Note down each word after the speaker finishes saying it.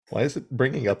Why is it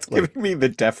bringing up like Giving me the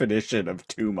definition of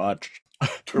too much.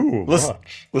 too Listen,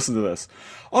 much? listen to this.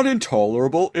 An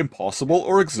intolerable, impossible,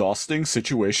 or exhausting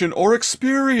situation or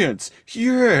experience.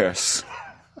 Yes.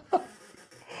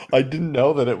 I didn't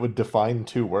know that it would define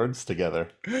two words together.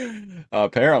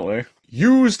 Apparently.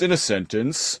 Used in a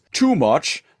sentence, too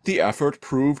much, the effort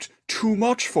proved too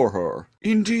much for her.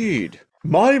 Indeed.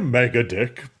 My mega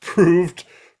dick proved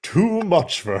too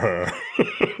much for her.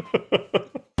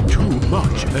 Too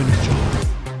much energy.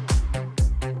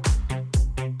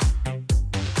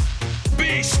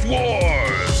 Beast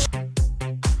Wars!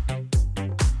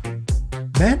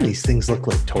 Man, these things look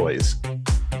like toys.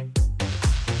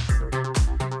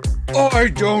 I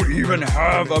don't even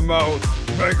have a mouth,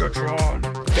 Megatron!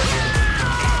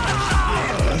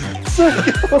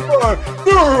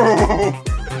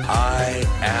 I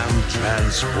am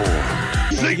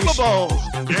transformed. Sigma balls,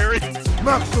 Gary!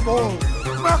 Maximal!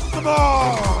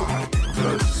 Maximal!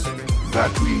 Does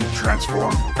that mean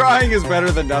transform? Trying is better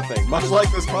than nothing, much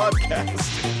like this podcast.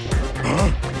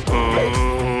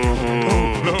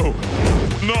 Oh no!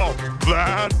 Not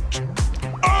that!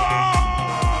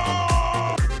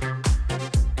 Ah!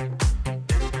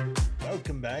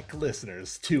 Welcome back,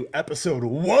 listeners, to episode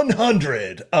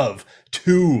 100 of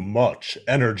Too Much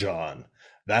Energon.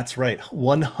 That's right,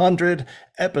 100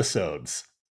 episodes.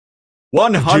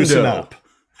 One Juicing hundo.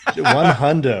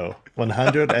 up.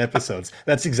 100 episodes.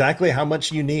 That's exactly how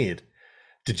much you need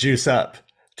to juice up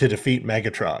to defeat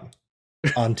Megatron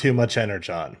on Too Much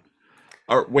Energon.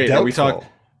 Wait, Doubtful.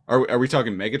 are we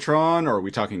talking Megatron, or are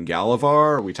we talking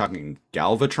Galavar? Are we talking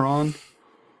Galvatron?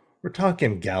 We're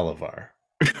talking Galavar.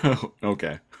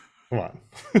 Okay. Come on.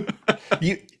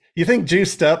 You think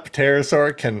juiced up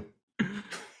Pterosaur can...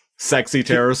 Sexy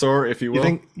pterosaur, if you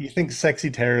will. You think sexy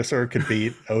Pterosaur could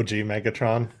beat OG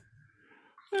Megatron?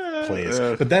 Please.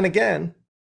 Uh, But then again,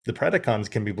 the Predacons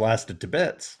can be blasted to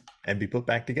bits and be put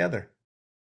back together.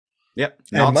 Yep.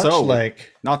 And much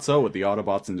like... Not so with the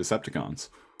Autobots and Decepticons.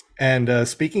 And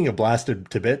speaking of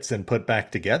blasted to bits and put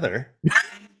back together,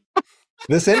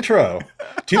 this intro,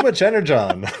 Too Much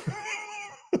Energon.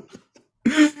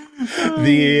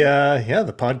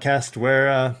 The podcast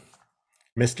where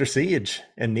Mr. Siege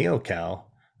and NeoCal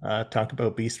talk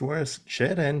about Beast Wars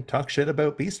shit and talk shit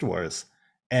about Beast Wars.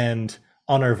 And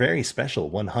on our very special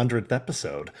 100th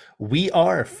episode, we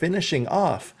are finishing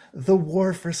off the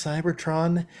War for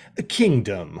Cybertron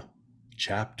Kingdom,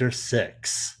 Chapter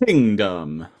 6.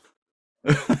 Kingdom.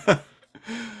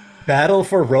 Battle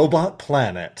for Robot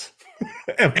Planet.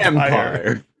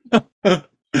 Empire.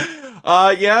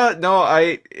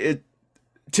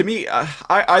 To me,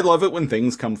 I love it when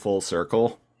things come full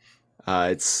circle.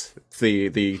 It's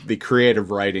the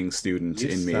creative writing student You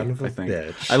in me, son of a I think.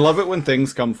 bitch. I love it when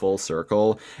things come full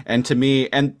circle. And to me,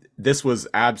 and this was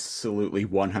absolutely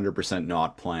 100%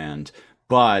 not planned,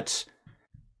 but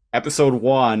episode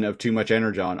 1 of Too Much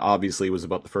Energon obviously was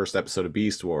about the first episode of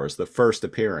Beast Wars, the first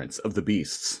appearance of the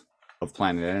beasts of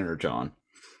Planet Energon.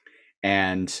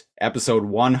 And episode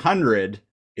 100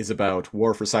 is about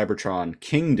War for Cybertron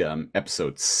Kingdom,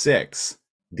 episode 6,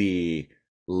 the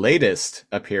latest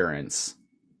appearance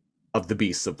of the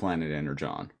beasts of Planet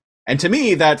Energon. And to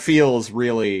me, that feels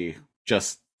really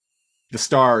just the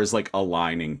stars like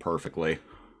aligning perfectly.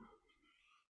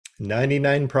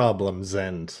 99 problems,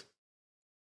 and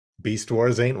Beast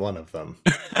Wars ain't one of them.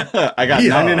 I got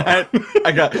Yeah. 99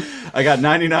 I got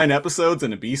 99 episodes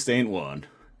and a beast ain't one.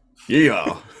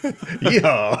 Yeah.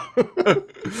 Yeah.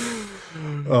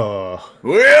 Oh,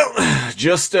 Well,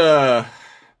 just well,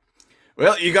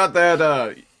 you got that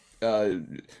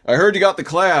I heard you got the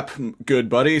clap, good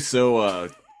buddy, so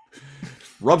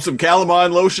rub some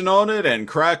calamine lotion on it and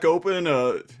crack open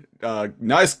a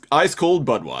nice ice cold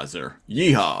Budweiser.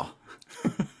 Yeehaw.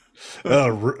 a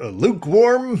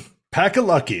lukewarm pack of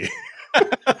Lucky.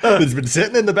 It's been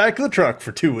sitting in the back of the truck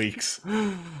for 2 weeks.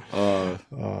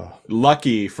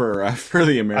 Lucky for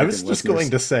the American I was just listeners. going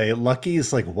to say, Lucky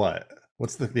is like what?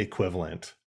 What's the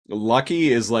equivalent?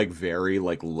 Lucky is like very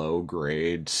like low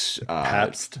grade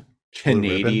Pabst?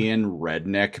 Canadian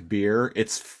redneck beer.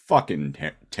 It's fucking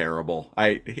terrible.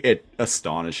 It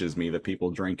astonishes me that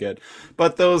people drink it.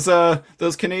 But those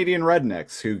Canadian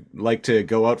rednecks who like to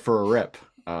go out for a rip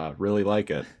really like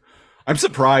it. I'm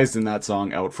surprised in that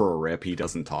song "Out for a Rip" he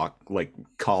doesn't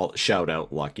shout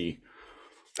out Lucky.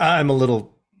 I'm a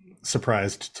little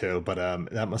surprised too, but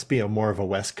that must be more of a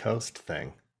West Coast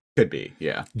thing. Could be,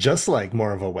 yeah. Just like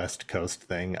more of a West Coast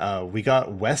thing, we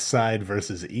got West Side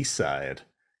versus East Side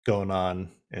going on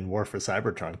in War for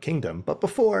Cybertron Kingdom. But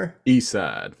before East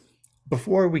Side.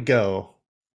 we go,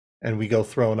 and we go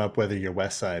throwing up whether you're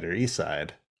West Side or East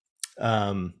Side,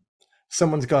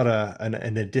 someone's got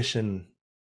an addition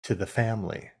to the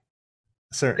family.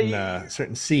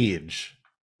 Certain siege.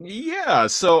 Yeah,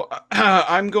 so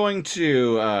I'm going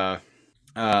to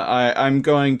I'm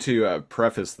going to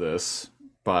preface this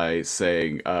by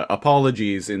saying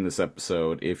apologies in this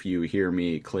episode if you hear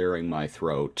me clearing my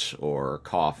throat or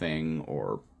coughing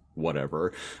or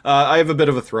whatever. I have a bit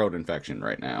of a throat infection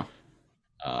right now.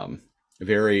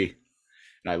 Very,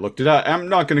 and I looked it up. I'm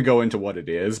not going to go into what it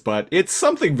is, but it's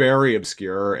something very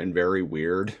obscure and very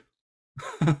weird.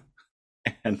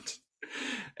 and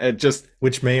it just,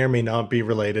 which may or may not be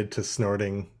related to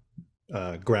snorting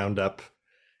ground up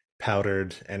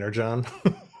powdered energon.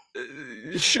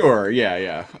 Sure,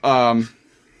 yeah.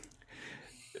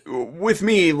 With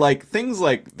me, like things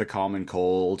like the common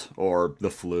cold or the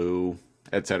flu,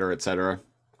 etc.,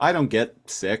 I don't get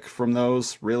sick from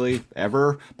those really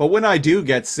ever. But when I do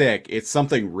get sick, it's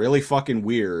something really fucking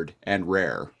weird and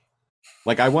rare.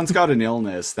 Like I once got an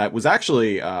illness that was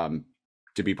actually,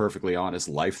 to be perfectly honest,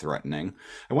 life-threatening.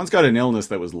 I once got an illness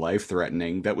that was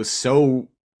life-threatening that was so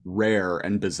rare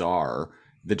and bizarre.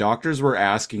 The doctors were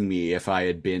asking me if I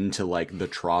had been to like the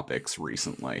tropics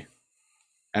recently.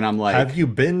 And I'm like, have you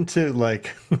been to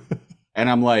like and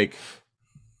I'm like,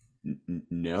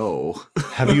 no.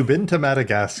 Have you been to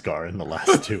Madagascar in the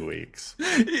last 2 weeks?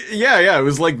 Yeah, it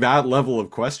was like that level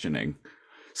of questioning.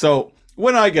 So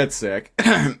when I get sick,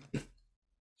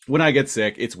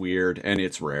 it's weird and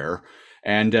it's rare.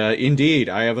 And indeed,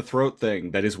 I have a throat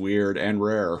thing that is weird and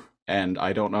rare, and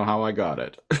I don't know how I got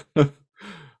it.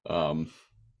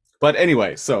 But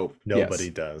anyway, so nobody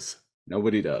yes. does.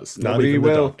 Nobody does. Not Nobody even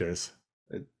will. The doctors.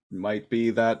 It might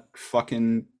be that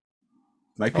fucking.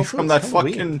 Might be Also, from that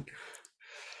fucking.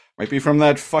 Might be from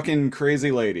that fucking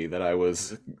crazy lady that I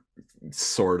was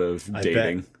sort of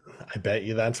dating. I bet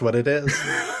you that's what it is.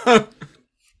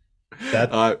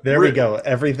 There we go.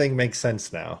 Everything makes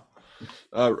sense now.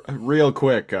 Real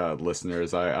quick,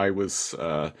 listeners, I was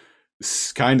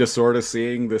kind of sort of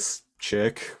seeing this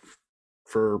chick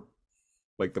for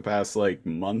like the past like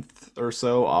month or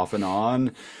so, off and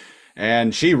on,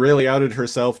 and she really outed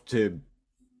herself to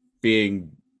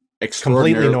being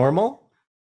extraordinary. Completely normal?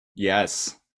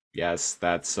 Yes,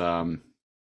 that's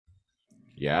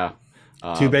yeah.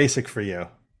 Too basic for you.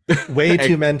 Way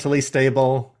too mentally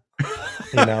stable.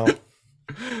 You know,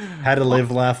 had to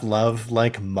live, laugh, love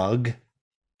like mug.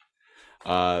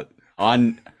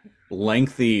 On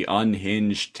lengthy,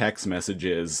 unhinged text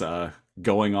messages,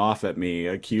 going off at me,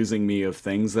 accusing me of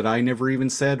things that I never even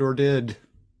said or did.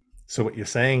 So what you're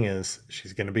saying is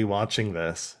she's going to be watching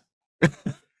this,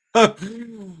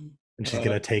 and she's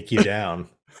going to take you down.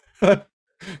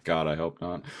 God, I hope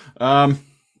not.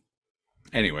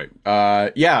 Anyway,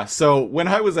 yeah. So when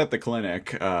I was at the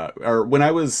clinic, I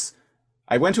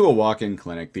went to a walk-in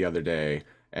clinic the other day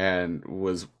and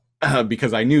was.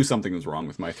 Because I knew something was wrong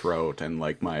with my throat and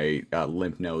like my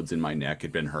lymph nodes in my neck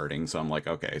had been hurting. So I'm like,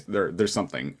 okay, there's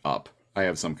something up. I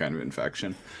have some kind of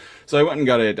infection. So I went and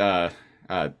got it,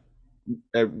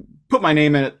 put my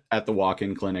name in it at the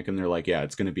walk-in clinic, and they're like, yeah,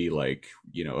 it's going to be like,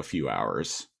 a few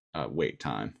hours wait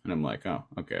time. And I'm like, oh,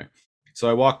 okay.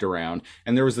 So I walked around,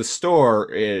 and there was a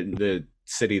store in the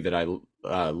city that I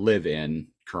live in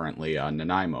currently,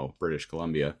 Nanaimo, British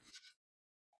Columbia,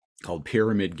 called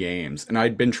Pyramid Games, and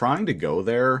I'd been trying to go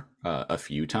there a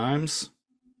few times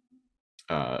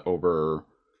over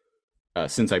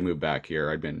since I moved back here.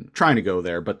 I'd been trying to go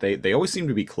there, but they always seem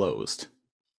to be closed.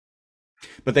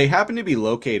 But they happen to be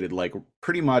located like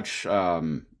pretty much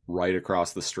right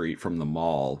across the street from the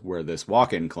mall where this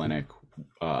walk-in clinic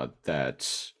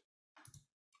that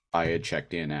I had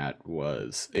checked in at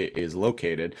is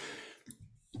located.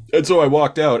 And so I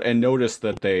walked out and noticed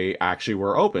that they actually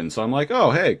were open. So I'm like,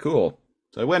 oh, hey, cool.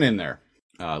 So I went in there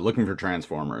looking for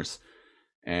Transformers.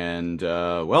 And,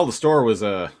 the store was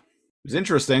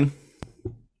interesting.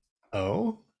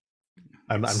 Oh?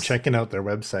 I'm checking out their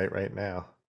website right now.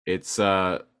 It's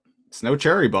no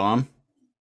Cherry Bomb.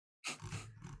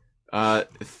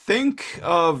 Think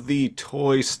of the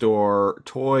toy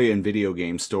and video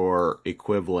game store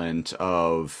equivalent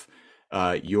of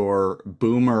your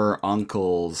boomer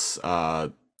uncle's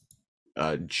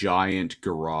giant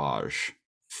garage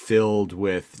filled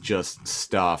with just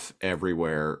stuff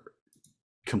everywhere,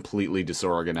 completely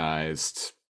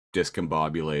disorganized,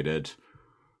 discombobulated.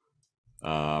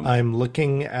 I'm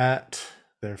looking at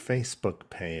their Facebook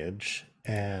page,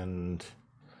 and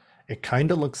it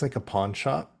kind of looks like a pawn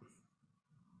shop.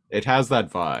 It has that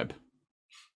vibe.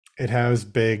 It has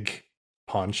big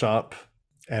pawn shop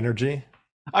energy.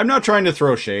 I'm not trying to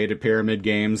throw shade at Pyramid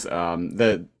Games.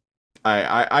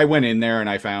 I went in there and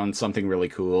I found something really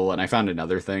cool, and I found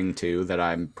another thing too that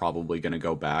I'm probably going to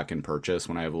go back and purchase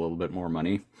when I have a little bit more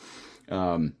money.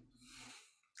 I'm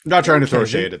not trying to throw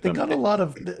shade at They them. got a lot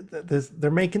of.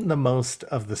 They're making the most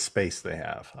of the space they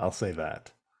have. I'll say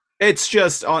that. It's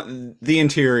just the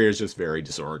interior is just very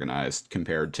disorganized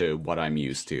compared to what I'm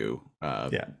used to.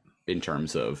 Yeah. In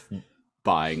terms of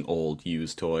buying old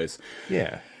used toys.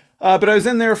 Yeah. But I was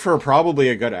in there for probably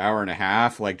a good hour and a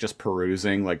half, like just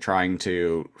perusing, like trying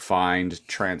to find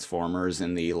Transformers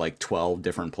in the like 12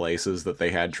 different places that they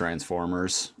had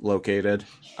Transformers located.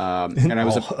 And I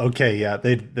was okay. Yeah.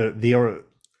 The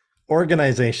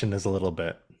organization is a little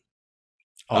bit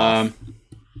off.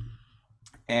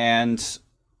 And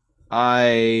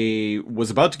I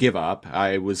was about to give up.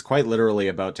 I was quite literally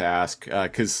about to ask,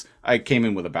 because I came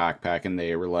in with a backpack, and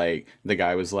they were like, the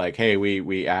guy was like, "Hey,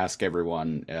 we ask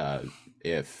everyone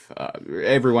if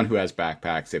everyone who has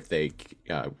backpacks if they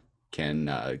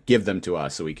can give them to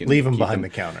us so we can leave them behind the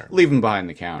counter." Leave them behind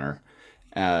the counter.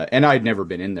 And I'd never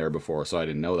been in there before, so I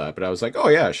didn't know that. But I was like, "Oh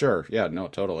yeah, sure, yeah, no,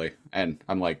 totally." And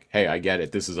I'm like, "Hey, I get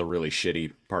it. This is a really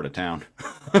shitty part of town."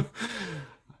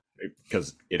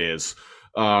 Because it is.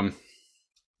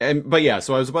 But yeah,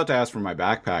 so I was about to ask for my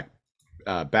backpack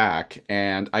back,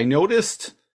 and I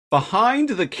noticed behind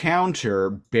the counter,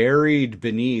 buried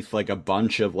beneath like a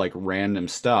bunch of like random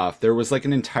stuff, there was like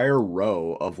an entire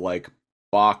row of like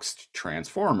boxed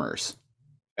Transformers.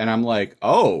 And I'm like,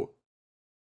 "Oh."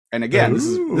 And again,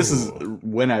 this is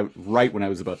when I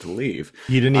was about to leave.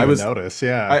 You didn't even notice,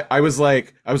 yeah. I was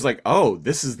like, "Oh,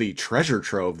 this is the treasure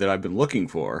trove that I've been looking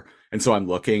for." And so I'm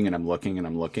looking and I'm looking and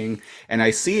I'm looking, and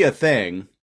I see a thing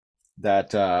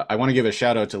that I want to give a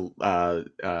shout out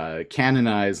to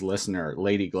canonized listener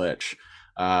Lady Glitch,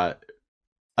 a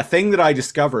thing that I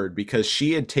discovered because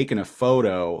she had taken a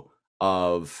photo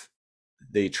of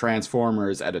the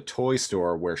Transformers at a toy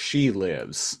store where she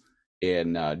lives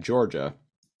in Georgia,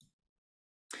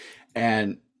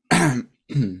 and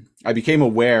I became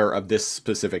aware of this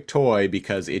specific toy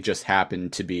because it just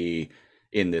happened to be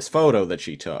in this photo that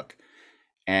she took.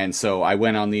 And so I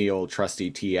went on the old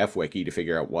trusty TF wiki to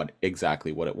figure out what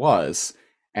it was.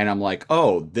 And I'm like,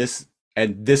 "Oh, this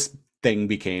thing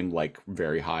became like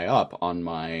very high up on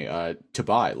my to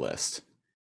buy list.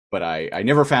 But I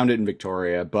never found it in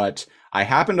Victoria, but I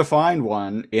happened to find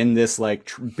one in this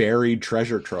like buried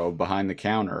treasure trove behind the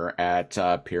counter at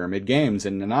Pyramid Games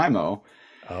in Nanaimo.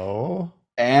 Oh.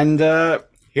 And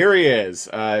here he is.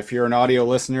 If you're an audio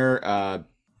listener,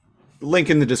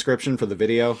 link in the description for the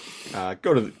video.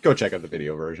 Go check out the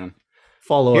video version.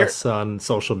 Follow us on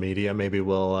social media. Maybe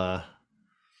we'll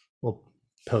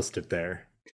post it there.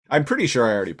 I'm pretty sure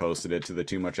I already posted it to the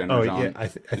Too Much Energon. Oh yeah, I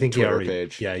think you already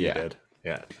page. Yeah, you did.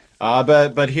 Yeah.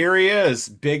 But here he is,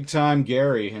 big time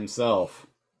Gary himself.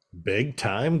 Big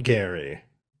time Gary.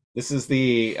 This is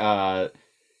the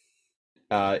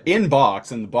in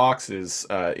box, and the box is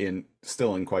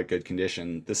still in quite good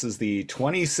condition. This is the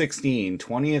 2016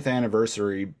 20th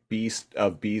anniversary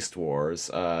Beast Wars,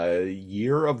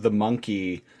 Year of the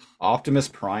Monkey, Optimus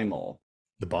Primal.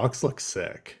 The box looks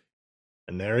sick,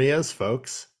 and there he is,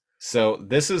 folks. So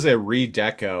this is a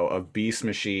redeco of Beast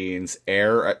Machine's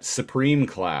Air Supreme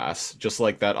class, just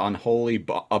like that unholy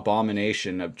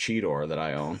abomination of Cheetor that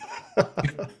I own.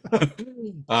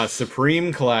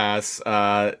 Supreme class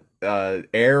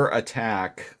Air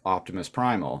Attack Optimus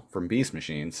Primal from Beast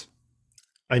Machines.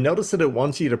 I noticed that it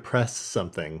wants you to press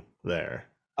something there.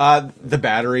 The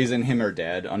batteries in him are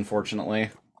dead,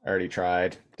 unfortunately. I already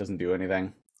tried. Doesn't do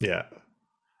anything. Yeah.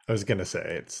 I was gonna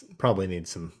say it's probably needs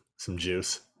some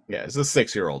juice. Yeah, it's a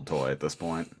 6-year-old toy at this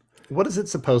point. What is it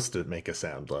supposed to make a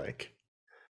sound like?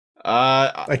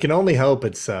 I can only hope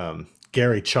it's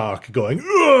Gary Chalk going,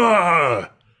 "Ugh!"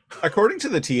 According to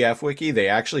the TF wiki, they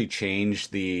actually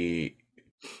changed they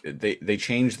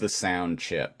changed the sound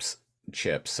chips,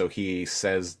 so he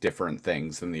says different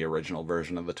things than the original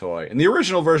version of the toy. In the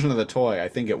original version of the toy, I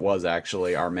think it was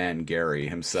actually our man Gary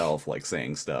himself like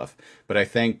saying stuff, but I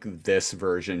think this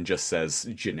version just says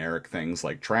generic things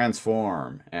like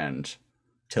transform and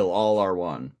till all are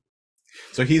one.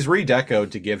 So he's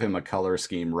redecoed to give him a color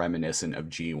scheme reminiscent of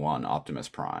G1 Optimus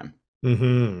Prime.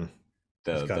 Mm-hmm.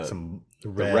 He's got some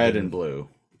red and blue,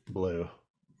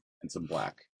 and some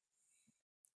black.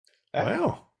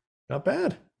 Wow, not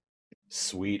bad.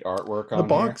 Sweet artwork on the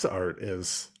box art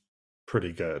is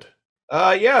pretty good.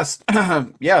 Yes.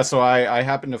 Yeah, so I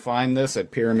happened to find this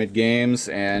at Pyramid Games,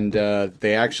 and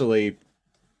they actually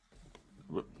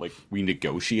we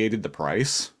negotiated the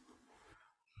price.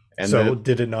 And so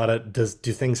did it not do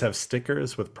things have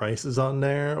stickers with prices on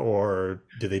there, or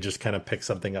do they just kind of pick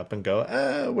something up and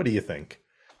go, what do you think?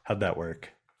 How'd that work?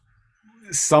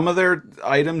 Some of their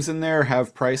items in there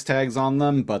have price tags on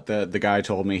them, but the guy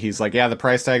told me, he's like, yeah, the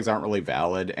price tags aren't really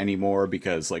valid anymore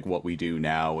because like what we do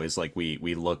now is like we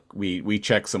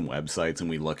check some websites and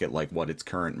we look at like what its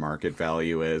current market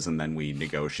value is, and then we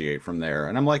negotiate from there.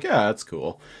 And I'm like, yeah, that's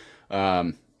cool.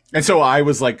 And so I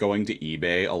was like going to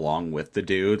eBay along with the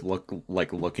dude,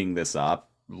 looking this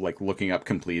up, like looking up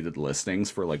completed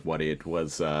listings for like what it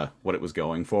was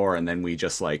going for, and then we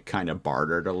just like kind of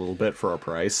bartered a little bit for a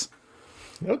price.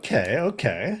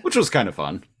 Okay. Which was kind of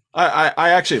fun. I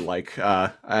actually like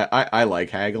I like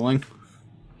haggling.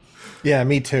 Yeah,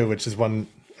 me too, which is one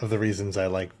of the reasons I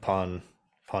like pawn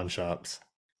shops.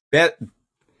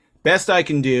 Best I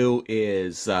can do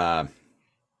is 4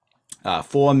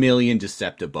 million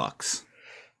Deceptibucks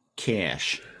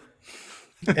cash.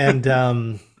 And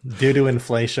due to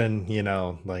inflation, you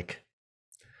know, like,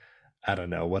 I don't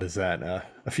know, what is that? A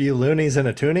few loonies and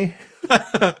a toonie?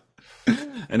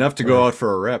 Enough to go out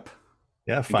for a rip.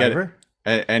 Yeah, $5.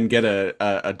 And get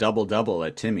a double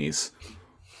at Timmy's.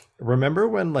 Remember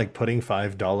when like putting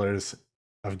 $5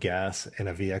 of gas in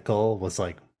a vehicle was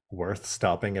like worth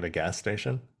stopping at a gas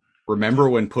station? Remember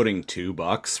when putting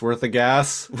 $2 worth of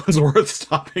gas was worth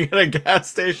stopping at a gas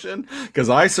station? Because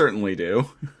I certainly do.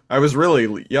 I was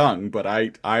really young, but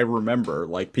I remember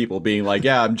like people being like,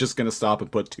 yeah, I'm just gonna stop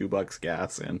and put $2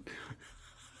 gas in.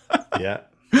 Yeah.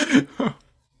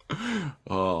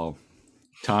 Oh,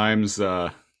 times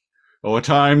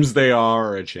times they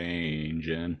are a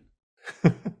changing.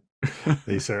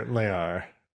 They certainly are.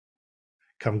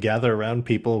 Come gather around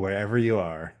people wherever you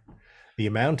are. The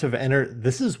amount of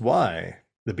this is why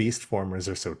the beast formers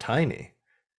are so tiny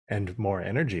and more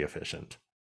energy efficient.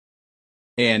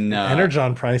 And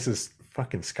Energon prices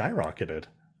fucking skyrocketed.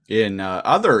 In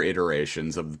other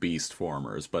iterations of the beast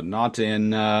formers, but not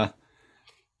in the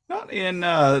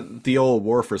old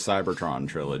War for Cybertron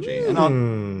trilogy.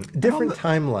 Different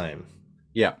timeline.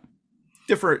 Yeah.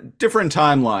 Different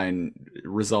timeline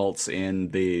results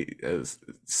in the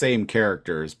same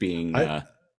characters being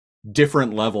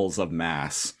different levels of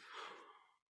mass.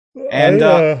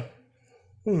 And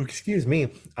excuse me.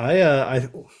 I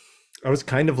was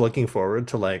kind of looking forward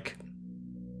to like,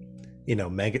 you know,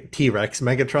 T-Rex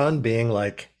Megatron being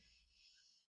like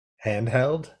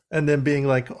handheld and then being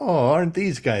like, oh, aren't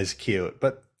these guys cute?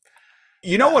 But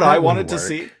you know what I wanted to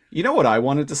see? You know what I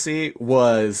wanted to see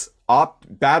was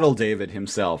Battle David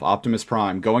himself, Optimus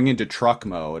Prime, going into truck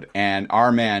mode, and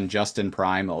our man Justin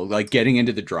Primal like getting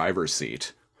into the driver's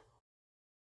seat.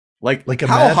 Like a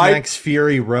Mad Max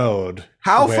Fury Road.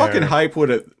 How fucking hype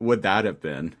would that have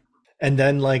been? And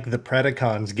then like the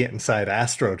Predacons get inside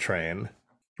Astro Train,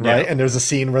 right? Yeah. And there's a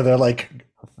scene where they're like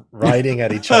riding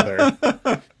at each other.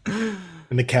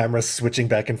 And the camera's switching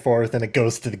back and forth, and it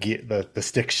goes to the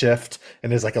stick shift,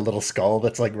 and there's like a little skull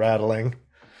that's like rattling.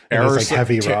 And there's like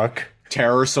heavy rock.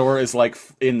 Terrorsaur is like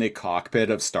in the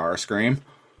cockpit of Starscream.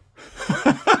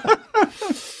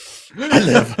 I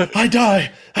live, I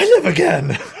die, I live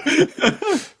again.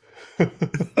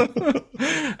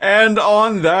 And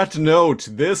on that note,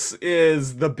 this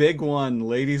is the big one,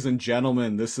 ladies and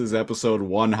gentlemen. This is episode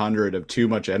 100 of Too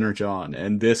Much Energon,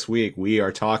 and this week we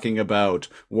are talking about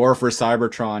War for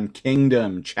Cybertron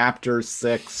Kingdom, Chapter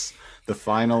 6, the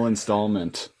final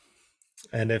installment.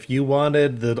 And if you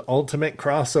wanted the ultimate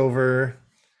crossover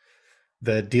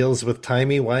that deals with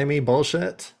timey-wimey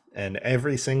bullshit and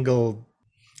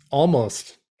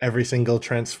almost every single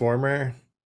Transformer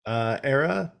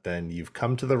era, then you've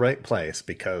come to the right place,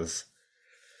 because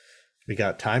we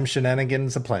got time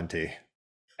shenanigans aplenty.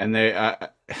 And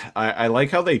I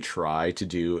like how they try to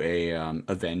do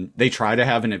they try to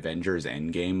have an Avengers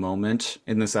Endgame moment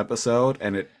in this episode,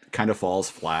 and it kind of falls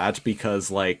flat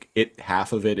because like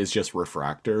half of it is just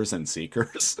refractors and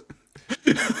seekers.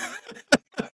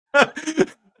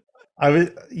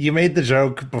 You made the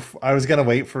joke before. I was gonna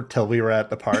wait till we were at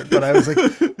the part, but I was like,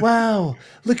 wow,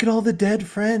 look at all the dead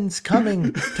friends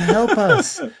coming to help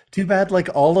us. Too bad like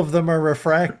all of them are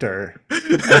refractor.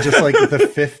 And just like the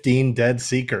 15 dead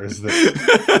seekers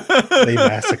that they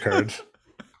massacred.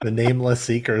 The nameless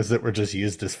seekers that were just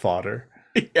used as fodder.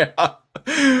 Yeah.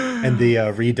 And the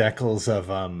redecals of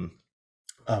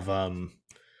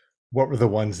what were the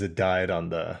ones that died on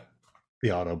the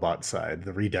Autobot side?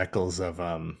 The redecals of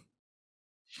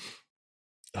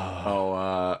who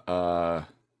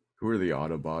are the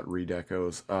Autobot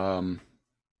redecos?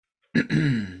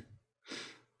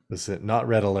 Was it not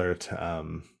Red Alert?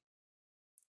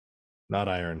 Not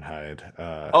Ironhide.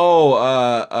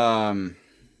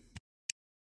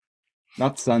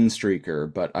 not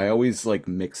Sunstreaker, but I always like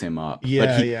mix him up.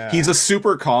 Yeah, but yeah. he's a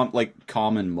super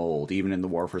common mold. Even in the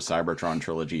War for Cybertron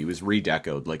trilogy, he was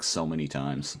redecoed like so many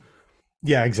times.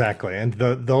 Yeah, exactly. And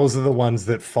those are the ones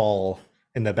that fall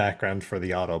in the background for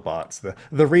the Autobots,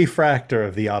 the refractor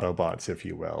of the Autobots, if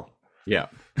you will. Yeah.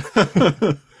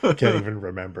 Can't even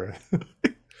remember.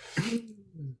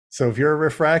 So if you're a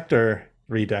refractor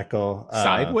redeco,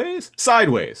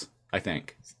 Sideways, I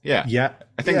think. Yeah. Yeah,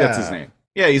 I think that's his name.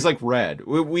 Yeah, he's like red.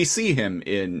 We see him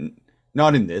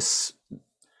not in this,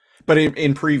 but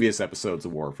in previous episodes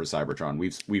of War for Cybertron,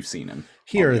 we've seen him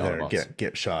here on or the there Autobots.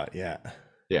 get shot. Yeah.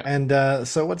 Yeah. And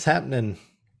so what's happening?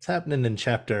 What's happening in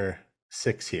chapter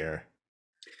 6 here?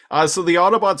 So the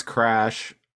Autobots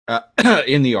crash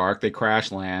in the Ark. They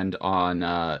crash land on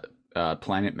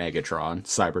planet Megatron,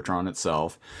 Cybertron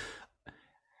itself.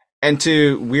 And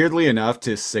weirdly enough,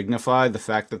 to signify the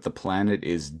fact that the planet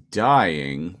is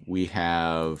dying, we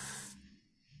have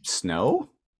snow?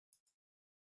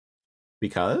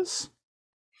 Because?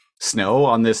 Snow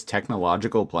on this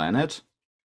technological planet?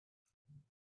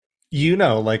 You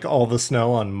know, like all the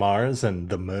snow on Mars and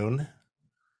the moon,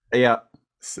 Yeah.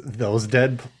 those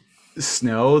dead.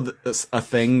 Snow, a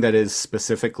thing that is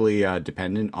specifically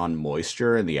dependent on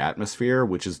moisture in the atmosphere,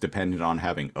 which is dependent on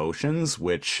having oceans,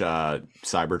 which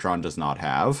Cybertron does not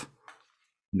have,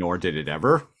 nor did it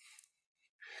ever.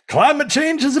 Climate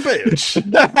change is a bitch.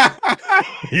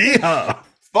 Yeah.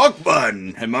 Fuck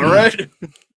button, am I right?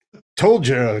 Told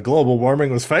you global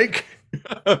warming was fake.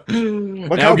 Look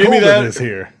Now how give me cold that. it is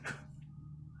here.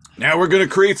 Now we're gonna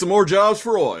create some more jobs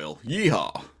for oil.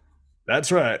 Yeehaw.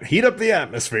 That's right. Heat up the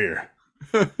atmosphere.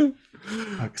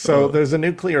 So there's a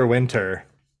nuclear winter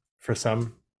for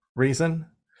some reason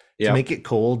to Yeah. make it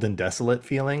cold and desolate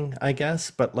feeling, I guess.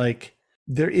 But like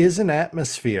there is an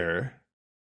atmosphere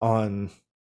on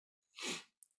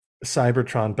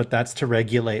Cybertron, but that's to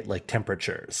regulate like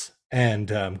temperatures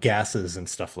and gases and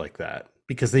stuff like that,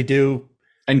 because they do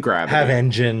And gravity. have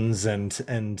engines and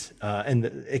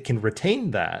it can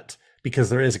retain that because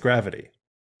there is gravity.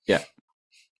 Yeah.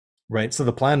 Right. So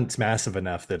the planet's massive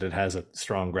enough that it has a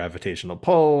strong gravitational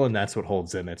pull, and that's what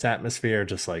holds in its atmosphere,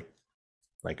 just like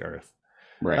Earth.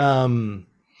 Right.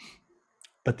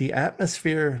 But the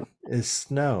atmosphere is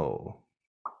snow.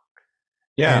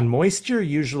 yeah. And moisture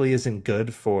usually isn't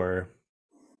good for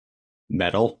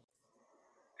Metal.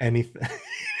 anything.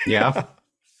 Yeah.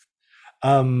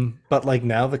 But like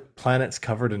now the planet's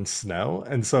covered in snow,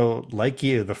 and so like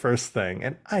you, the first thing,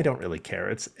 and I don't really care,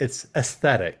 it's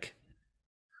aesthetic.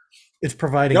 It's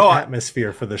providing No,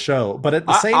 atmosphere for the show, but at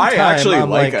the same I time, actually I'm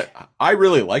like I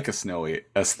really like a snowy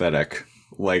aesthetic.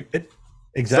 Like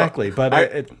exactly. But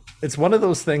I- it's one of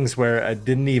those things where I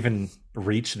didn't even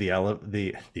reach the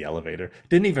elevator,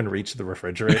 didn't even reach the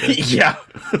refrigerator. yeah.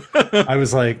 I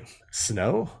was like,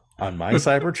 snow on my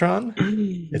Cybertron?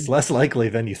 It's less likely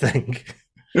than you think.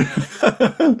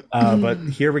 But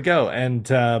here we go. And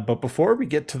but before we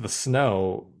get to the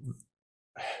snow,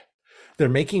 they're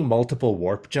making multiple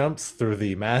warp jumps through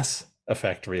the mass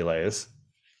effect relays,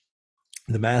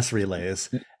 the mass relays,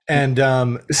 and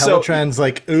Teletran's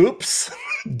like, "Oops,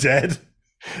 dead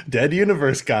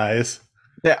universe, guys."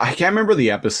 Yeah, I can't remember the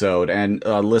episode, and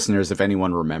listeners, if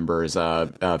anyone remembers,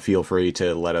 feel free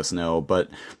to let us know. But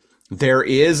there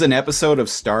is an episode of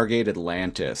Stargate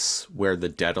Atlantis where the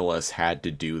Daedalus had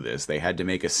to do this. They had to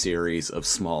make a series of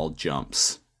small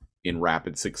jumps in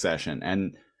rapid succession.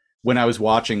 And when I was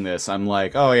watching this, I'm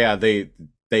like, oh yeah, they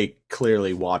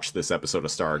clearly watched this episode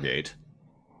of Stargate.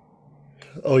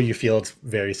 Oh, you feel it's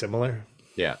very similar?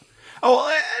 Yeah.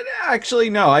 Oh, actually,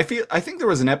 no. I think there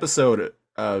was an episode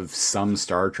of some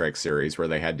Star Trek series where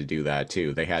they had to do that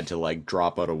too. They had to like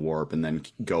drop out of warp and then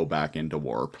go back into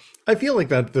warp. I feel like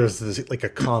that there's this, like a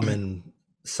common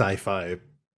sci-fi.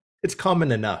 It's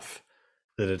common enough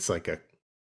that it's like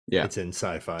it's in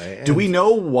sci-fi. Do we And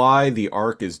know why the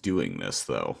Ark is doing this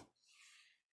though?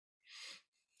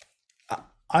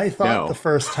 I thought No. the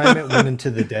first time it went into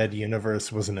the dead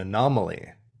universe was an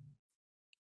anomaly,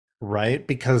 right?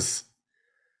 Because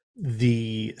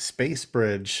the space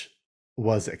bridge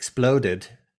was exploded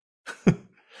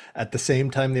at the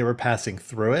same time they were passing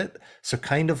through it. So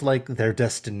kind of like their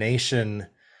destination,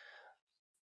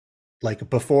 like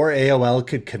before AOL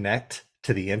could connect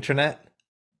to the internet,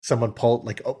 someone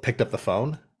picked up the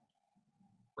phone.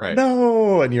 Right.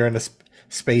 No, and you're in a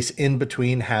space in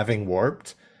between having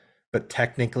warped, but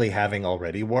technically having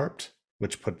already warped,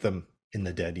 which put them in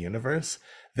the dead universe.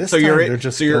 This So time you're they're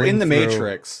just so you're going in the through-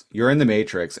 Matrix. You're in the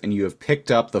Matrix, and you have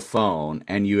picked up the phone,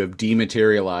 and you have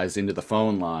dematerialized into the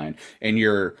phone line, and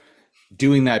you're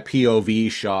doing that POV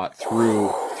shot through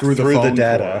the through the phone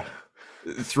data. cord.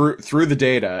 through the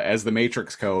data as the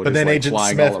Matrix code But is then like Agent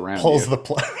flying Smith all around pulls you.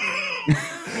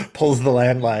 pulls the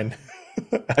landline.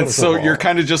 out of And the so you're wall.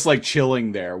 kind of just like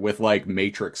chilling there with like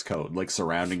Matrix code like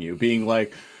surrounding you, being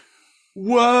like,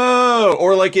 whoa,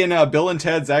 or like in Bill and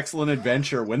Ted's Excellent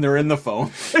Adventure when they're in the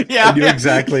phone. Yeah, I knew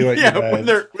exactly what you yeah,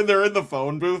 meant. when they're in the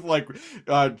phone booth, like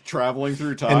traveling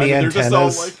through time, And the and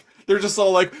antennas. they're just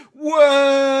all like,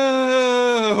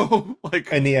 whoa, like,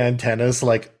 And the antennas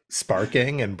like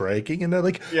sparking and breaking, and they're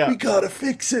like, Yeah. "We gotta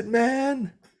fix it,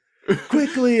 man,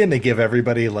 quickly!" And they give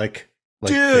everybody like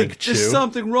dude, big there's chew.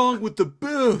 something wrong with the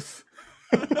booth.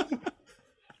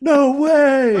 No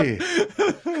way!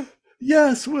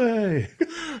 Yes way!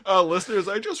 Listeners,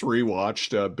 I just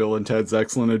rewatched Bill and Ted's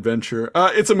Excellent Adventure.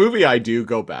 It's a movie I do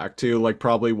go back to, like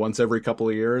probably once every couple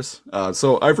of years.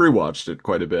 So I've rewatched it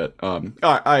quite a bit.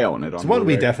 I own it on It's one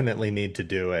we Blu-ray. definitely need to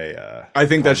do a. I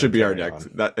think that should be our commentary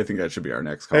next. on. I think that should be our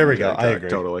next. There we go. commentary I agree.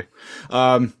 Totally.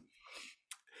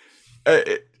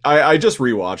 I just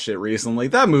rewatched it recently.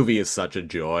 That movie is such a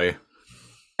joy,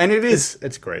 and it is.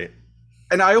 It's great.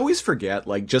 And I always forget,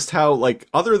 like, just how, like,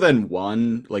 other than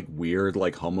one, like, weird,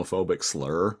 like, homophobic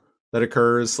slur that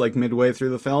occurs, like, midway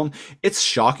through the film, it's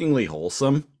shockingly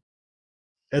wholesome.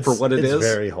 It's, For what it it's is?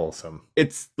 very wholesome.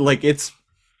 It's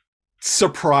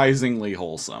surprisingly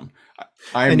wholesome.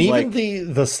 I'm And like,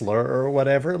 even the slur or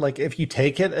whatever, like if you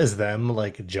take it as them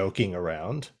like joking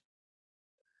around,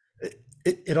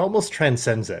 it almost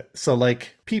transcends it. So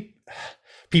like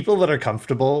people that are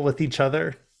comfortable with each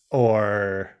other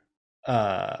or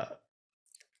are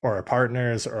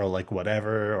partners or like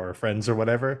whatever or friends or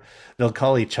whatever, they'll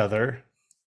call each other,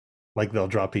 like they'll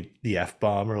drop the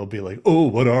F-bomb, or it'll be like, "Oh,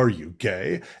 what are you,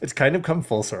 gay?" It's kind of come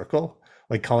full circle.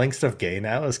 Like calling stuff gay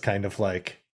now is kind of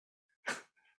like,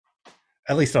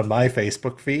 at least on my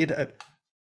Facebook feed.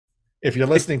 If you're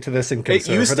listening to this in it used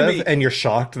to conservative be- and you're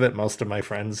shocked that most of my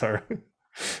friends are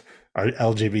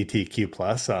LGBTQ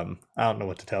plus, I don't know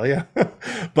what to tell you.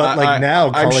 But like now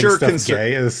I'm calling sure stuff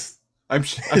gay is I'm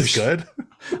good.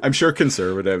 I'm sure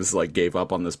conservatives like gave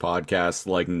up on this podcast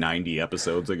like 90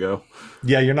 episodes ago.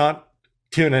 Yeah, you're not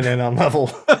tuning in on level.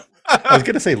 I was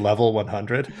gonna say level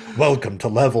 100. Welcome to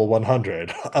level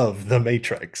 100 of the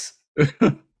Matrix.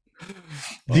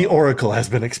 The Oracle has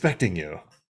been expecting you.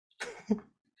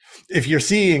 If you're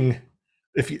seeing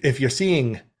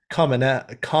common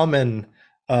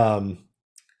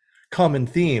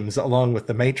themes along with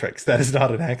the Matrix, that is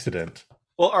not an accident.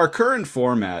 Well, our current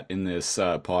format in this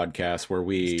podcast where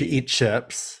we To eat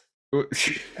chips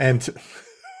and to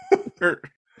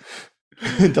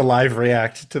live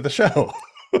react to the show.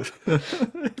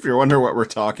 if you're wondering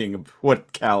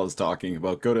what Cal is talking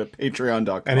about, go to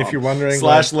patreon.com. And if you're wondering /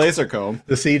 like, lasercomb.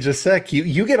 the Siege is sick,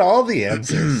 you get all the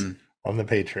answers on the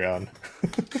Patreon.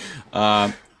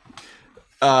 Oh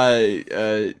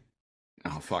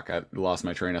fuck, I lost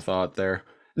my train of thought there.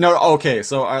 No, okay,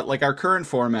 so our current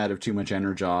format of Too Much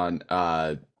Energon,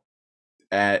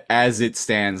 as it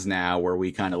stands now, where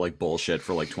we kind of like bullshit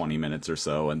for like 20 minutes or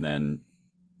so and then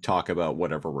talk about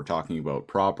whatever we're talking about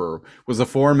proper, was a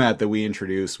format that we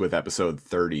introduced with episode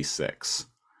 36.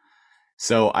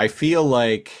 So I feel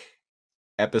like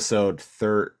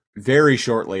very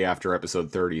shortly after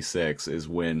episode 36 is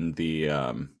when the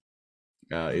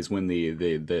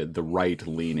right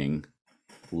leaning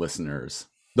listeners,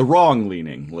 the wrong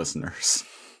leaning listeners.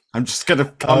 I'm just gonna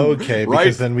come Okay, right,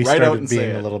 because then we right out started and say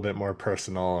being a it. little bit more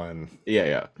personal and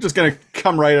Yeah. Just gonna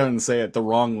come right out and say it. The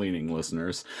wrong leaning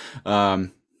listeners.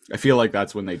 I feel like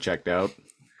that's when they checked out.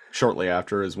 Shortly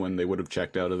after is when they would have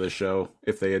checked out of this show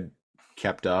if they had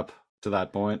kept up to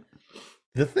that point.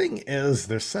 the thing is,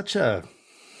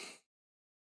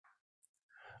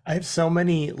 I have so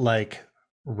many like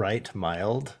right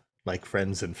mild like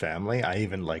friends and family. I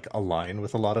even like align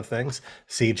with a lot of things.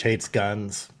 Siege hates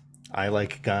guns. I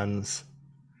like guns.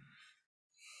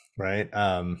 Right?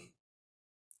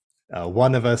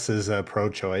 One of us is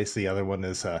pro-choice. The other one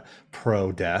is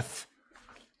pro-death.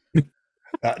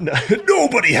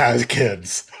 Nobody has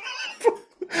kids.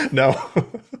 No.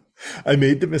 I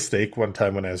made the mistake one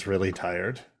time when I was really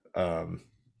tired,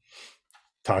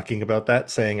 talking about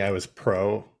that, saying I was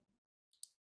pro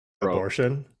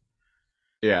abortion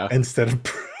Yeah. instead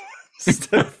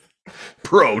of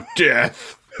Pro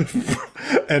death.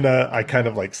 and I kind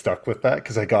of like stuck with that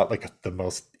because I got like the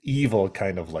most evil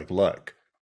kind of like look.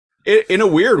 In a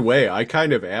weird way, I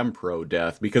kind of am pro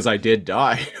death because I did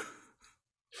die.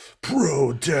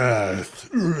 Pro death.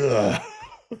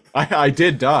 I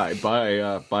did die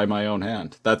by my own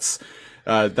hand. That's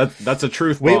a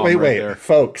truth bomb Wait, right there.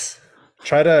 folks.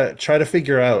 Try to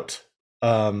figure out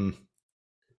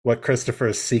what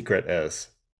Christopher's secret is.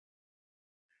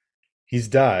 He's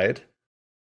died.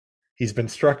 He's been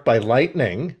struck by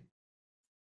lightning.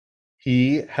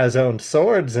 He has owned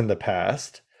swords in the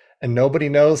past, and nobody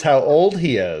knows how old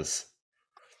he is.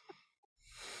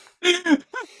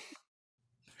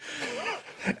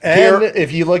 And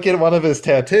if you look at one of his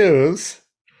tattoos,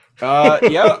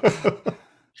 Yeah.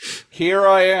 Here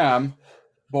I am,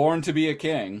 born to be a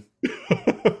king.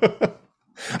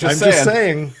 just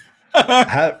saying.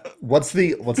 What's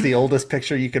the oldest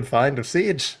picture you can find of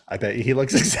Siege? I bet he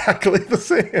looks exactly the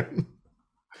same.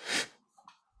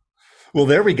 Well,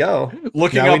 there we go.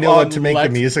 Now we know what to make the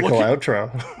musical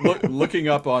outro. Looking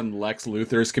up on Lex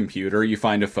Luthor's computer, you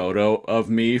find a photo of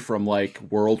me from like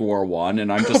World War One,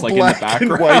 and I'm just like in the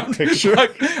background. White picture.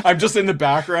 I'm just in the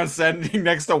background, standing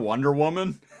next to Wonder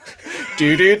Woman.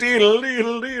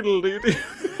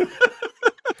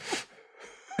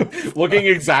 Looking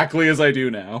exactly as I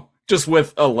do now, just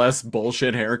with a less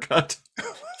bullshit haircut.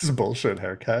 This is bullshit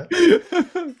haircut.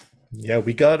 Yeah,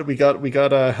 we got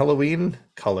Halloween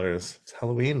colors. It's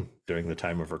Halloween during the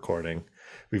time of recording.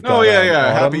 We've got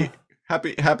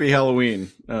Happy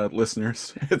Halloween,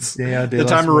 listeners. It's Dia de the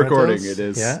los time of recording.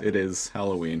 Muertos. It is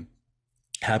Halloween.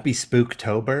 Happy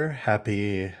Spooktober.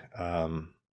 Happy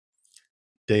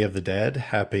Day of the Dead.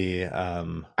 Happy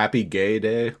Gay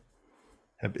Day.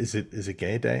 Is it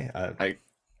Gay Day?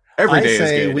 Every day is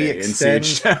say Gay we Day extend in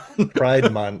Siege Town.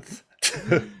 Pride Month.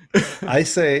 I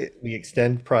say we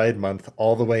extend Pride Month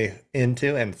all the way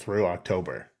into and through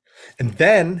October. And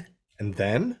then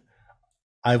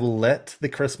I will let the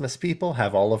Christmas people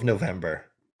have all of November.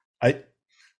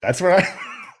 Those are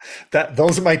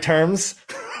my terms.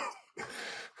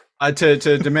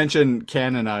 To mention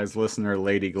canonized listener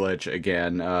Lady Glitch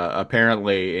again,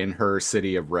 apparently in her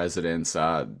city of residence,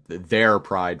 their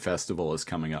Pride Festival is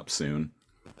coming up soon.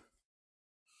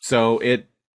 So it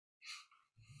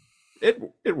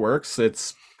works.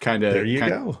 It's kind of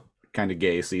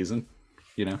gay season,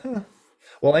 you know. Huh.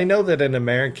 Well, I know that in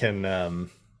American,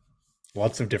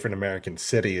 lots of different American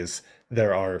cities,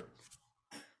 there are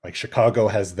like Chicago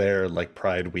has their like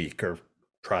Pride Week or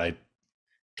Pride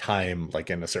time,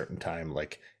 like in a certain time,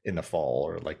 like in the fall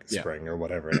or like spring or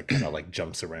whatever, and it kind of like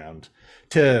jumps around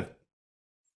to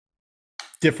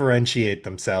differentiate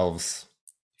themselves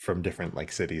from different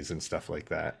like cities and stuff like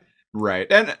that. Right.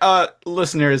 And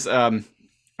listeners, I'm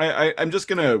just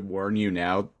gonna warn you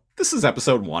now. This is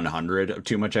episode 100 of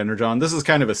Too Much Energon. This is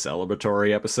kind of a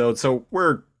celebratory episode, so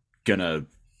we're gonna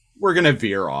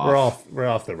veer off. We're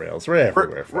off the rails. We're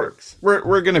everywhere, folks.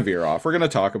 We're gonna veer off. We're gonna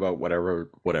talk about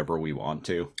whatever we want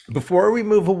to. Before we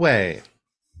move away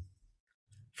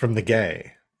from the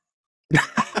gay,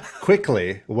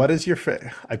 quickly, what is your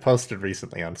I posted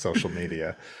recently on social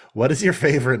media. What is your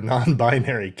favorite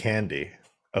non-binary candy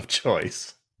of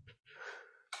choice?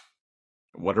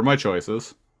 What are my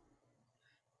choices?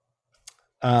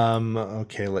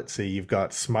 Okay, let's see. You've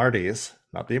got Smarties,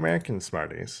 not the American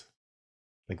Smarties.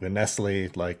 Like the Nestle,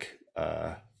 like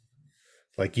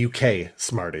UK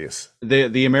Smarties.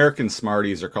 The American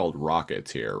Smarties are called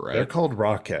Rockets here, right? They're called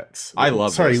Rockets. I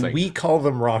love Sorry, those things. We call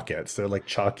them Rockets. They're like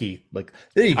chalky. Like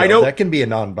there you go. I know, that can be a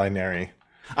non-binary.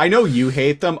 I know you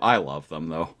hate them. I love them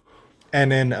though.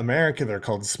 And in America, they're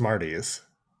called Smarties,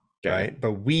 right?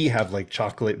 But we have like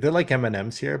chocolate. They're like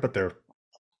M&Ms here, but they're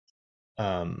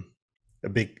a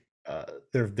big.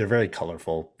 They're very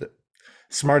colorful.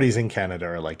 Smarties in Canada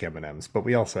are like M&Ms, but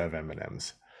we also have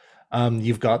M&Ms.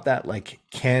 You've got that like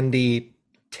candy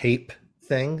tape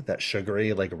thing, that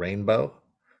sugary like rainbow.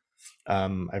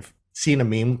 I've seen a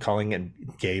meme calling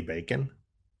it gay bacon.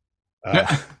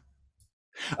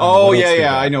 Oh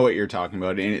yeah, I know what you're talking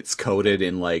about, and it's coated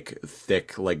in like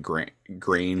thick like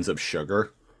grains of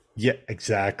sugar. Yeah,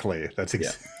 exactly. That's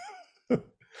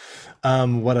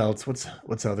what else?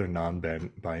 What's other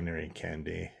non-binary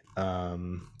candy?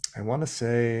 I want to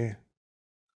say,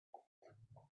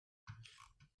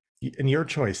 and your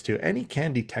choice too, any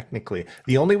candy technically.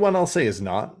 The only one I'll say is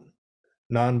not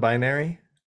non-binary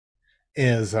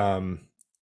is black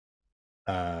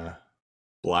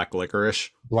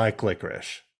licorice. Black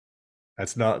licorice.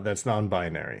 That's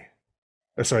non-binary.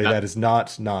 Or sorry, that is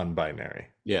not non-binary.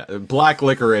 Yeah, black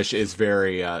licorice is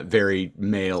very very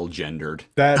male gendered.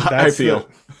 That's I feel.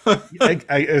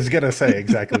 I was gonna say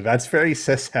exactly. That's very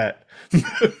cishet.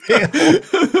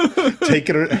 Take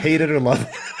it or hate it or love it.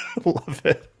 Love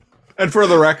it. And for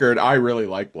the record, I really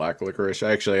like black licorice.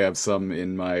 I actually have some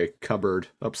in my cupboard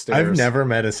upstairs. I've never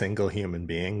met a single human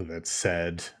being that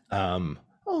said,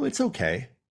 "Oh, it's okay."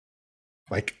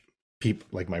 Like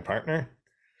like my partner,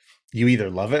 you either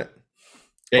love it.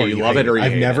 Yeah, you love it or you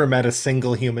hate it. I've never met a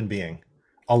single human being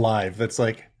alive that's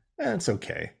like, it's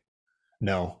okay.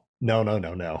 No, No, no,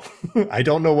 no, no. I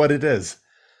don't know what it is.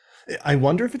 I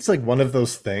wonder if it's like one of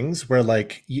those things where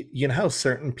like you know how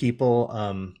certain people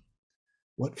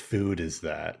what food is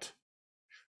that?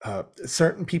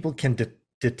 Certain people can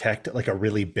detect like a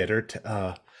really bitter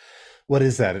what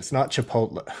is that? It's not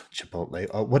chipotle.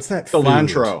 What's that food?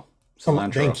 Cilantro.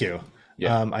 Cilantro. Thank you.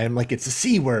 Yeah. I am like it's a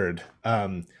C word.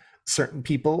 Certain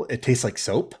people it tastes like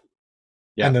soap.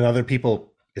 Yeah. And then other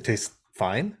people it tastes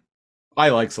fine. I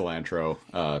like cilantro,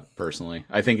 personally.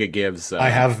 I think it gives I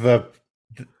have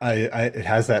it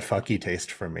has that fucky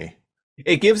taste for me.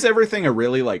 it gives everything a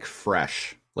really like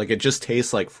fresh. Like it just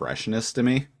tastes like freshness to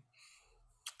me.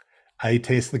 I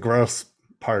taste the gross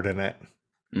part in it.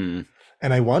 Mm.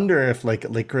 And I wonder if like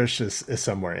licorice is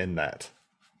somewhere in that.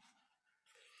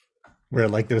 Where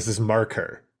like there's this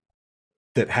marker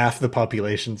that half the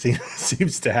population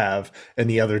seems to have and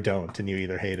the other don't, and you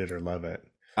either hate it or love it.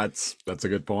 That's a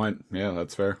good point. Yeah,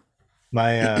 that's fair.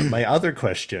 My other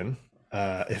question,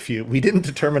 we didn't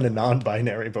determine a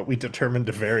non-binary, but we determined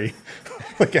a very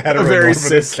like a very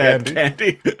heteronormative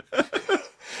candy.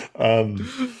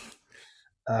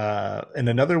 And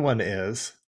another one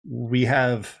is we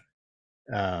have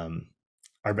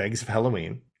our bags of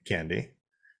Halloween candy.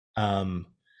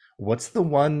 What's the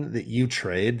one that you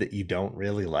trade that you don't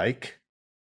really like?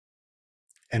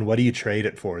 And what do you trade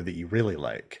it for that you really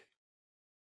like?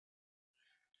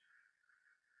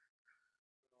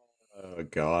 Oh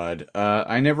God.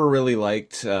 I never really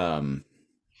liked like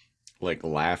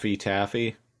Laffy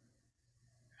Taffy.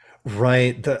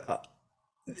 Right.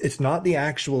 It's not the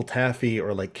actual taffy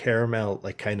or like caramel,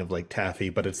 like kind of like taffy,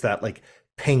 but it's that like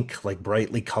pink, like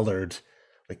brightly colored,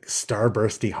 like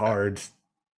starbursty hard.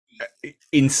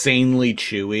 Insanely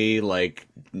chewy. Like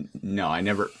no, I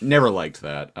never liked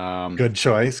that. Good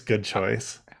choice. Good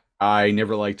choice. I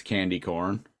never liked candy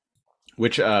corn,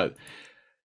 which I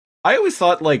always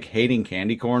thought like hating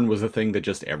candy corn was a thing that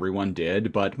just everyone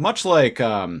did, but much like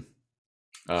in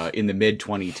the mid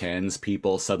 2010s,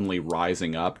 people suddenly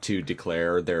rising up to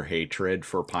declare their hatred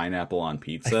for pineapple on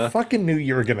pizza. I fucking knew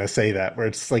you were gonna say that, where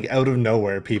it's like out of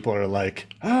nowhere, people are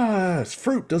like,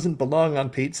 fruit doesn't belong on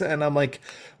pizza. And I'm like,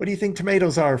 what do you think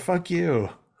tomatoes are? Fuck you.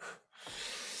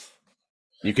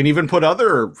 You can even put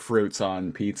other fruits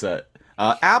on pizza.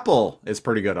 Apple is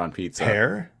pretty good on pizza.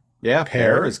 Pear? Yeah,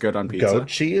 pear is good on pizza. Goat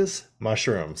cheese,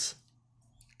 mushrooms.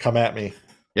 Come at me.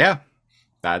 Yeah,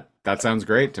 that sounds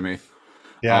great to me.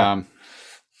 Yeah.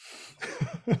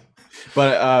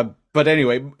 But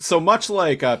anyway, so much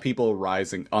like people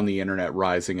rising on the internet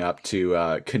rising up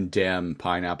to condemn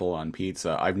pineapple on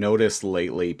pizza, I've noticed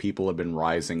lately people have been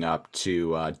rising up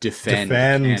to defend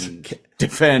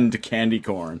candy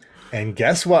corn. And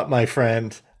guess what, my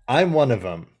friend? I'm one of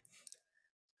them.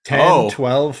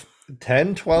 12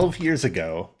 years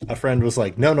ago, a friend was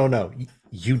like, no,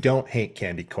 you don't hate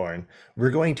candy corn. We're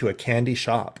going to a candy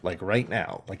shop, like right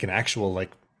now, like an actual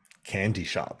like candy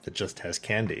shop that just has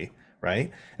candy,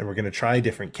 right? And we're going to try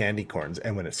different candy corns.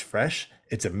 And when it's fresh,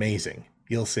 it's amazing.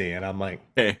 You'll see. And I'm like,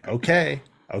 Hey. okay.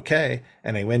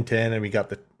 And I went in and we got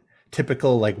the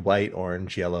typical like white,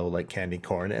 orange, yellow, like candy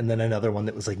corn. And then another one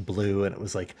that was like blue and it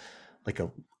was like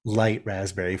a light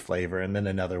raspberry flavor. And then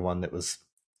another one that was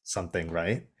something,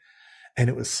 right? And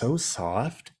it was so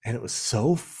soft and it was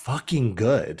so fucking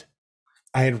good.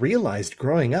 I had realized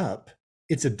growing up,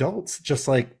 it's adults just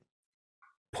like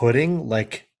putting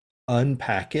like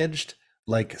unpackaged,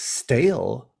 like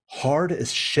stale, hard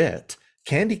as shit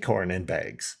candy corn in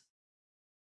bags.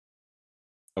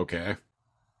 Okay.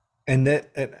 And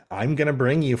I'm going to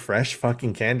bring you fresh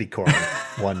fucking candy corn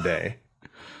one day.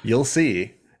 You'll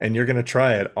see. And you're going to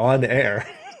try it on air.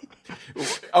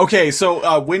 Okay,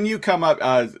 so when you come up,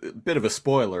 a bit of a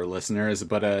spoiler, listeners,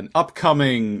 but an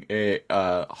upcoming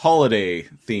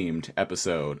holiday-themed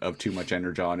episode of Too Much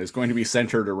Energon is going to be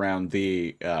centered around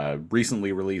the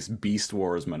recently released Beast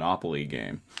Wars Monopoly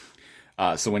game.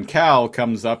 So when Cal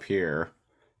comes up here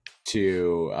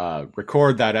to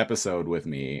record that episode with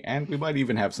me, and we might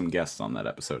even have some guests on that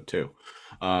episode too,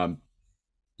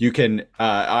 you can,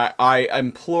 I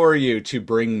implore you to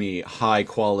bring me high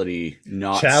quality,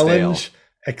 not challenge stale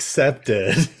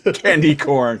accepted candy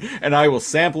corn, and I will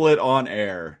sample it on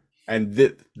air. And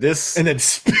this and then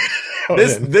spit it out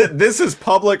this is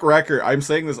public record. I'm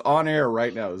saying this on air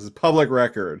right now. This is public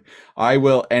record. I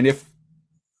will, and if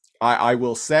I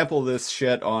will sample this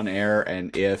shit on air,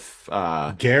 and if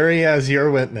Gary as your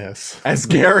witness, as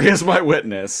Gary is my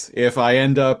witness, if I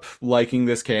end up liking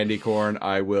this candy corn,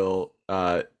 I will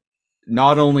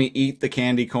not only eat the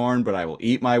candy corn, but I will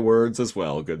eat my words as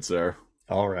well, good sir.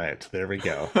 All right, there we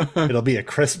go. It'll be a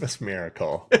Christmas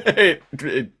miracle.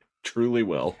 Truly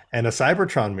will. And a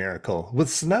Cybertron miracle with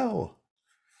snow.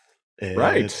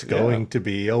 Right, It's going to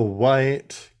be a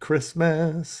white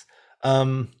Christmas.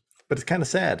 But it's kind of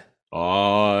sad.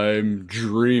 I'm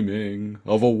dreaming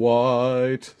of a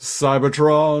white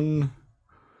Cybertron.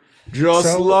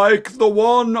 Just like the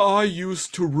one I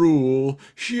used to rule.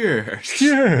 Yes.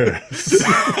 Cheers.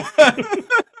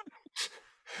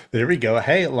 There we go.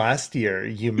 Hey, last year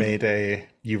you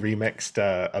remixed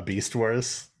a Beast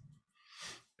Wars.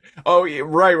 Oh, yeah,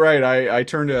 right. I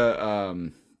turned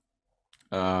a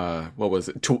what was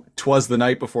it? Twas the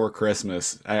Night Before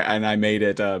Christmas, and I made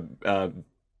it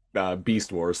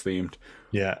Beast Wars themed.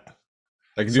 Yeah,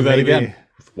 I can do that again.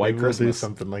 White Christmas. We'll do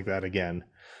something like that again.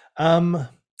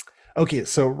 Okay,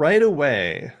 so right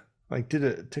away, like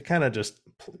to kind of just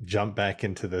jump back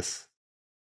into this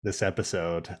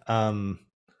episode.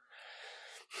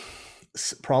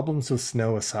 Problems with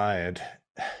snow aside,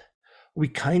 we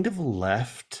kind of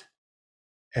left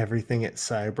everything at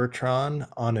Cybertron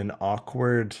on an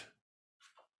awkward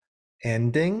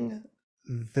ending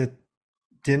that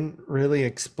didn't really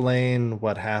explain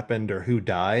what happened or who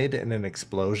died in an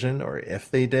explosion, or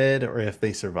if they did, or if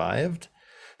they survived.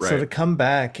 Right. So to come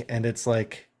back and it's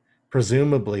like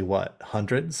presumably what,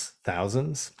 hundreds,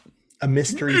 thousands, a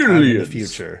mystery time in the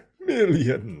future,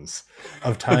 millions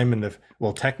of time in the,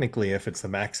 well, technically if it's the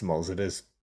Maximals, it is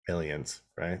millions,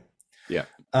 right? Yeah.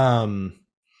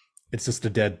 It's just a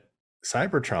dead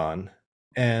Cybertron,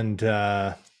 and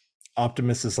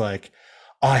Optimus is like,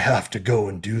 I have to go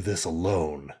and do this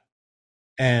alone.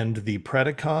 And the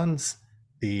Predacons,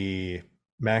 the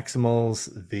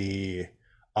Maximals, the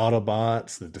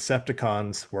Autobots, the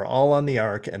Decepticons were all on the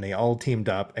Ark, and they all teamed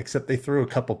up, except they threw a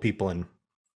couple people in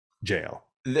jail.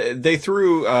 They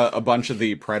threw a bunch of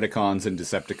the Predacons and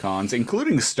Decepticons,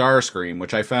 including Starscream,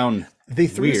 which I found They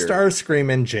threw weird.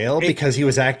 Starscream in jail because he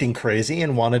was acting crazy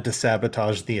and wanted to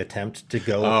sabotage the attempt to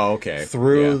go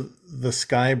through the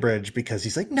Sky Bridge, because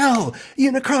he's like, no,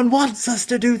 Unicron wants us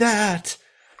to do that.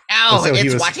 Oh, so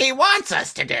it's what he wants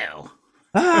us to do.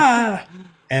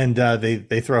 And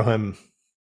they throw him,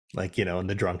 like, in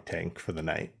the drunk tank for the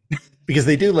night, because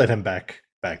they do let him back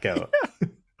out.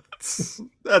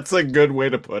 That's a good way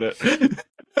to put it.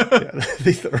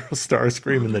 They throw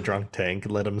Starscream in the drunk tank,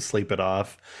 let him sleep it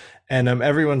off, and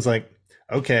everyone's like,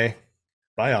 okay,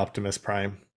 bye Optimus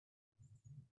Prime.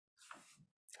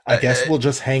 I guess we'll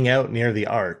just hang out near the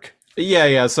Ark.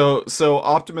 Yeah. So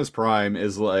Optimus Prime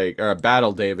is like, or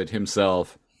Battle David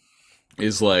himself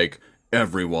is like,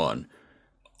 everyone,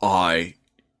 I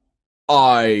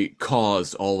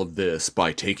caused all of this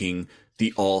by taking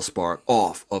the Allspark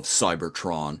off of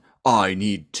Cybertron. I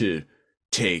need to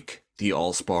take the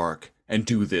Allspark and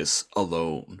do this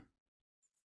alone.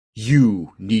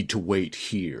 You need to wait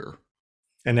here.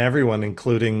 And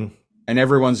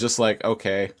everyone's just like,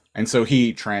 okay. And so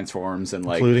he transforms and,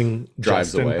 like, including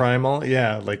drives Justin away. Primal.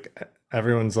 Yeah, like,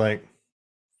 everyone's like.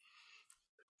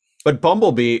 But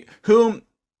Bumblebee, whom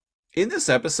in this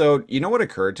episode, you know what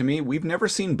occurred to me? We've never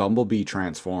seen Bumblebee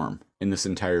transform in this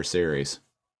entire series.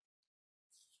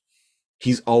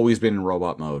 He's always been in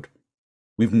robot mode.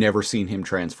 We've never seen him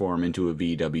transform into a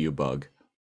VW bug.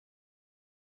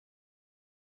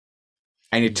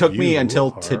 And it took me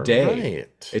until today.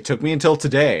 Right. It took me until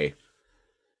today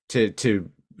to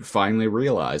finally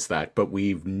realize that. But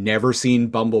we've never seen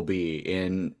Bumblebee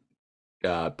in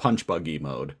punch buggy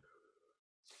mode.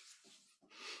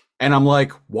 And I'm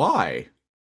like, why?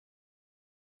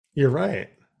 You're right.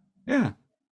 Yeah.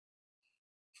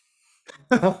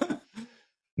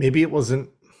 Maybe it wasn't.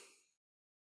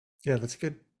 Yeah, that's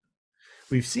good.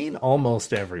 We've seen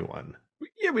almost everyone.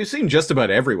 Yeah, we've seen just about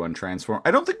everyone transform.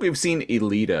 I don't think we've seen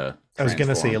Elita transform. I was going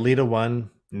to say Elita 1,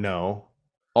 no.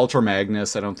 Ultra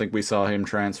Magnus, I don't think we saw him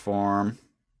transform.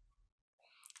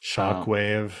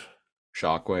 Shockwave.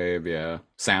 Shockwave, yeah.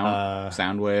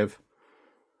 Soundwave.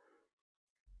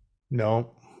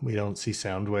 No, we don't see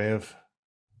Soundwave.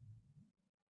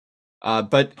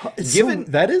 But given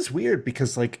that is weird,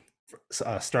 because, like,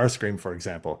 Starscream, for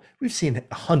example, we've seen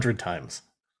 100 times.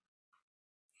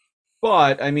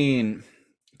 But I mean,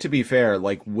 to be fair,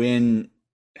 like,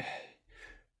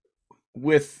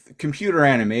 with computer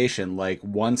animation, like,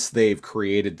 once they've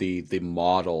created the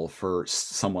model for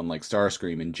someone like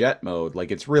Starscream in jet mode,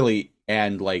 like, it's really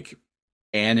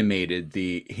animated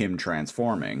him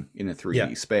transforming in a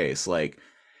 3D space. Like,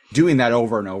 doing that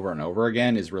over and over and over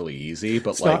again is really easy,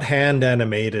 but it's not hand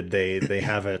animated. They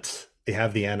have it. They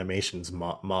have the animations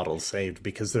models saved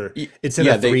because it's in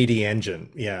a 3D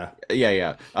engine. Yeah.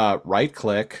 Right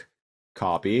click,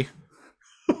 copy,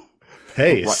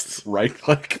 paste. Right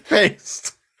click,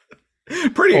 paste.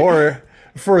 Pretty. Or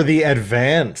for the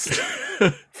advanced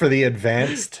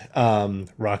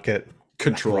rocket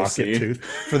Control C. tooth,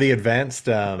 for the advanced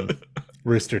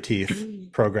Rooster Teeth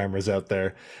programmers out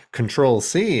there, Control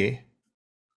C,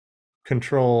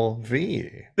 Control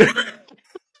V.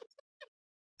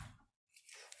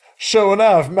 Showing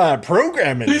off my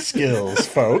programming skills,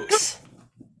 folks.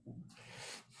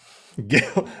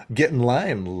 Get in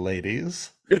line,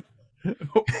 ladies.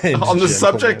 On the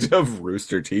subject of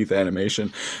Rooster Teeth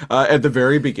animation, at the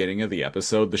very beginning of the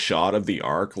episode, the shot of the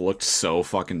Ark looked so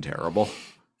fucking terrible.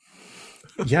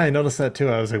 Yeah, I noticed that too.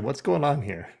 I was like, what's going on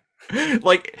here?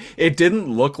 Like, it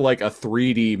didn't look like a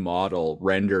 3D model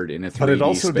rendered in a 3D But it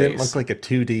also space. didn't look like a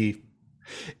 2D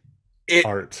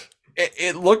art.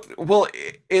 It looked, well,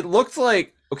 it looked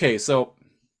like, okay, so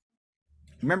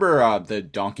remember the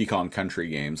Donkey Kong Country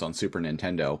games on Super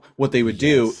Nintendo? What they would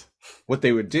do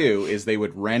is they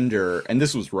would render, and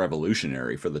this was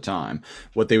revolutionary for the time.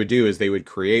 What they would do is they would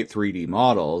create 3D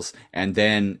models, and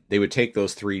then they would take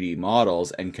those 3D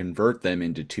models and convert them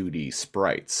into 2D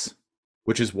sprites,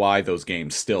 which is why those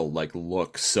games still like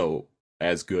look so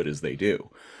as good as they do.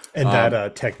 And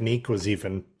that technique was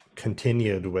even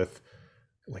continued with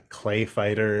like Clay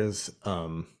Fighters.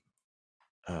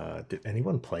 Did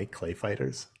anyone play Clay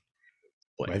Fighters?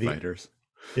 Fighters.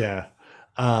 Yeah.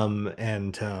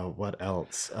 And what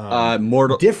else?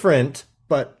 Mortal different,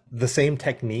 but the same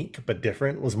technique, but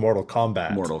different was Mortal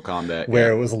Kombat. Mortal Kombat,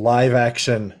 where it was live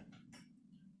action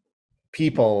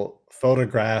people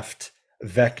photographed,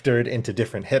 vectored into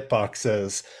different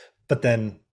hitboxes, but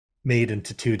then made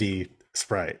into 2D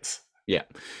sprites. Yeah.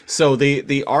 So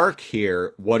the Ark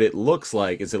here, what it looks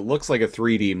like is it looks like a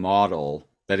 3D model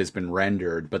that has been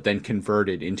rendered, but then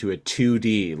converted into a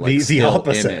 2D like the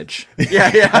opposite image.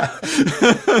 Yeah.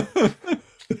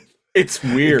 It's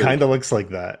weird. It kind of looks like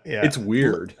that. Yeah, it's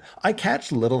weird. I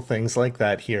catch little things like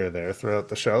that here or there throughout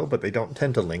the show, but they don't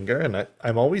tend to linger, and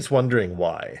I'm always wondering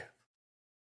why.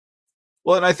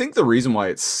 Well, and I think the reason why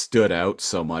it stood out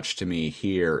so much to me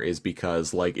here is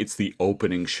because, like, it's the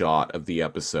opening shot of the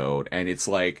episode, and it's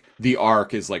like the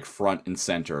Ark is like front and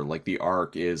center. Like the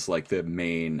Ark is like the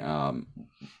main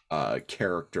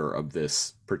character of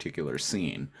this particular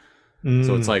scene.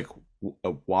 So it's like,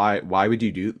 why would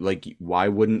you do, like, why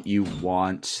wouldn't you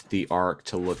want the Ark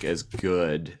to look as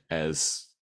good as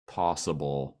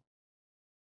possible?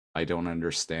 I don't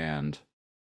understand.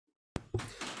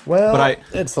 Well, but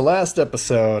it's the last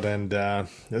episode, and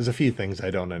there's a few things I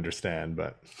don't understand,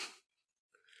 but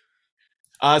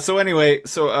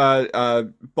so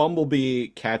Bumblebee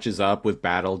catches up with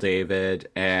Battle David,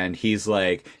 and he's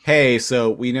like, "Hey, so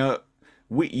we know,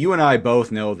 you and I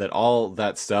both know that all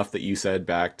that stuff that you said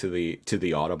back to the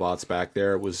Autobots back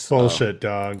there was bullshit,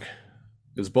 dog.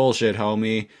 It was bullshit,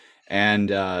 homie." And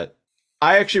I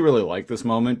actually really like this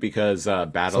moment because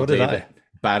Battle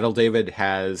David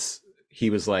he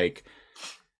was like,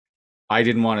 I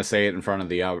didn't want to say it in front of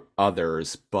the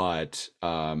others, but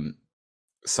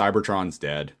Cybertron's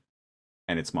dead,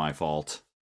 and it's my fault.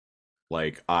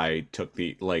 Like, I took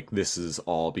this is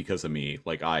all because of me.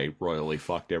 Like, I royally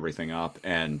fucked everything up,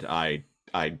 and I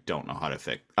don't know how to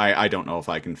fix. I don't know if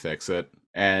I can fix it.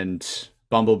 And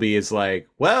Bumblebee is like,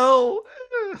 well,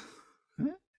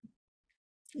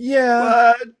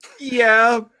 yeah,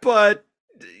 but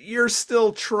you're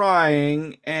still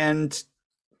trying, and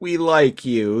we like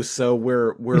you, so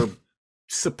we're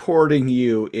supporting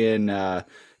you in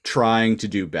trying to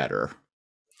do better.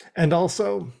 And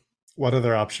also, what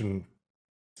other option?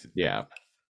 Yeah.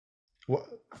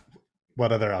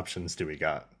 What other options do we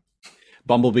got?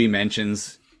 Bumblebee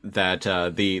mentions that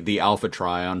the Alpha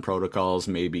Trion protocols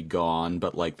may be gone,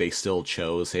 but like they still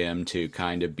chose him to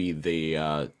kind of be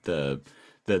the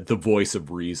voice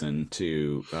of reason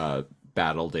to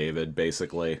Battle David,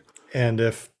 basically. And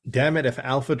if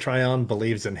Alpha Trion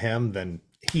believes in him, then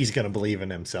he's going to believe in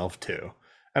himself too.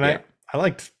 And yeah. I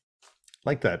liked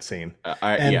that scene.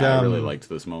 I really liked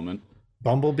this moment.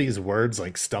 Bumblebee's words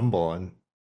like stumble, and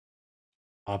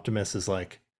Optimus is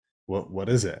like, what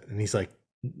is it? And he's like,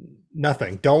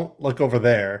 nothing. Don't look over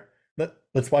there.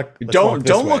 Let's walk. Don't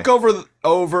look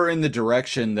over in the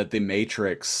direction that the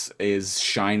Matrix is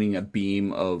shining a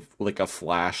beam of like a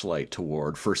flashlight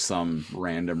toward for some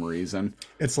random reason.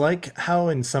 It's like how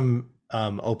in some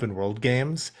open world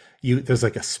games there's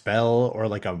like a spell or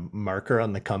like a marker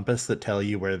on the compass that tell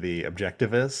you where the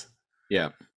objective is.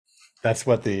 Yeah, that's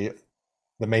what the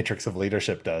Matrix of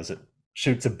Leadership does. It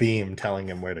shoots a beam telling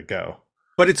him where to go.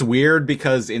 But it's weird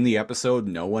because in the episode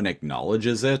no one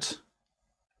acknowledges it.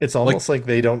 It's almost like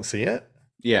they don't see it.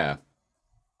 Yeah.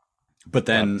 But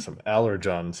then some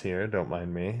allergens here, don't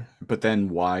mind me. But then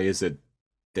why is it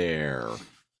there?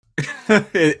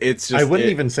 It's just I wouldn't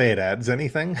even say it adds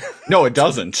anything. No, it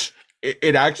doesn't.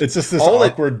 It actually, It's just this all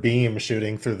awkward beam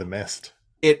shooting through the mist.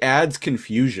 it adds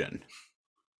confusion.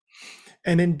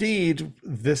 And indeed,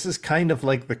 this is kind of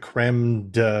like the creme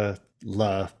de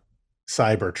la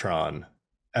Cybertron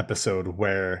episode,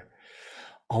 where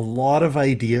a lot of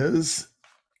ideas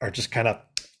are just kind of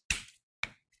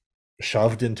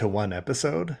shoved into one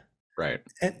episode. Right.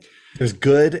 And there's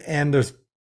good and there's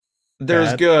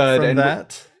bad good from and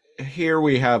that. here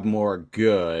we have more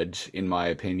good, in my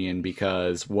opinion,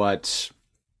 because what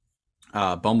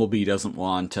Bumblebee doesn't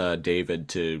want David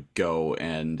to go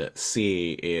and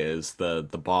see is the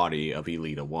body of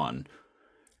Elita 1.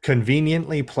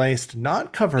 Conveniently placed,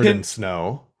 not covered in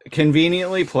snow.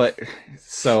 Conveniently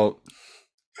so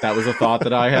that was a thought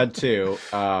that I had too.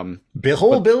 The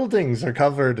whole buildings are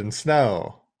covered in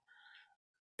snow.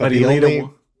 But the Elita, only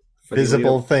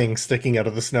visible Elita, thing sticking out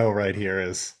of the snow right here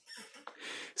is...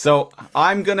 So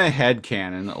I'm gonna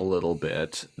headcanon a little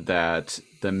bit that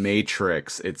the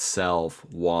Matrix itself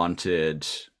wanted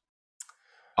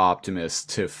Optimus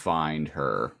to find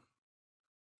her.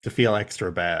 To feel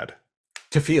extra bad.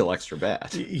 To feel extra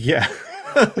bad. Yeah.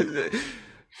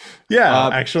 Yeah,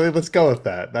 actually, let's go with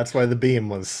that. That's why the beam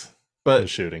was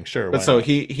shooting. Sure. But so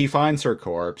he finds her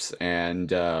corpse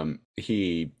and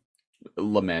he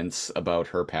laments about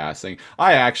her passing.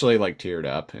 I actually teared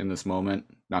up in this moment,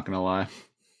 not gonna lie.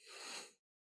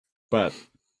 But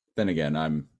then again,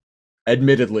 I'm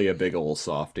admittedly a big ol'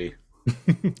 softy.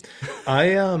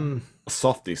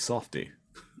 Softy.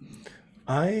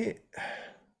 There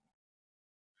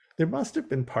must have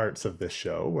been parts of this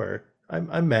show where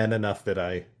I'm man enough that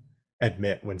I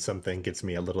admit when something gets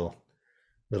me a little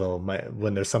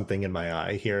when there's something in my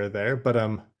eye here or there. But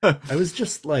I was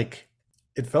just like,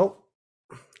 it felt,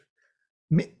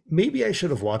 maybe I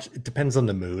should have watched. It depends on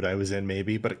the mood I was in,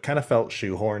 maybe, but it kind of felt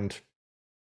shoehorned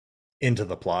into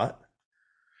the plot,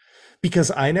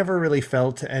 because I never really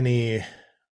felt any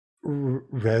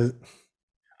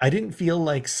I didn't feel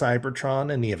like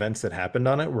Cybertron and the events that happened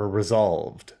on it were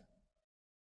resolved.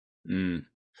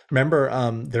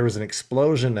 Remember, there was an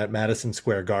explosion at Madison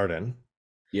Square Garden.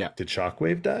 Yeah. Did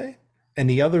Shockwave die? And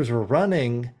the others were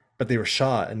running, but they were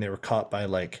shot and they were caught by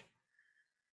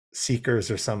Seekers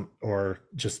or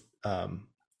just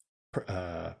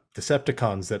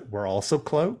Decepticons that were also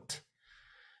cloaked.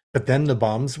 But then the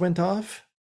bombs went off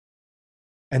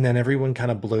and then everyone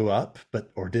kind of blew up,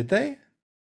 or did they?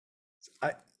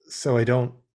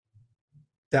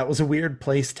 That was a weird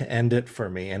place to end it for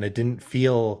me, and it didn't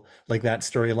feel like that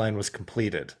storyline was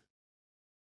completed.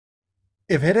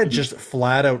 If it had just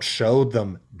flat out showed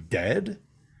them dead,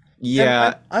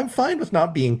 yeah, I'm fine with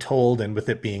not being told and with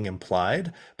it being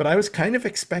implied, but I was kind of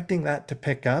expecting that to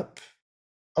pick up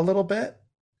a little bit,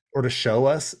 or to show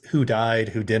us who died,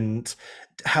 who didn't,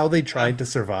 how they tried to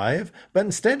survive. But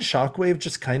instead, Shockwave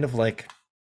just kind of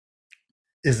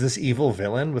is this evil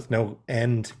villain with no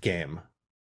end game.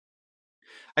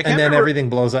 And then everything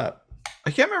blows up.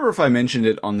 I can't remember if I mentioned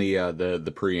it on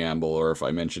the preamble or if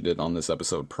I mentioned it on this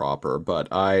episode proper, but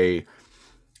I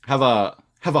have a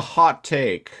hot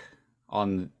take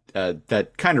on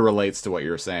that kind of relates to what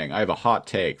you're saying. I have a hot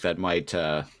take that might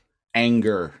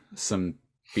anger some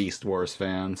Beast Wars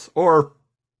fans or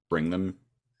bring them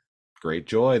great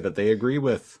joy that they agree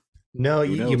with. No,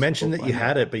 you mentioned that you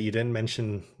had it, but you didn't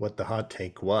mention what the hot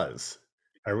take was.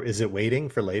 Is it waiting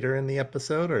for later in the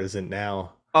episode, or is it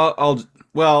now?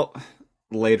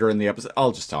 Later in the episode,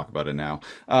 I'll just talk about it now.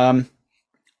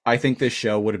 I think this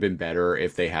show would have been better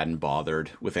if they hadn't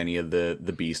bothered with any of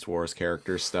the Beast Wars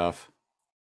characters stuff.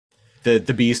 The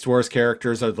Beast Wars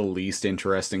characters are the least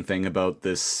interesting thing about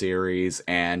this series,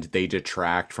 and they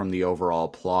detract from the overall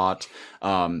plot.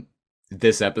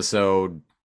 This episode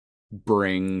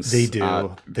brings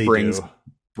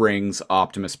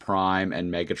Optimus Prime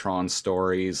and Megatron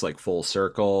stories full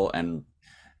circle and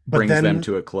brings them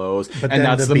to a close. But and then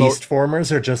that's the Beast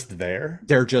Formers are just there.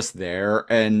 They're just there,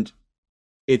 and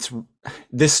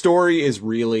this story is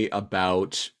really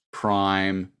about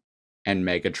Prime and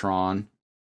Megatron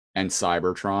and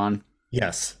Cybertron.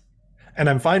 Yes. And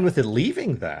I'm fine with it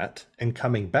leaving that and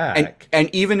coming back.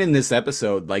 And even in this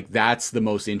episode, that's the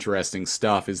most interesting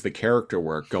stuff, is the character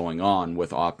work going on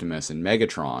with Optimus and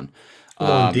Megatron.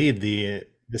 Well, indeed,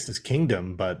 this is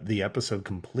Kingdom, but the episode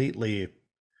completely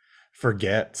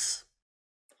forgets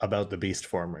about the Beast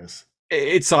Formers.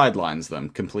 It sidelines them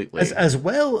completely. As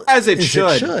well as it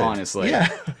should, honestly. Yeah.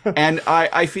 And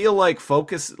I feel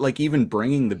focus, even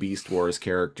bringing the Beast Wars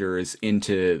characters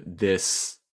into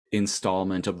this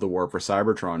installment of the War for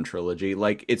Cybertron trilogy,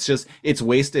 it's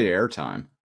wasted airtime.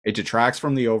 It detracts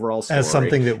from the overall story. As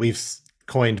something that we've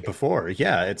coined before.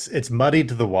 Yeah, it's muddied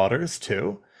the waters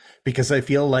too, because I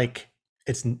feel like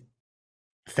it's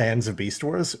fans of Beast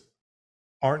Wars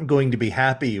aren't going to be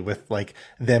happy with like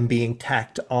them being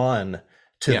tacked on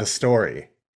to the story,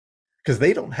 because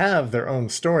they don't have their own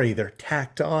story. They're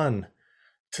tacked on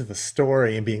to the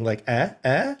story and being like,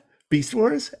 Beast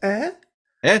Wars,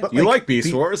 But you like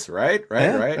Beast Wars, right?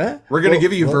 We're gonna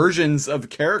give you versions of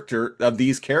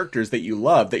these characters that you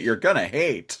love that you're gonna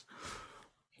hate,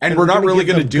 and we're not really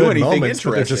gonna do anything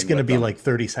interesting. They're just gonna be like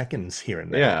 30 seconds here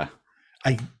and there.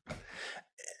 Yeah.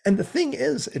 And the thing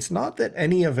is, it's not that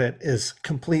any of it is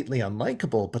completely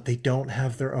unlikable, but they don't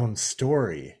have their own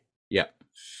story. Yeah.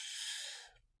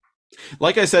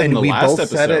 Like I said in the last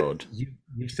episode,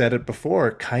 you said it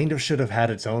before, kind of should have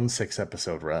had its own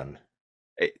 6-episode run.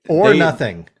 Or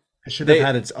nothing. It should have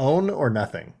had its own or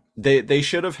nothing. They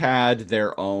should have had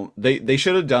their own. They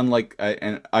should have done like,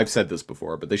 and I've said this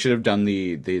before, but they should have done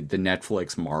the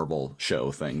Netflix Marvel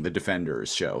show thing, the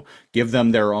Defenders show. Give them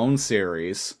their own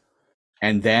series,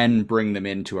 and then bring them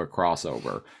into a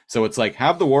crossover. So it's like,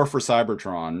 have the War for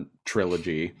Cybertron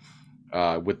trilogy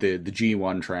with the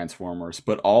G1 Transformers,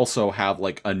 but also have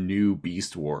like a new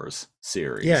Beast Wars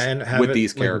series. Yeah, and have with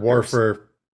these characters.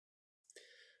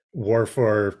 War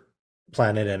for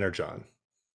Planet Energon.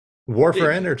 War for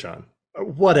Energon.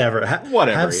 Whatever.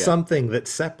 Have something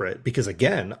that's separate, because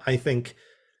again, I think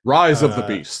Rise of the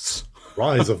Beasts.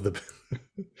 Rise of the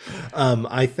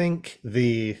I think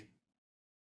the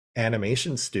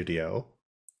animation studio,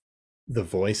 the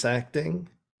voice acting,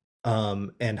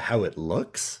 and how it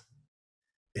looks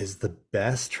is the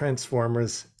best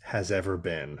Transformers has ever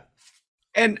been.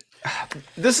 And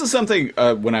this is something,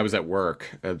 when I was at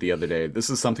work the other day, this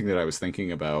is something that I was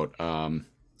thinking about.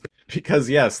 Because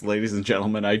yes, ladies and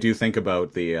gentlemen, I do think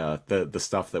about the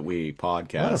stuff that we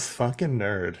podcast. What a fucking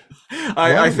nerd.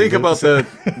 I think about the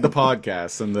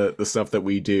podcasts and the stuff that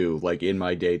we do, like in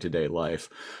my day-to-day life.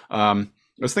 I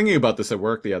was thinking about this at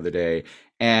work the other day,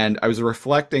 and I was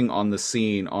reflecting on the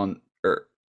scene on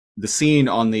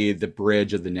the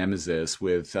bridge of the Nemesis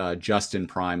with Justin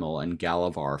Primal and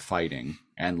Galavar fighting,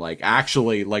 and like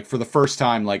actually, like for the first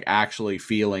time, like actually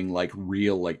feeling like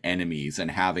real like enemies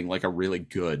and having like a really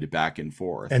good back and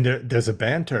forth. And there's a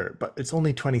banter, but it's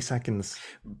only 20 seconds.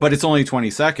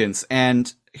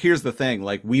 And here's the thing,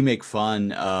 like we make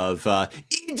fun of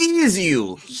it is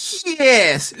you,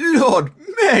 yes, Lord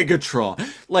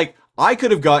Megatron. Like I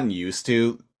could have gotten used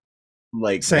to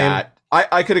like that.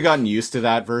 I could have gotten used to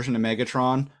that version of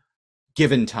Megatron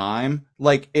given time.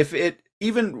 Like if it,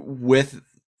 even with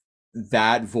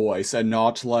that voice and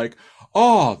not like,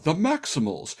 the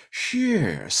Maximals,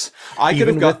 yes. I could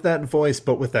have got that voice,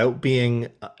 but without being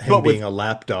being a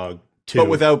lapdog to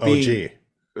OG.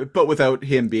 But without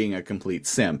him being a complete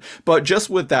sim. But just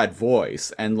with that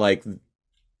voice and like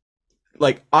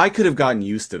I could have gotten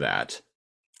used to that.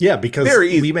 Yeah, because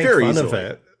we make fun of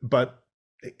it, but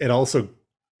it also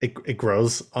it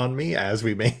grows on me as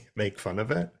we make fun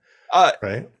of it.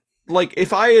 Right? Like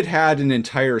if I had an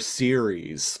entire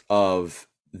series of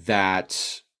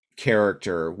that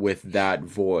character with that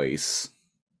voice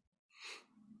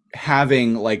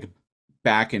having like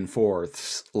back and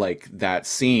forths, like that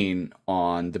scene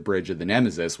on the bridge of the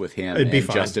Nemesis with him and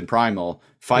Justin Primal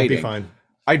fighting. It'd be fine.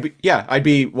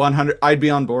 I'd be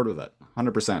on board with it.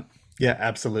 100%. Yeah,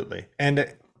 absolutely.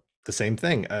 And the same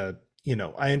thing, I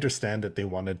understand that they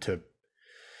wanted to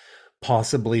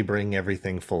possibly bring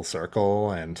everything full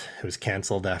circle, and it was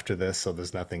canceled after this, so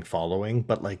there's nothing following,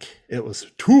 but like it was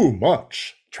too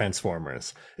much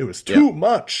Transformers. It was too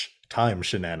much time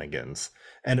shenanigans,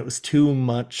 and it was too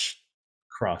much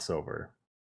crossover.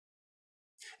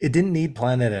 It didn't need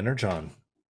Planet Energon.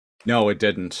 No, it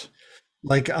didn't.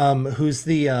 Like who's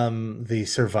the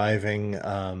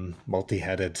surviving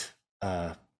multi-headed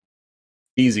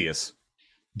Theseus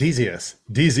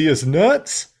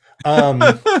nuts.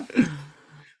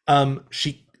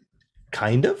 She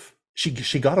kind of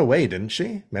she got away, didn't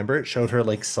she? Remember, it showed her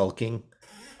like sulking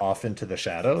off into the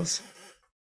shadows.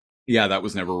 Yeah, that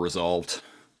was never resolved.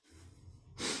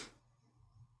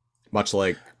 Much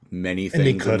like many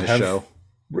things in the show.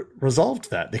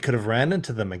 Resolved that. They could have ran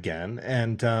into them again.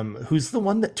 And who's the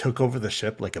one that took over the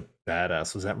ship like a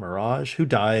badass? Was that Mirage? Who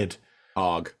died?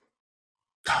 Cog.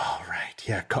 Oh, right.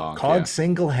 Yeah, Cog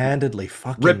single-handedly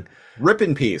fucking... Rip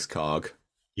in peace, Cog.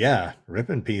 Yeah, rip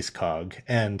in peace, Cog.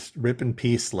 And rip in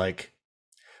peace, like...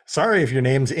 Sorry if your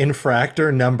name's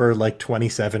Infractor number, like,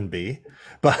 27B.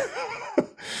 But...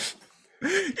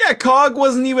 Yeah, Cog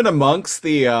wasn't even amongst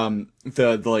the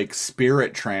like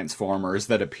spirit transformers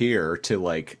that appear to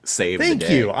like save the day.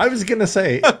 Thank you. I was gonna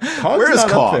say, Cog's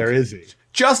not Cog? Up there, is he?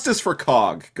 Justice for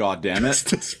Cog, goddammit.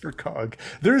 Justice for Cog.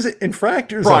 There's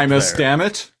infractors Primus, up there. damn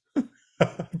it.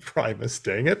 Primus,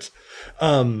 dang it.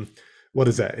 What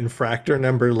is that? Infractor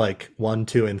number like 1,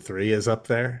 2, and 3 is up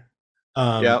there.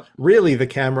 Yep. Really, the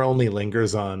camera only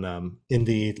lingers on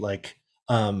Indy, like,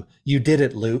 you did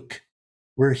it, Luke.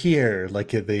 We're here, like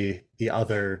the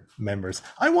other members.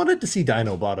 I wanted to see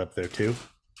Dinobot up there too.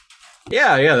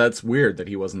 Yeah, that's weird that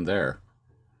he wasn't there.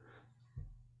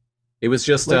 It was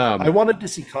just I wanted to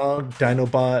see Cog,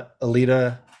 Dinobot,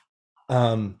 Alita,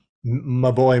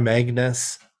 my boy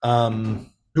Magnus. Who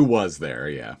was there,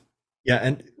 yeah. Yeah,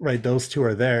 and right, those two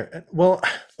are there. Well,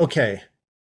 okay.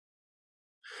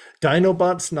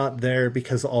 Dinobot's not there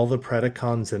because all the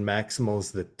Predacons and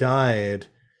Maximals that died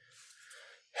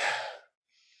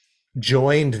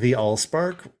joined the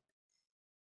Allspark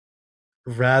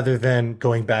rather than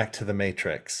going back to the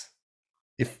Matrix.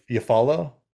 If you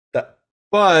follow that,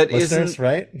 but listeners, isn't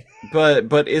right?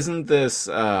 but isn't this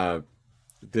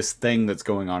this thing that's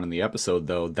going on in the episode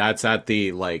though? That's at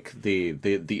the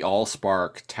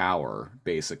Allspark Tower,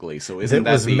 basically. So isn't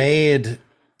that was made in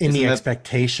isn't the that-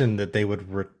 expectation that they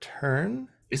would return?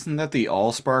 Isn't that the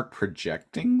Allspark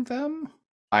projecting them?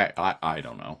 I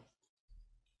don't know.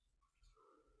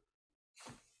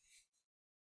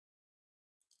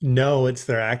 No, it's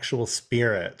their actual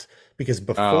spirit. Because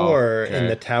before, okay. in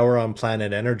the tower on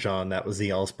planet Energon, that was the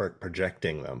Allspark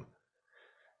projecting them.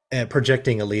 And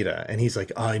projecting Alita. And he's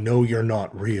like, I know you're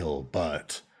not real,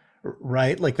 but...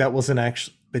 Right? Like, that wasn't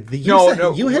actually... But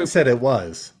you had said it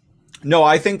was. No,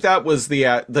 I think that was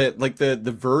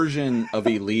the version of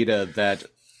Elita that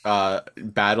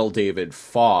Battle David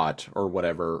fought or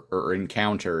whatever, or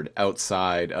encountered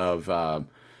outside of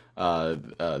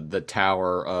the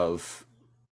Tower of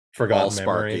Forgotten Allsparky.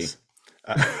 memories.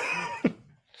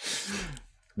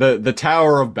 The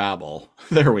Tower of Babel.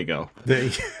 There we go.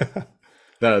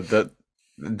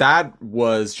 That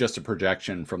was just a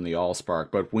projection from the Allspark,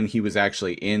 but when he was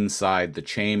actually inside the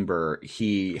chamber,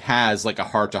 he has like a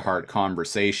heart-to-heart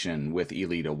conversation with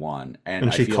Elita 1.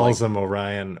 And she calls him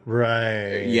Orion.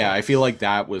 Right. Yeah, I feel like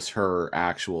that was her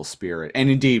actual spirit. And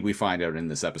indeed, we find out in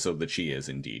this episode that she is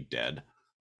indeed dead.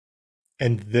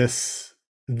 And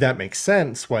that makes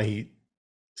sense why he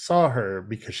saw her,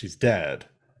 because she's dead.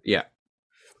 Yeah.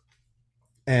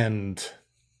 And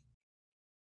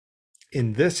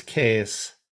in this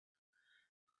case,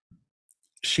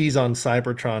 she's on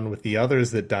Cybertron with the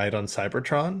others that died on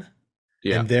Cybertron.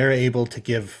 Yeah. And they're able to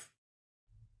give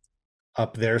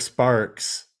up their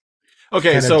sparks.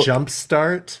 Okay, kind so of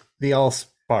jumpstart the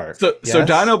Allspark. So Yes?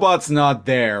 Dinobot's not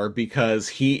there because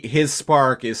his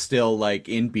spark is still like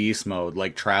in beast mode,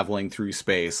 like traveling through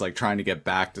space, like trying to get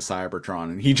back to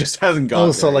Cybertron, and he just hasn't got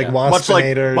there so like yet.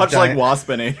 Waspinator, much like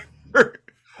Waspinator.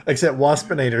 Except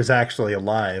Waspinator's actually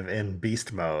alive in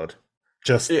beast mode,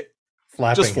 just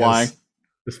flapping, just flying.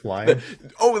 Just flying.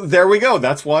 Oh, there we go.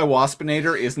 That's why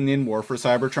Waspinator isn't in War for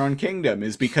Cybertron Kingdom,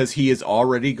 is because he has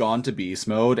already gone to beast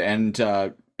mode and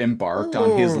embarked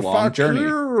on his long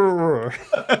journey.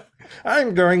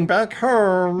 I'm going back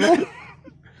home.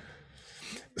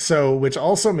 So, which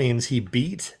also means he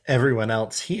beat everyone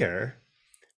else here,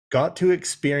 got to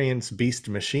experience Beast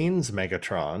Machines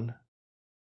Megatron,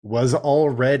 was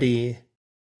already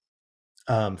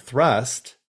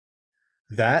thrust.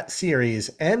 That series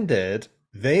ended.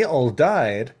 They all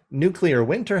died. Nuclear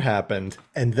winter happened,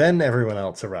 and then everyone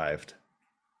else arrived.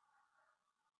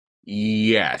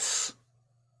 Yes.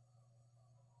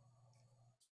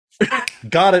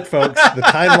 Got it, folks. The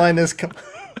timeline is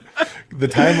the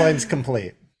timeline's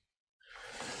complete.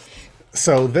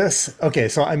 So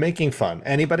so I'm making fun.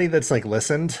 Anybody that's like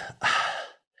listened,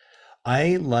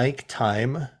 I like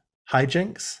time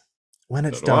hijinks when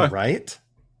it's done right.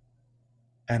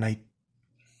 And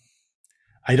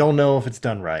I don't know if it's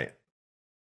done right.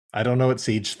 I don't know what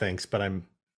Siege thinks, but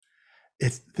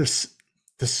there's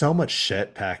so much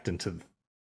shit packed into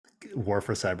War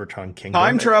for Cybertron Kingdom.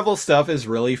 Time travel stuff is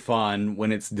really fun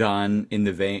when it's done in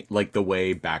the vein, like the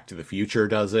way Back to the Future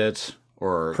does it,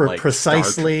 or like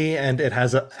precisely, and it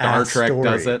has Star Trek story,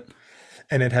 does it,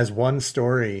 and it has one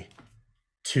story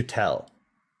to tell.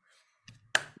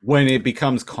 When it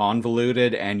becomes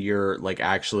convoluted and you're like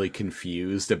actually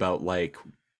confused about like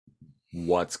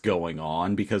what's going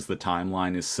on because the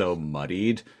timeline is so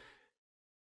muddied,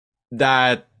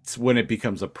 that's when it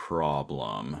becomes a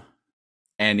problem.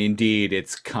 And indeed,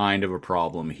 it's kind of a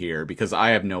problem here because I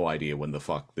have no idea when the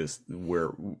fuck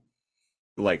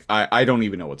I don't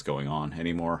even know what's going on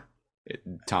anymore,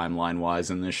 timeline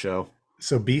wise in this show.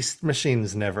 So Beast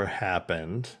Machines never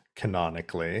happened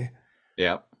canonically.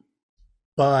 Yep.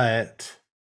 But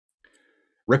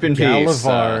Rip in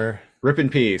Galavar Rip in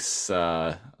peace,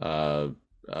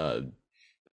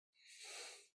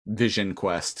 Vision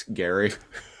Quest, Gary.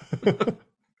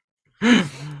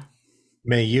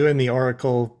 May you and the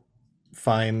Oracle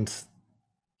find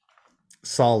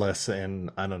solace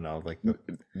in, I don't know, like the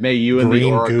May you and the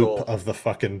green Oracle goop of the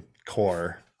fucking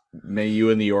core. May you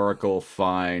and the Oracle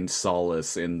find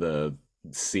solace in the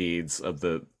seeds of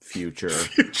the future,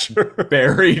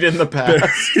 buried in the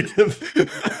past.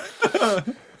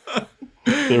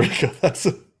 There we go.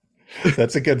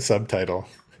 That's a good subtitle.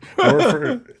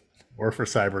 Or for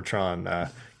Cybertron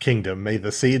Kingdom. May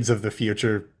the seeds of the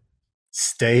future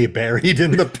stay buried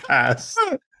in the past.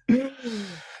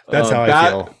 That's how I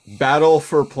feel. Battle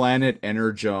for planet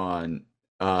Energon.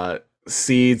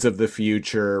 Seeds of the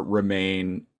future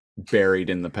remain buried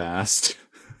in the past.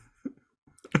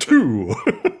 2.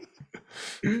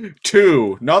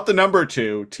 2, not the number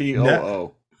 2.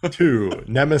 TOO. 2.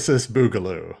 Nemesis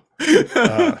Boogaloo.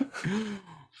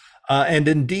 And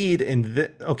indeed,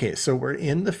 okay, so we're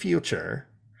in the future.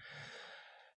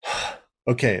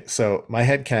 Okay, so my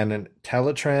headcanon,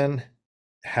 Teletran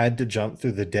had to jump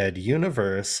through the dead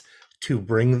universe to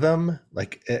bring them,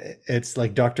 like, it's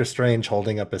like Doctor Strange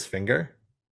holding up his finger,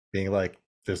 being like,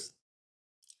 there's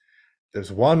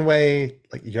one way,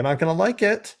 like, you're not going to like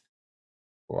it.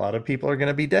 A lot of people are going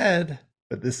to be dead,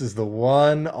 but this is the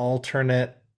one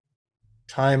alternate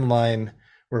timeline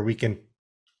where we can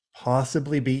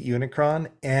possibly beat Unicron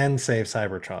and save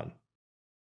Cybertron.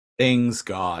 Things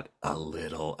got a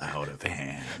little out of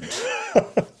hand.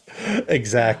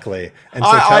 Exactly. And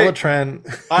so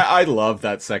Teletran... I love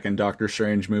that second Doctor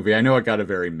Strange movie. I know it got a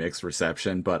very mixed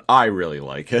reception, but I really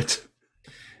like it.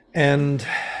 And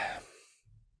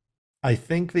I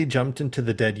think they jumped into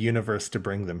the dead universe to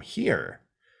bring them here.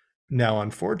 Now,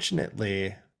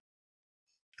 unfortunately,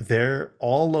 they're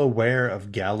all aware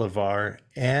of Galavar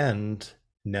and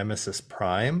Nemesis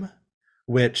Prime,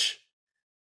 which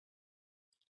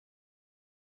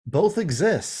both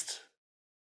exist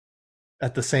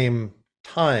at the same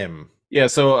time. Yeah,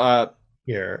 so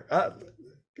here,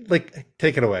 like,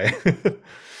 take it away.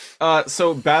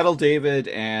 So Battle David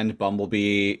and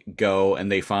Bumblebee go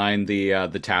and they find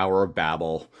the Tower of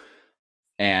Babel,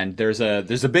 and there's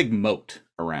a big moat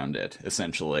around it,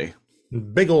 essentially.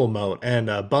 Big old moat. And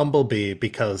Bumblebee,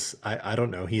 because I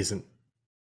don't know, he's an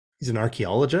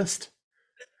archaeologist,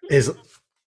 is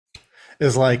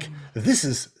like, this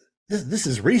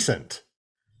is recent.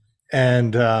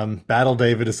 And Battle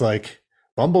David is like,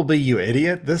 Bumblebee, you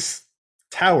idiot, this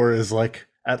tower is like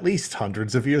at least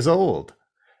hundreds of years old.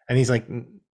 And he's like,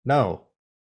 no,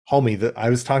 homie, I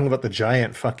was talking about the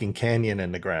giant fucking canyon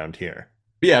in the ground here.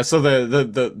 Yeah, so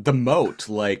the moat,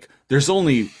 like, there's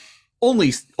only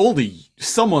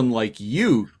someone like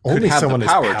you could only have someone the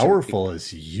power as powerful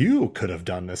as you could have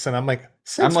done this. And I'm like,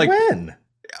 since like, when?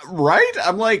 Right?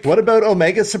 I'm like, what about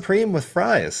Omega Supreme with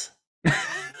fries?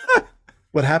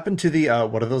 What happened to the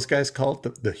what are those guys called?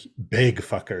 The big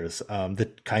fuckers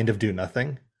that kind of do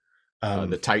nothing.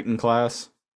 The Titan class.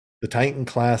 The Titan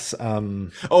class.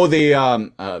 The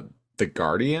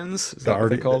Guardians. Is that what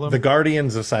they call them? The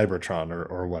Guardians of Cybertron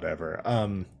or whatever.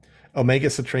 Omega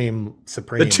Supreme. The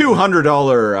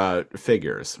 $200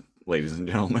 figures, ladies and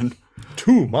gentlemen.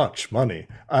 Too much money.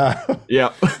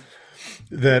 Yeah.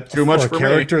 That too much for a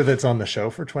character me. That's on the show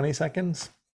for 20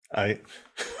 seconds. I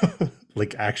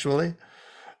like actually.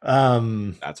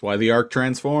 That's why the Ark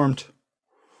transformed.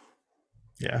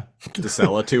 Yeah. To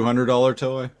sell a $200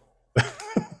 toy.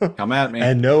 Come at me.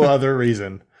 And no other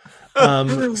reason.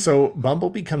 So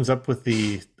Bumblebee comes up with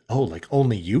like,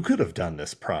 only you could have done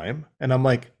this, Prime. And I'm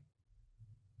like,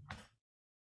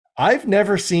 I've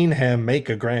never seen him make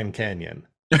a Grand Canyon.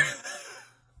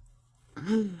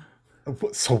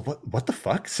 So what the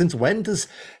fuck? Since when does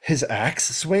his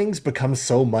axe swings become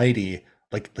so mighty?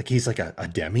 Like he's like a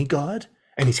demigod?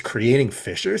 And he's creating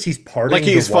fissures? He's parting like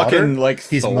he's the water? fucking like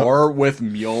Thor with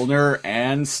Mjolnir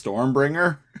and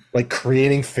Stormbringer? Like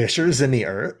creating fissures in the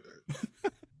earth?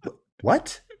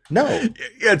 What? No.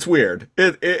 It's weird.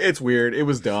 It's weird. It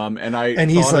was dumb, and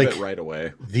he's thought like, of it right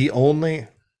away.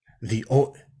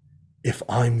 If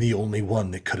I'm the only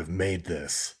one that could have made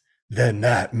this, then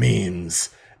that means...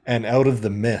 And out of the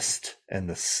mist and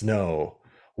the snow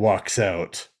walks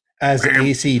out as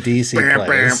AC/DC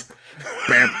plays.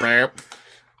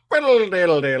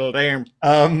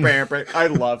 I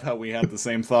love how we had the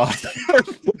same thought.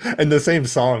 And the same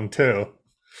song too.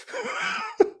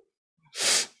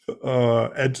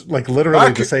 And like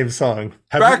literally the same song.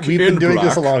 We've been doing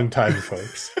this a long time,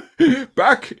 folks.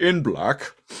 Back in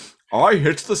black, I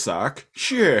hit the sack.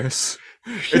 Yes.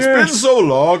 It's been so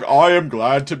long, I am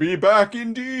glad to be back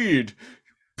indeed.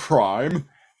 Prime.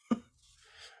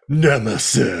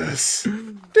 Nemesis.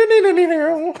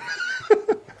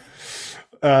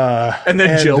 And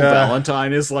then Jill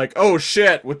Valentine is like, "Oh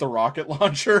shit!" with the rocket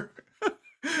launcher.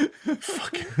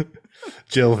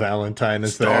 Jill Valentine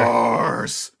is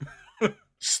Stars.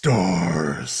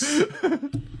 Stars.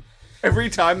 Every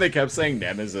time they kept saying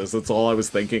Nemesis, that's all I was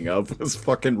thinking of was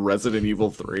fucking Resident Evil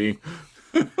 3.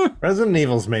 Resident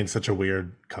Evil's made such a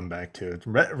weird comeback too.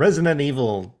 Resident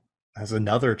Evil has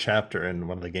another chapter in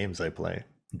one of the games I play,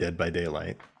 Dead by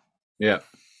Daylight. Yeah.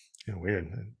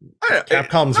 Weird.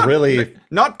 Capcom's really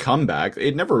not comeback.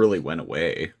 It never really went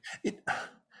away. It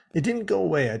didn't go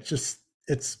away. I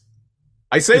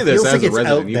say this as like a it's Resident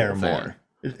out Evil there fan. more.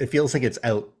 It feels like it's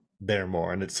out there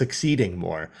more, and it's succeeding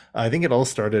more. I think it all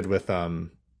started with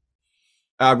Resident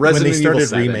when they started Evil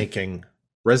 7. remaking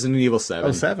Resident Evil 7.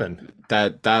 Oh, 7.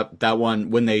 That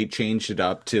one, when they changed it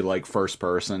up to like first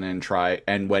person and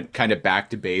went kind of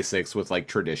back to basics with like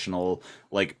traditional,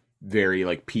 like very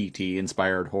like PT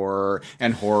inspired horror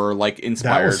and horror like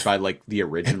inspired by like the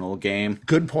original game.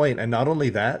 Good point. And not only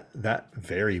that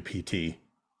very PT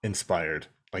inspired,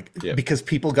 like because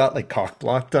people got like cock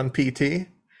blocked on PT.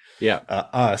 Yeah.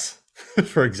 Us,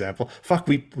 for example. Fuck,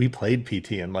 we played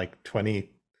PT in like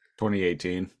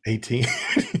 2018.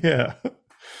 Yeah.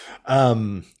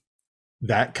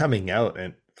 That coming out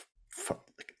and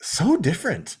so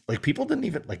different. Like people didn't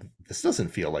even like, this doesn't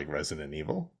feel like Resident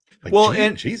Evil. Like, well,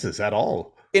 and Jesus at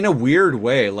all. In a weird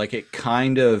way, like it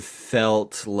kind of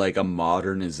felt like a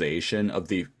modernization of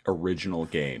the original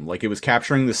game. Like it was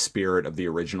capturing the spirit of the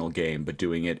original game, but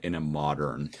doing it in a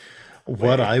modern way.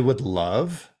 What I would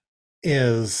love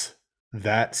is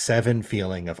that 7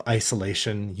 feeling of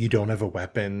isolation. You don't have a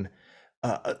weapon.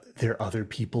 There are other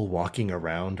people walking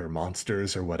around or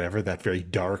monsters or whatever. That very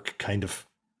dark kind of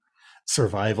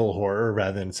survival horror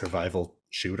rather than survival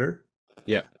shooter.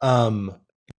 Yeah.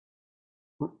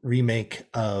 Remake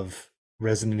of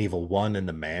Resident Evil 1 in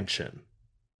the mansion.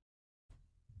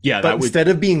 Yeah, but instead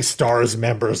of being Stars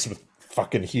members with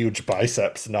fucking huge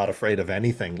biceps, not afraid of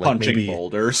anything, like punching maybe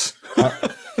boulders.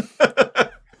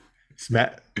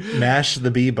 Mash the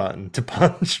B button to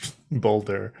punch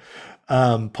boulder.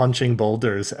 Punching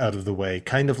boulders out of the way,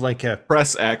 kind of like a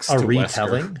press X to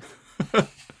retelling.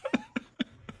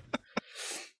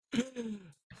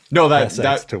 No, that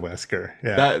to Wesker.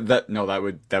 Yeah.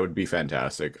 That would be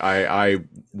fantastic. I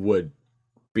would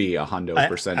be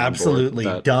 100%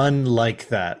 absolutely done like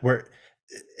that.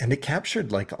 And it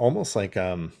captured like almost like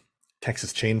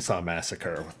Texas Chainsaw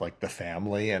Massacre with like the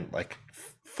family and like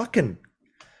fucking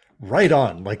right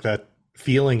on, like that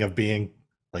feeling of being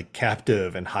like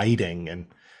captive and hiding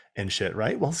and shit,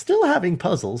 right? While still having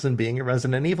puzzles and being a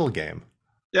Resident Evil game.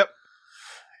 Yep.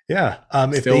 Yeah.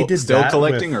 If they did still that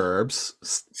collecting herbs,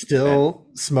 still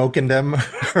smoking them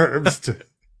herbs to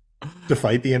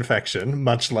fight the infection,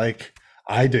 much like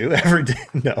I do every day.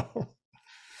 No,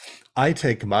 I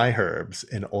take my herbs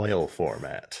in oil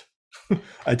format.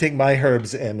 I take my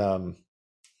herbs in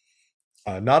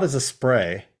not as a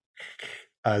spray,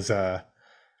 as a.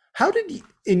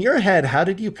 In your head, how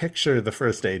did you picture the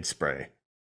first aid spray?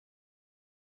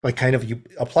 Like kind of you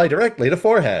apply directly to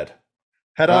forehead.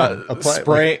 Head on,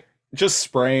 spray, just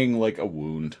spraying like a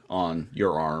wound on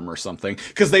your arm or something.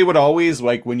 Because they would always,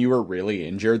 like, when you were really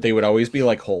injured, they would always be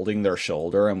like holding their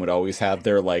shoulder and would always have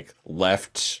their like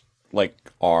left like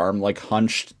arm like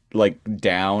hunched like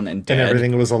down and dead. And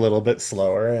everything was a little bit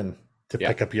slower and to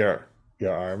pick up your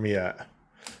arm. Yeah.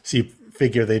 So you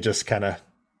figure they just kind of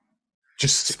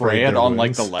just spray it on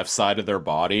like the left side of their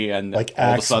body, and like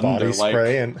all of a sudden they're like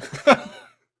and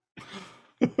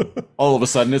all of a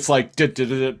sudden it's like and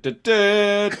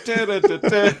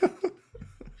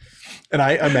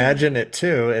I imagine it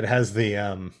too. It has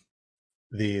the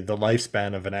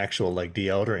lifespan of an actual like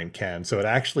deodorant can, so it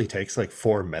actually takes like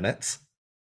 4 minutes,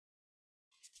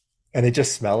 and it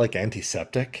just smell like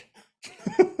antiseptic.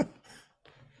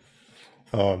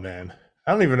 Oh man,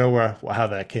 I don't even know how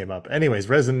that came up. Anyways,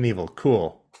 Resident Evil,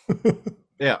 cool.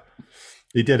 Yeah,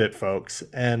 they did it, folks.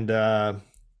 And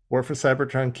War for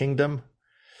Cybertron Kingdom.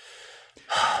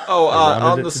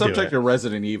 On the subject of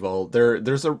Resident Evil,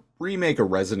 there's a remake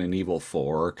of Resident Evil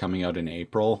 4 coming out in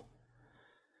April.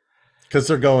 Because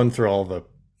they're going through all the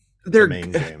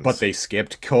main games. But they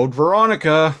skipped Code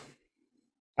Veronica.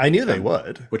 I knew they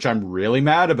would. Which I'm really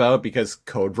mad about, because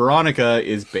Code Veronica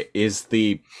is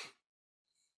the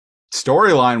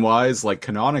storyline-wise, like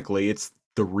canonically, it's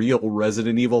the real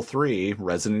Resident Evil 3.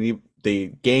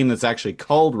 The game that's actually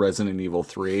called Resident Evil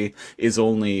 3 was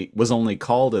only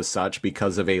called as such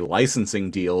because of a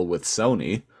licensing deal with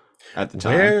Sony at the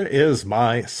time. Where is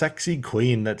my sexy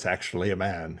queen that's actually a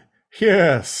man?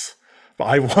 Yes,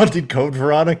 I wanted Code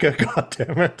Veronica. God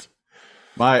damn it!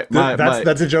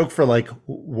 That's a joke for like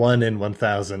 1 in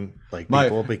 1,000 like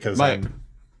people because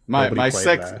my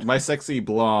sexy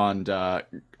blonde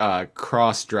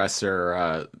cross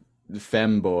dresser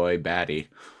femboy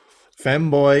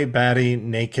baddie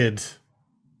naked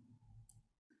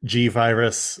G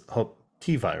virus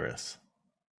T virus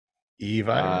E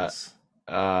virus.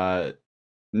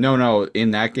 No,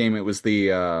 in that game it was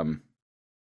the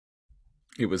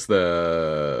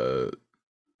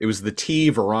T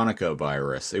Veronica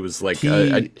virus. It was like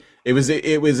it was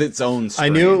its own strain. I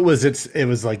knew it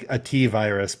was like a T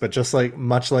virus, but just like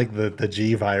much like the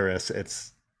G virus,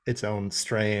 it's its own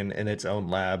strain in its own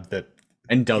lab that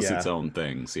does its own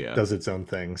things. Yeah, does its own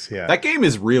things. Yeah, that game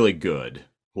is really good.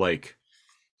 Like,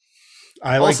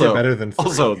 I like it better than 3.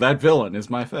 Also, that villain is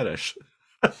my fetish.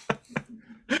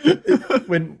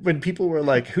 when people were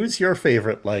like, "Who's your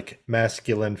favorite like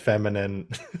masculine, feminine?"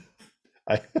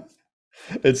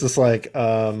 It's just like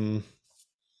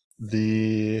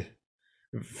the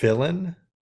villain,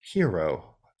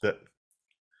 hero, the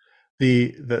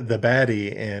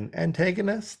baddie and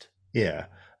antagonist. Yeah,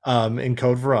 in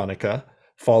Code Veronica,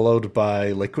 followed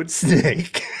by Liquid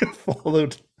Snake,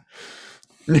 followed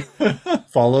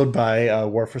by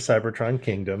War for Cybertron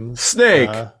Kingdoms. Snake,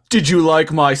 did you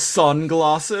like my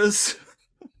sunglasses?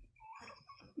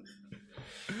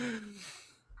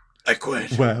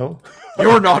 Liquid. Well,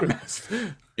 you're not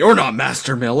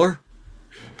Master Miller.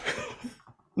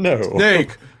 No.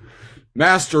 Snake,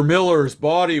 Master Miller's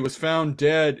body was found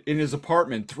dead in his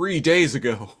apartment 3 days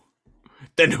ago.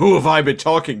 Then who have I been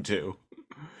talking to?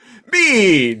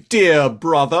 Me, dear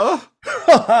brother.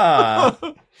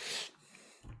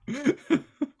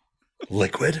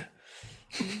 Liquid.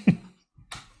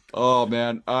 Oh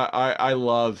man, I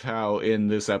love how in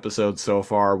this episode so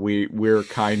far we're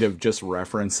kind of just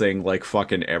referencing like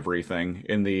fucking everything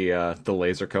in the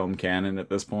Lasercomb canon at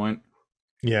this point.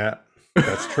 Yeah,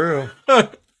 that's true.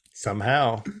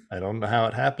 Somehow, I don't know how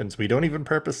it happens. We don't even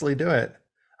purposely do it.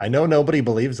 I know nobody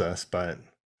believes us, but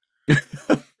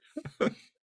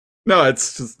no,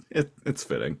 it's just it's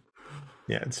fitting.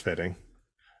 Yeah, it's fitting.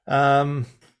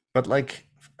 But like,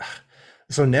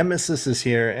 so Nemesis is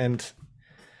here, and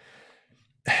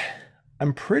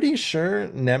I'm pretty sure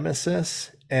Nemesis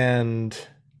and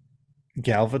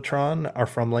Galvatron are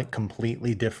from like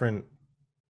completely different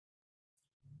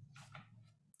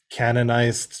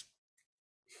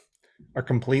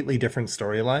completely different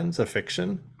storylines of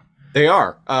fiction. They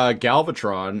are.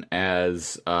 Galvatron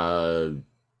as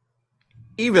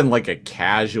even like a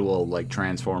casual like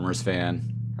Transformers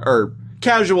fan, or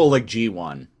casual like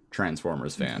G1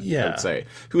 Transformers fan, I would say,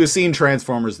 who has seen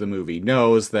Transformers the movie,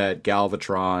 knows that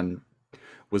Galvatron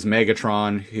was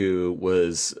Megatron who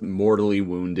was mortally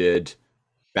wounded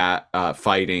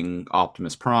fighting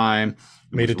Optimus Prime,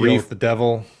 made a deal with the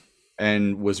devil,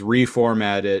 and was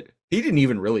reformatted. He didn't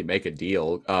even really make a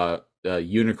deal.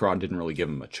 Unicron didn't really give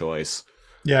him a choice.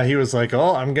 Yeah, he was like,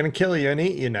 "Oh, I'm gonna kill you and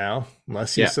eat you now,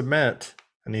 unless you submit."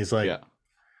 And he's like,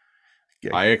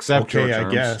 "I accept your terms.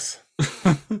 I guess."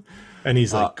 And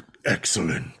he's like,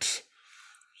 "Excellent."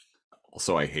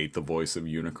 Also, I hate the voice of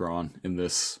Unicron in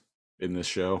this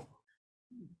show.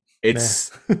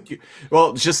 It's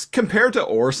well, just compared to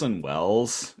Orson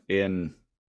Welles in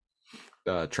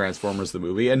Transformers the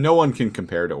movie, and no one can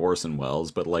compare to Orson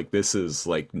Welles, but like this is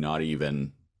like not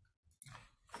even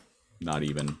any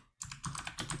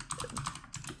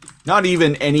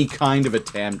kind of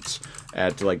attempt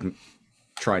at like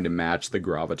trying to match the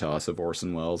gravitas of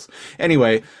Orson Welles.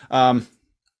 Anyway, so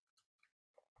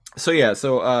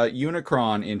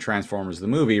Unicron in Transformers the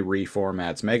movie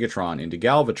reformats Megatron into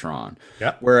Galvatron.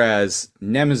 Yeah. Whereas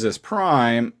Nemesis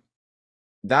Prime,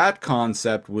 that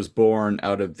concept was born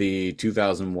out of the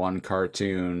 2001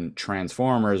 cartoon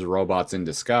Transformers Robots in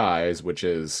Disguise, which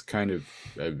is kind of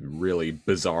a really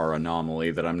bizarre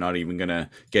anomaly that I'm not even going to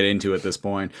get into at this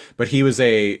point. But he was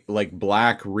a like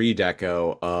black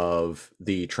redeco of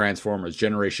the Transformers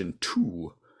Generation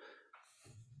 2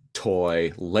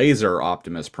 toy Laser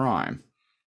Optimus Prime.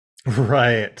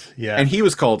 Right, yeah. And he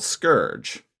was called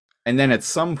Scourge. And then at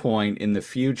some point in the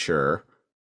future,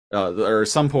 or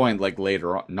some point like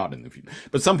later on, not in the future,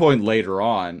 but some point later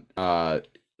on,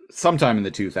 sometime in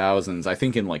the 2000s, I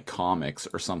think in like comics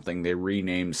or something, they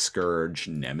renamed Scourge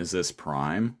Nemesis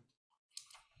Prime.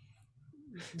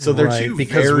 So they're two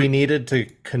because we needed to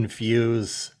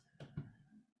confuse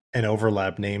and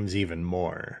overlap names even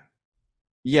more.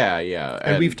 Yeah.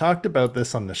 And we've talked about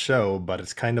this on the show, but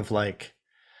it's kind of like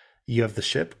you have the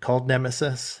ship called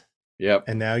Nemesis. Yep.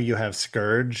 And now you have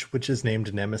Scourge, which is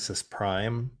named Nemesis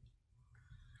Prime.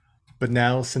 But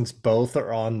now, since both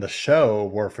are on the show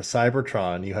War for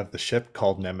Cybertron, you have the ship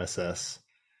called Nemesis,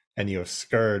 and you have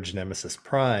Scourge, Nemesis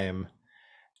Prime,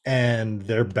 and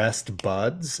they're best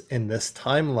buds in this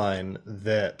timeline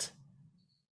that,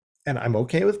 and I'm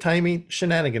okay with timey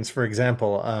shenanigans. For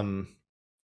example,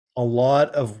 a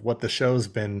lot of what the show's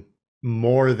been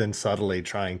more than subtly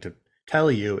trying to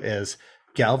tell you is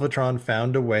Galvatron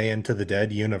found a way into the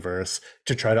dead universe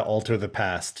to try to alter the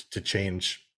past to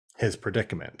change his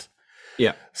predicament.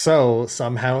 Yeah. So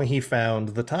somehow he found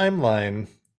the timeline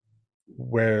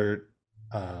where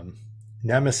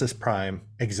Nemesis Prime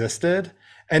existed,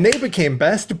 and they became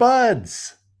best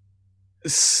buds.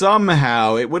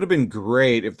 Somehow, it would have been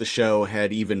great if the show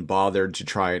had even bothered to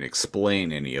try and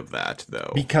explain any of that,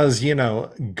 though. Because, you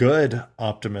know, good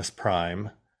Optimus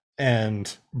Prime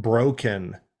and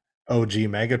broken OG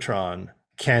Megatron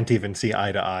can't even see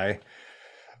eye to eye.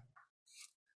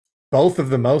 Both of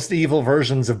the most evil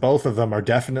versions of both of them are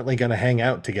definitely going to hang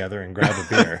out together and grab a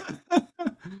beer.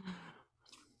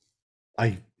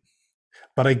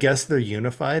 But I guess they're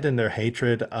unified in their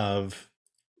hatred of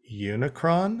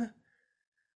Unicron,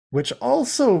 which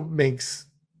also makes,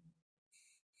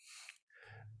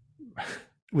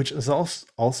 which is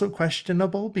also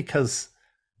questionable because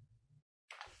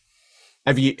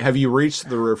have you reached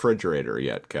the refrigerator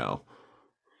yet, Cal?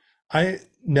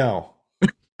 No.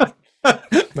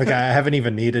 Like I haven't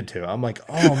even needed to. I'm like,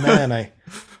 oh man, I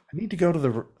need to go to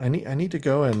the I need to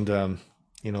go and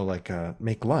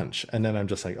make lunch. And then I'm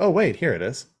just like, oh wait, here it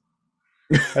is.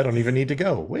 I don't even need to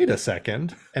go. Wait a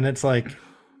second. And it's like,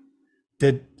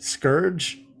 did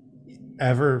Scourge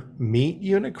ever meet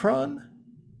Unicron?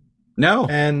 No.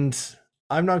 And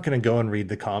I'm not going to go and read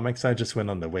the comics. I just went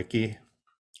on the wiki.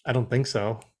 I don't think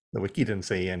so. The wiki didn't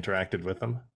say he interacted with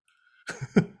them.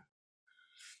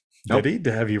 Nope. Did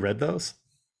he? Have you read those?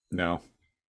 No.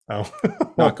 Oh.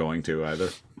 Not going to either.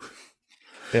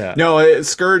 Yeah. No,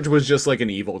 Scourge was just like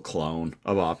an evil clone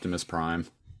of Optimus Prime.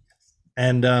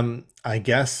 And I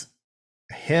guess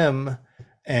him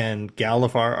and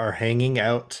Galavar are hanging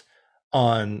out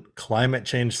on climate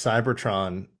change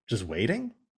Cybertron, just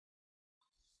waiting.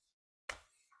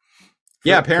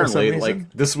 Yeah, apparently,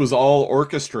 like this was all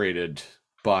orchestrated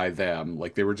by them.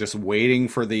 Like they were just waiting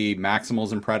for the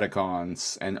Maximals and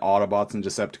Predacons and Autobots and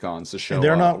Decepticons to show up.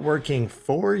 They're not working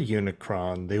for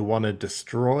Unicron. They want to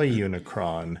destroy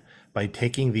Unicron by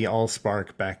taking the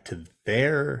Allspark back to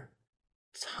their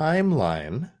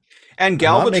timeline. And Galvatron,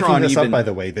 I'm not making this up, by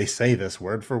the way. They say this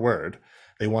word for word.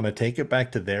 They want to take it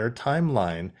back to their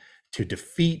timeline to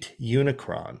defeat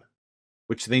Unicron,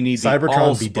 which they need.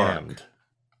 Cybertron be damned.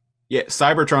 Yeah,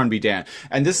 Cybertron be damned.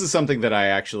 And this is something that I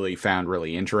actually found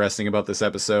really interesting about this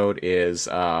episode is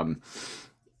Galvatron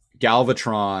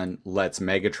lets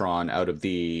Megatron out of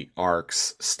the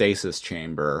Ark's stasis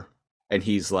chamber, and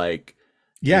he's like,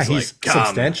 he's like,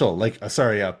 substantial,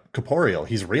 corporeal.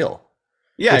 He's real.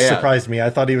 Yeah, Which surprised me. I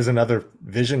thought he was another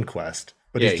Vision Quest,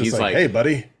 but he's just like, hey,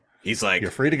 buddy, he's like,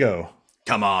 you're free to go.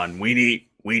 Come on, we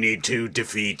need to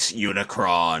defeat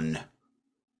Unicron.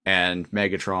 And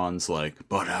Megatron's like,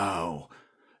 but how?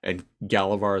 And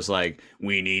Galavar's like,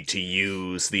 we need to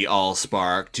use the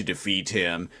Allspark to defeat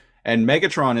him. And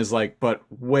Megatron is like, but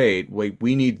wait,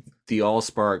 we need the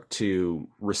Allspark to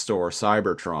restore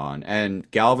Cybertron. And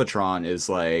Galvatron is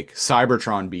like,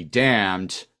 Cybertron be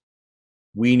damned.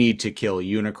 We need to kill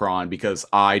Unicron because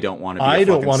I don't want to be a fucking slave.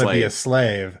 I don't want to be a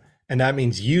slave. And that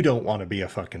means you don't want to be a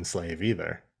fucking slave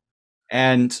either.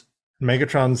 And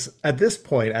Megatron's at this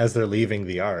point, as they're leaving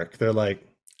the Ark, they're like,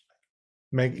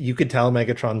 you could tell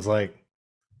Megatron's like,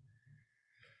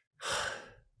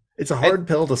 it's a hard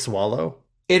pill to swallow.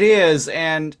 It is,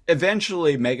 and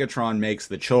eventually Megatron makes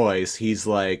the choice. He's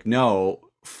like, no,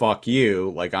 fuck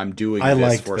you. Like, I'm doing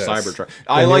this for Cybertron.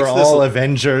 I like this. All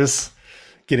Avengers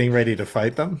getting ready to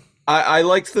fight them. I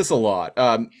liked this a lot.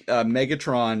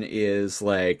 Megatron is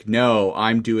like, no,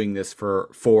 I'm doing this for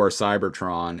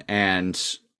Cybertron, and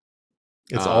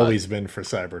it's always been for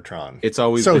Cybertron. It's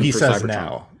always been for Cybertron. So he says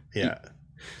now. Yeah.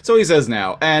 So he says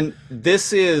now. And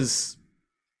this is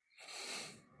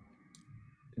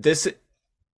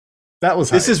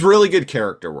really good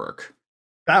character work.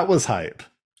 That was hype.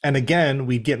 And again,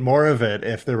 we'd get more of it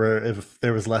if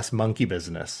there was less monkey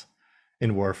business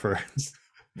in War for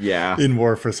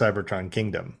Cybertron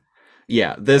Kingdom.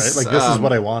 Yeah, this right? This is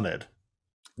what I wanted.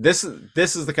 This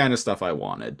is the kind of stuff I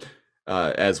wanted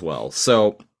as well.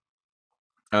 So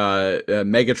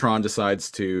Megatron decides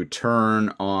to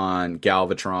turn on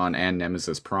Galvatron and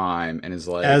Nemesis Prime and is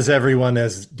like, as everyone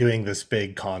is doing this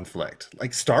big conflict,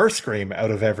 like Starscream out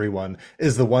of everyone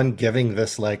is the one giving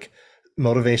this like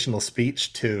motivational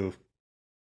speech to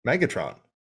Megatron.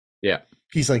 Yeah.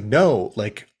 He's like, no,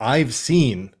 like I've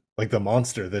seen like the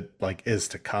monster that like is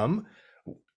to come.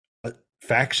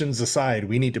 Factions aside,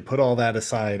 we need to put all that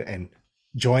aside and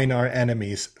join our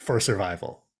enemies for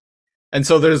survival. And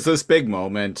so there's this big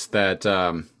moment that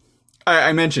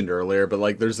I mentioned earlier, but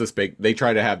like there's this big, they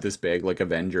try to have this big like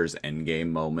Avengers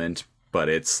Endgame moment, but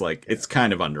it's like, it's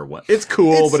kind of underwhelming. It's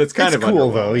cool, but it's kind of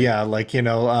cool though. Yeah. Like, you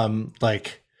know,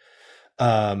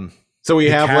 so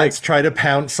we have like try to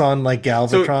pounce on like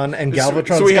Galvatron, and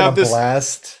Galvatron's so we gonna have this,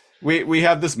 blast. We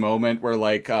have this moment where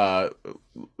like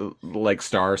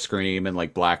Starscream and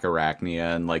like Black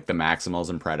Arachnia and like the Maximals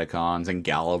and Predacons and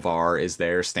Galavar is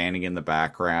there standing in the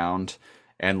background,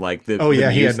 and like he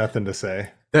had nothing to say.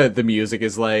 The music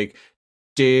is like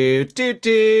do do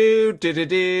do do do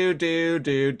do do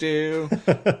do do,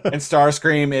 and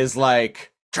Starscream is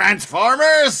like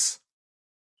Transformers,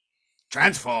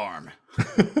 transform.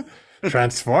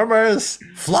 Transformers,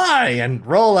 fly and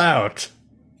roll out.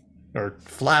 Or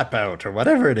flap out, or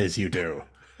whatever it is you do.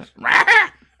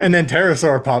 And then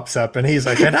Pterosaur pops up, and he's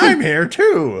like, and I'm here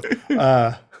too.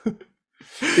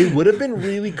 It would have been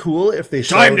really cool if they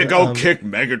showed... Time to go kick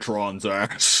Megatron's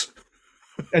ass.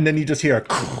 And then you just hear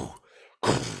a...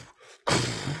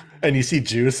 And you see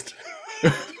Juiced.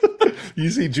 You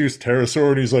see Juiced Pterosaur,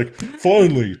 and he's like,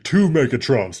 finally, 2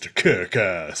 Megatrons to kick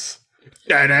ass.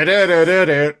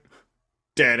 Da-da-da-da-da-da.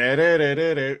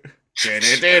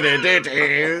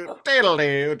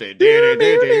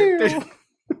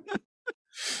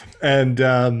 And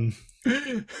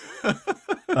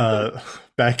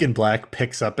Back in Black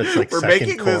picks up its like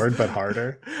second chord, but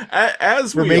harder.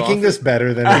 As we're making this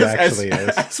better than it actually is.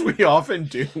 As we often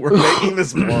do, we're making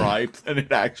this more hype than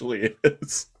it actually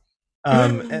is.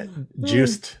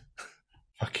 Juiced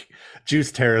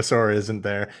Pterosaur isn't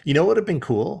there. You know what would have been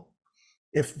cool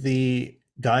if the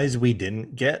guys we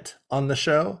didn't get on the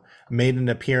show made an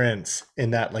appearance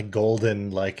in that like golden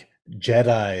like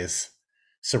Jedis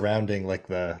surrounding like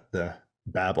the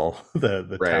Babel,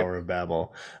 the right. Tower of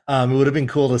Babel. It would have been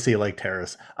cool to see like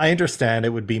Terrace. I understand it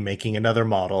would be making another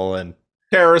model and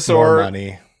Pterosaur, more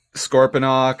money.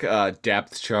 Scorponok,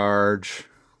 depth charge,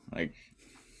 like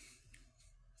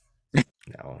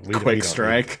no, quick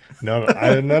strike. No,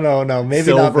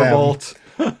 maybe Silverbolt.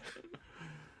 Not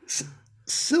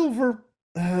Silver.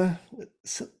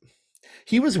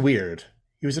 He was weird.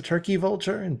 He was a turkey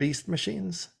vulture in Beast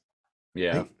Machines.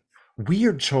 Yeah. Like,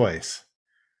 weird choice.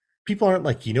 People aren't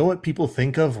like, you know what people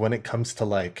think of when it comes to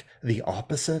like the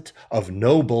opposite of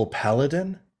noble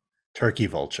paladin? Turkey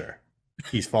vulture.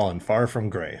 He's fallen far from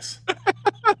grace.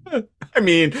 I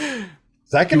mean,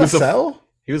 is that gonna sell?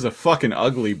 He was a fucking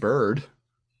ugly bird.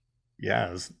 Yeah,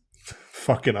 it was a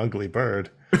fucking ugly bird.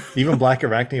 Even Black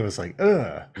Arachnia was like,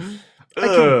 ugh.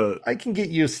 I can get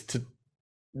used to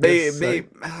this,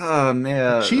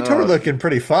 Cheetor looking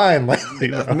pretty fine lately.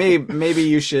 Maybe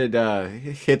you should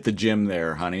hit the gym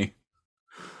there, honey.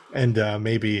 And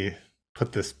maybe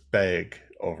put this bag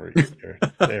over here.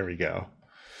 There we go.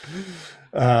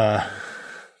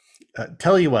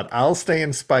 Tell you what, I'll stay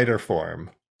in spider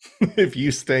form if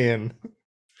you stay in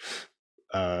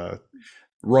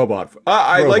robot.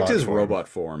 I liked his robot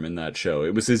form in that show.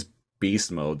 It was his beast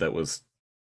mode that was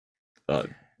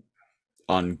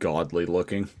ungodly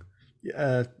looking.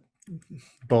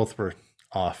 Both were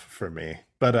off for me,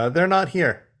 but they're not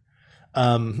here.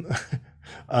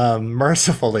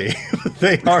 Mercifully,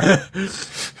 they are.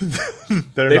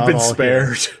 They've been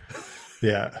spared.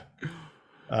 Here.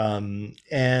 Yeah.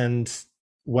 And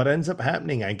what ends up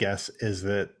happening, I guess, is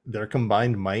that their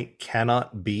combined might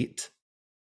cannot beat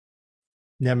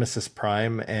Nemesis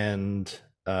Prime and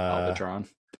Galvatron.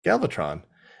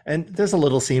 And there's a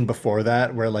little scene before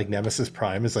that where like Nemesis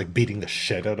Prime is like beating the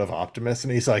shit out of Optimus,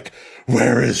 and he's like,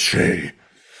 "Where is she?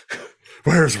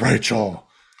 Where's Rachel?"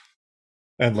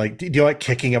 And like, do you like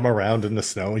kicking him around in the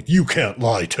snow? Like, you can't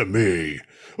lie to me.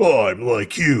 I'm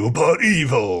like you, but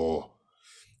evil.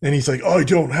 And he's like, I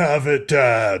don't have it,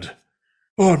 Dad.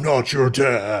 I'm not your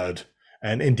dad.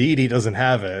 And indeed, he doesn't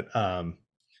have it.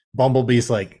 Bumblebee's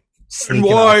like, and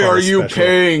why are you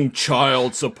paying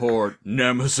child support,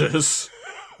 Nemesis?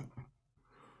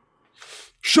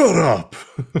 Shut up.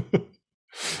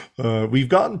 We've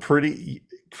gotten pretty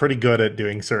good at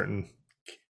doing certain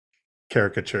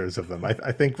caricatures of them.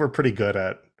 I think we're pretty good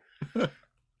at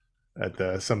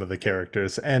some of the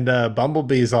characters. And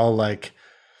Bumblebee's all like,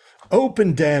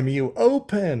 "Open, damn you,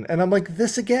 open!" And I'm like,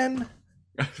 "This again?"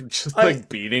 Just like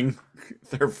beating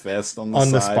their fist on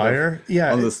the spire,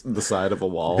 on the side of a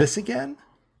wall. This again?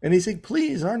 And he's like,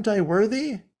 "Please, aren't I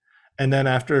worthy?" And then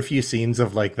after a few scenes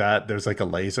of like that, there's like a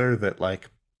laser that like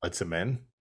lets him in.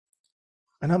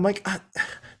 And I'm like,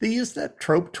 They used that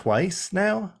trope twice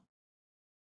now.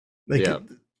 Like, Yeah.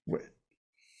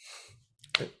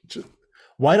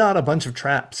 why not a bunch of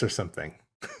traps or something?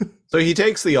 So he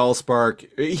takes the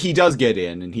Allspark. He does get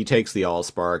in, and he takes the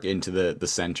Allspark into the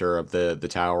center of the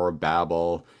Tower of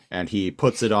Babel, and he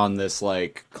puts it on this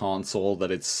like console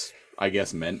that it's, I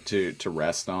guess, meant to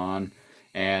rest on,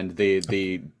 and the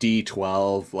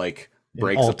D12 like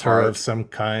breaks apart of some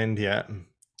kind. Yeah,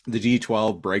 the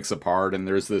D12 breaks apart, and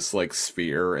there's this like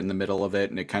sphere in the middle of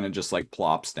it, and it kind of just like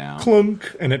plops down,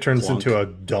 clunk, and it turns Clunk. into a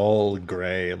dull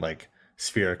gray like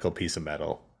spherical piece of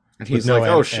metal. and he's with no like,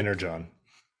 "Oh shit!" energon.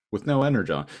 With no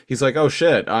energon, he's like, "Oh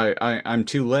shit! I'm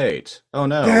too late. Oh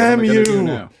no! Damn what am I gonna do you!"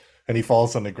 now? And he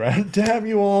falls on the ground. Damn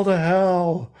you all to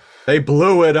hell! They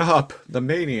blew it up, the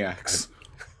maniacs.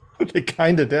 They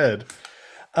kind of did.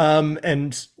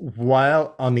 And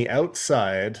while on the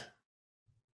outside,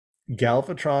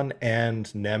 Galvatron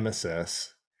and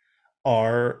Nemesis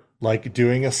are like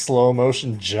doing a slow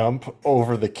motion jump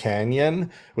over the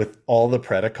canyon with all the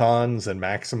Predacons and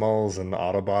Maximals and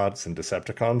Autobots and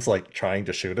Decepticons like trying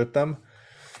to shoot at them.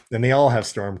 And they all have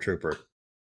Stormtrooper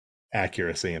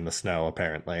accuracy in the snow,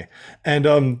 apparently. And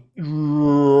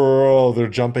they're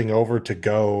jumping over to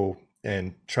go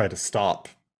and try to stop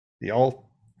the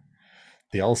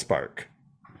Allspark.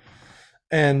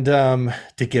 And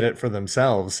to get it for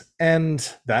themselves.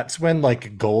 And that's when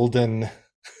like Golden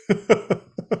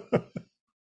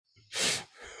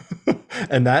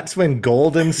and that's when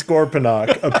Golden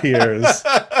Scorponok appears.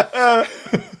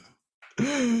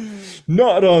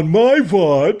 Not on my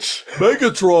watch.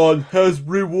 Megatron has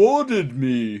rewarded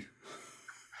me.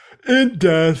 In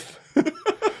death.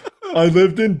 I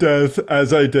lived in death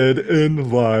as I did in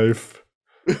life.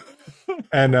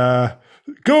 And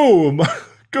go,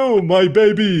 my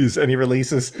babies. And he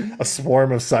releases a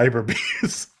swarm of cyber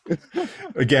bees.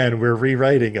 Again, we're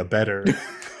rewriting a better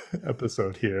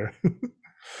episode here.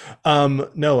 No,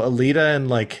 Alita and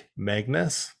like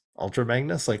Magnus, Ultra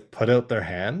Magnus, like put out their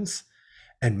hands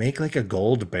and make like a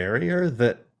gold barrier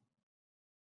that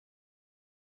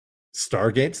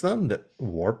stargates them, that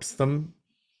warps them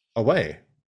away.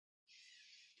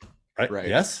 Right?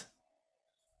 Yes?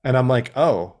 And I'm like,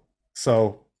 oh,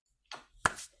 so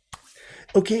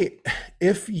okay,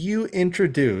 if you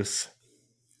introduce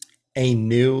a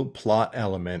new plot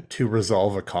element to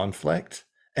resolve a conflict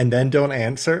and then don't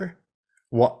answer,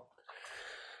 what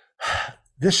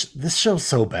this show's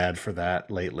so bad for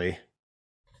that lately,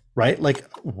 right? Like,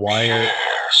 why are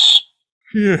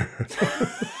here?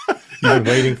 You've been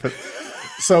waiting for.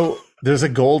 So there's a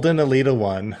Golden Alita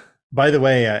one. By the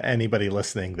way, anybody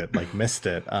listening that like missed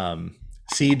it,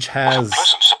 Siege has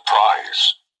Pleasant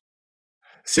surprise.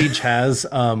 Siege has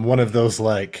one of those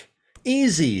like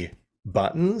easy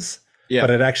buttons, Yeah. but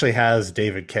it actually has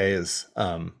David K's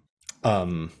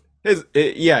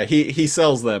He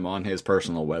sells them on his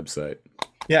personal website.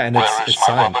 yeah, and Where it's is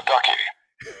my signed. rubber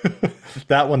ducky?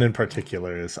 That one in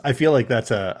particular is, I feel like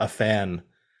that's a fan.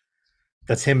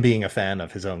 That's him being a fan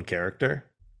of his own character.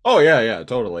 Oh yeah,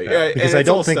 totally. Yeah, Because and I it's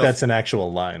all don't think stuff- that's an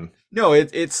actual line. No,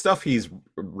 it's stuff he's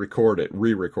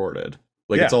re-recorded.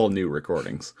 Like Yeah. it's all new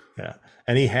recordings. Yeah,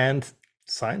 and he hand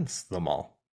signs them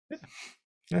all.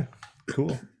 Yeah,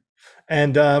 cool.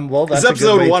 And well, that's It's a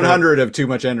good way episode to- 100 of Too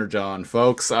Much Energon,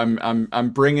 folks. I'm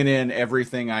bringing in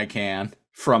everything I can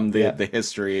from the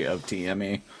history of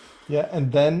TME. Yeah,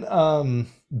 and then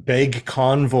Big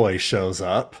Convoy shows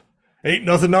up. Ain't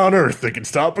nothing on earth that can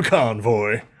stop a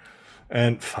convoy.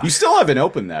 And fuck, You still haven't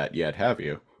opened that yet, have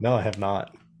you? no, I have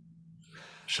not.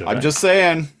 Should I? I'm just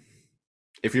saying,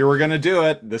 if you were gonna do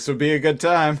it, this would be a good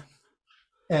time.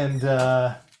 And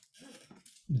the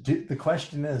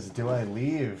question is, do I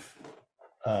leave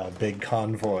Big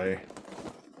Convoy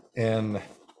in?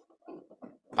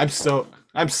 I'm so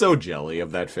jelly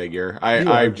of that figure.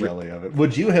 You are jelly of it.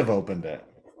 Would you have opened it?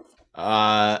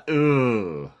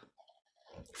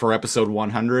 For episode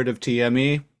 100 of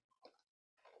TME,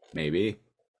 maybe.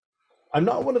 I'm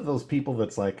not one of those people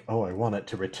that's like, oh, I want it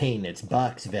to retain its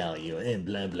box value and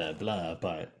blah blah blah.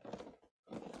 But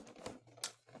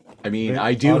I mean, Bit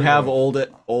I do have unreal.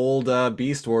 old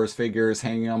Beast Wars figures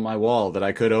hanging on my wall that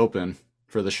I could open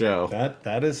for the show.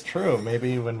 that is true.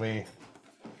 Maybe maybe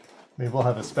we'll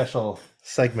have a special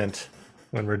segment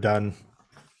when we're done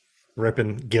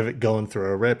going through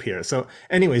a rip here. So,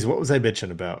 anyways, what was I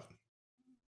bitching about?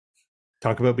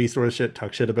 Talk about Beast Wars shit.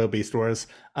 Talk shit about Beast Wars.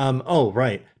 Oh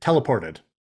right, teleported.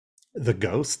 The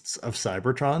ghosts of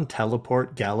Cybertron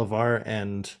teleport Galavar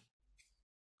and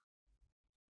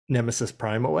Nemesis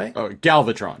Prime away. Oh,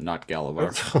 Galvatron, not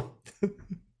Galavar.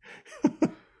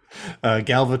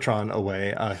 Galvatron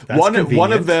away. That's One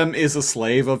convenient. of them is a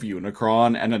slave of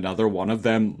Unicron, and another one of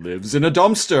them lives in a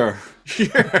dumpster.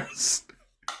 Yes.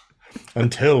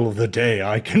 Until the day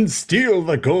I can steal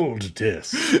the gold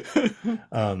disc.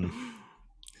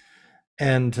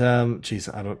 Geez,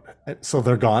 I don't. So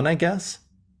they're gone, I guess.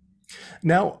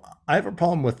 Now I have a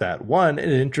problem with that. One, it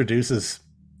introduces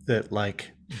that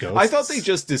like ghosts. I thought they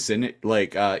just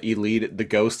Elite, the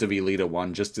ghost of Elita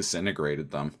 1 just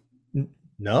disintegrated them.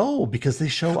 No, because they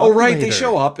show up. Oh, right, later. they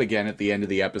show up again at the end of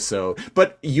the episode.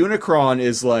 But Unicron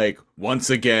is like, once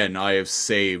again, I have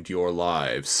saved your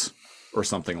lives. Or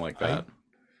something like that.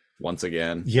 Once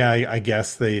again. Yeah, I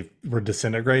guess they were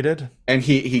disintegrated. And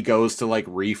he goes to like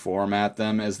reformat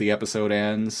them as the episode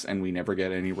ends, and we never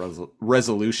get any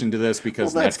resolution to this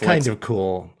because that's Netflix... kind of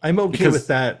cool. I'm okay with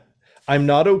that. I'm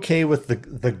not okay with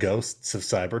the ghosts of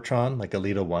Cybertron, like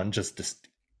Elita 1, just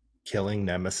killing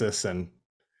Nemesis and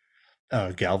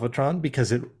Galvatron,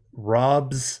 because it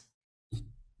robs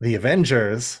the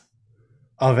Avengers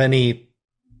of any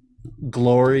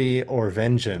glory or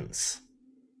vengeance.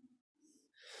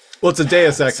 Well, it's a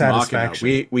Deus Ex Machina.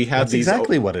 We have That's these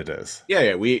exactly what it is.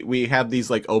 Yeah. We have these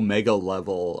like Omega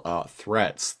level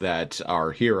threats that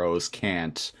our heroes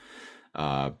can't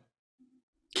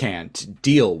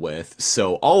deal with.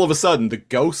 So all of a sudden, the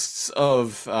ghosts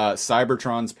of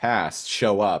Cybertron's past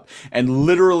show up and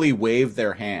literally wave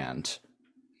their hand.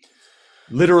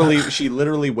 She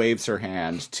literally waves her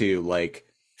hand to like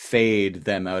fade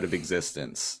them out of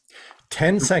existence.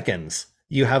 10 seconds.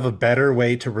 You have a better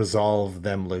way to resolve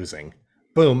them losing.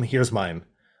 Boom, here's mine.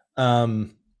 Only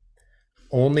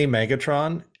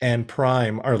Megatron and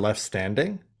Prime are left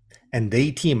standing, and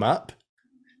they team up.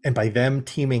 And by them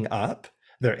teaming up,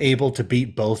 they're able to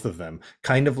beat both of them.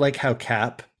 Kind of like how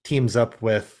Cap teams up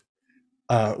with,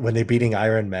 when they're beating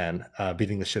Iron Man,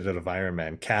 beating the shit out of Iron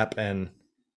Man. Cap and,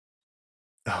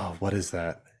 what is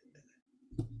that?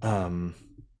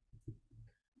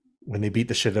 When they beat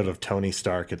the shit out of Tony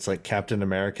Stark, it's like Captain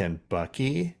America and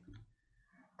Bucky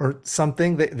or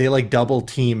something. They like double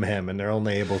team him, and they're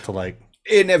only able to like...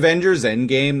 In Avengers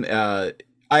Endgame,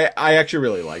 I actually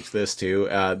really liked this too.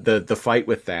 The fight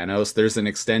with Thanos, there's an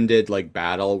extended like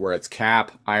battle where it's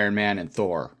Cap, Iron Man, and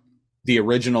Thor. The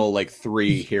original like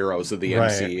 3 heroes of the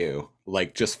MCU,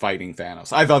 like just fighting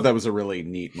Thanos. I thought that was a really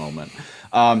neat moment.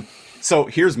 So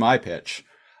here's my pitch.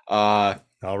 All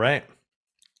right.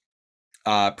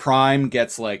 Prime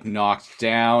gets like knocked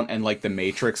down and like the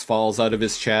Matrix falls out of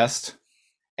his chest,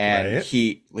 and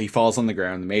he falls on the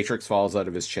ground. The Matrix falls out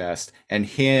of his chest, and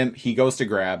he goes to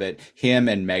grab it. Him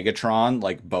and Megatron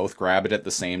like both grab it at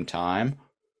the same time,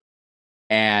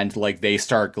 and like they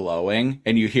start glowing,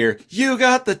 and you hear, "You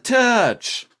got the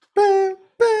touch, you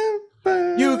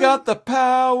got the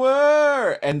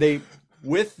power," and they,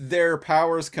 with their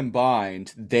powers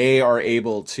combined, they are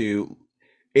able to...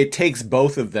 It takes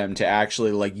both of them to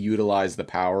actually like utilize the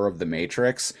power of the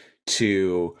Matrix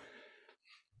to...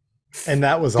 And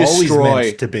that was always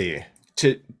meant to be.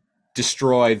 To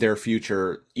destroy their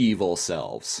future evil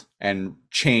selves and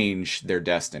change their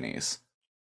destinies.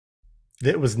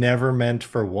 It was never meant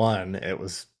for one. It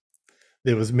was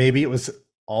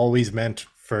always meant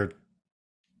for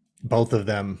both of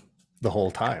them the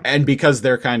whole time. And because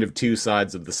they're kind of two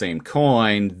sides of the same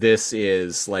coin, this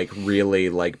is like really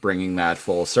like bringing that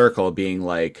full circle, being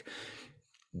like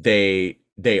they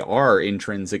are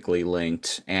intrinsically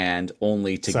linked, and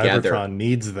only together... Cybertron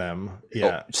needs them.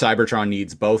 Yeah. Cybertron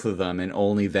needs both of them, and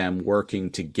only them working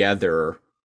together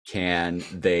can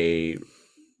they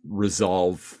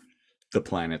resolve the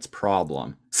planet's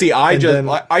problem. See, I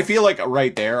feel like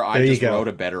right there, I just wrote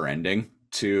a better ending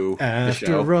to the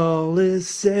show. After all is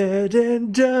said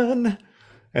and done.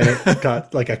 And it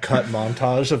got like a cut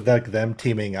montage of like them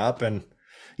teaming up, and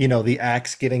the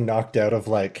axe getting knocked out of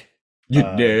like you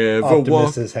never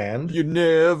Optimus's hand. You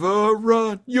never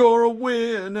run, you're a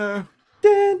winner.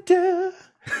 Dun, dun.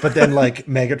 But then like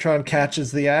Megatron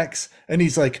catches the axe and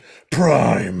he's like,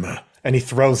 Prime, and he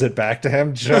throws it back to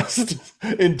him just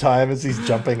in time as he's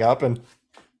jumping up and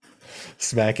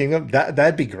smacking him.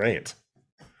 That'd be great.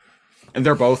 And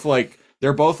they're both like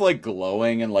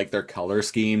glowing, and like their color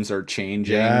schemes are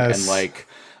changing. Yes. And like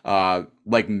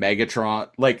Megatron,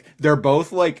 like they're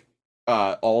both like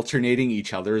alternating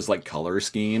each other's like color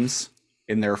schemes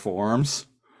in their forms.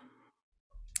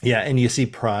 Yeah, and you see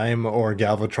Prime or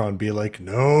Galvatron be like,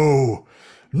 no,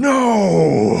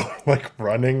 like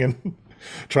running and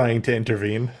trying to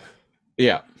intervene.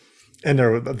 Yeah. And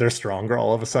they're stronger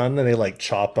all of a sudden, and they like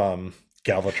chop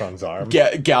Galvatron's arm.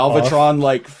 Galvatron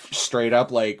like straight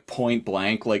up like point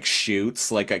blank like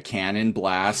shoots like a cannon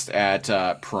blast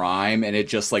at Prime, and it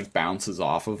just like bounces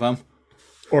off of him.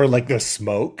 Or like there's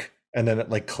smoke and then it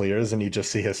like clears and you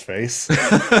just see his face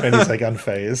and he's like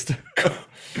unfazed.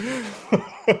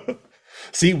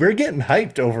 See, we're getting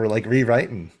hyped over like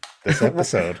rewriting this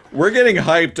episode. We're getting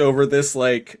hyped over this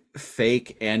like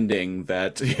fake ending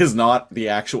that is not the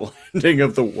actual ending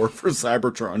of the War for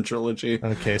Cybertron trilogy.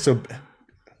 Okay, so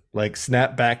like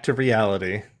snap back to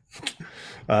reality.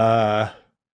 That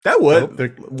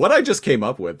would what I just came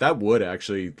up with. That would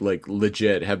actually like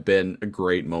legit have been a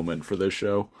great moment for this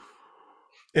show.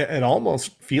 It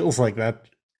almost feels like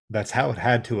that's how it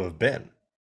had to have been.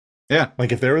 Yeah.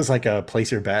 Like if there was like a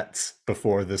place your bets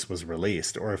before this was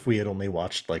released, or if we had only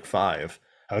watched like 5,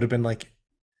 I would have been like,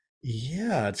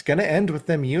 yeah, it's gonna end with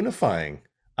them unifying.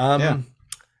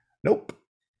 Nope.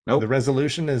 The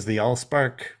resolution is the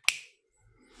Allspark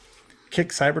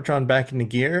kick Cybertron back into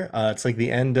gear. It's like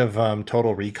the end of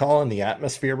Total Recall, and the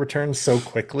atmosphere returns so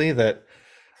quickly that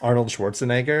Arnold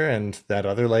Schwarzenegger and that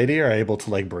other lady are able to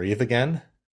like breathe again.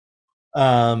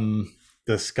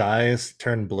 The skies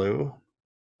turn blue.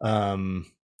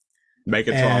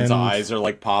 Megatron's eyes are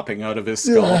like popping out of his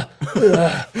skull.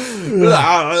 And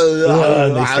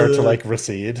they start to like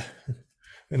recede,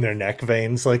 and their neck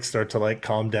veins like start to like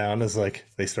calm down as like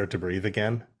they start to breathe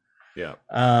again. Yeah.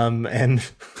 And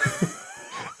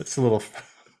it's a little,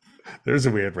 there's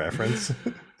a weird reference.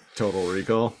 Total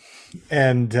Recall.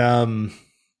 And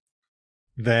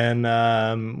then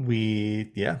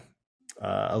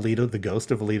Alita, the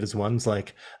ghost of Alita's One's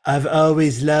like, I've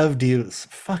always loved you.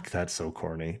 Fuck, that's so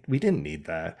corny. We didn't need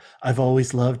that. I've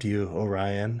always loved you,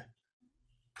 Orion.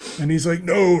 And he's like,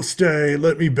 no, stay,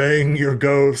 let me bang your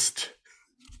ghost.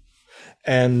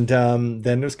 And then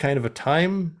there's kind of a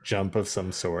time jump of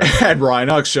some sort. And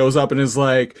Rhinox shows up and is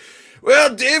like,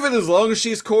 well, David, as long as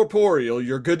she's corporeal,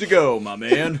 you're good to go, my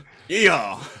man.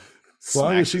 Yeah. As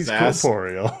long as she's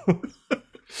corporeal.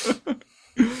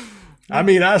 I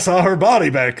mean, I saw her body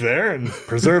back there and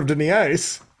preserved in the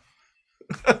ice.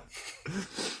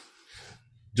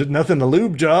 Just nothing, a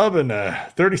lube job and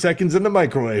 30 seconds in the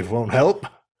microwave won't help.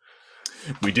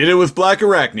 We did it with Black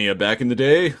Arachnia back in the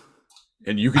day,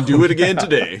 and you can do it again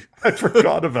today. I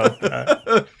forgot about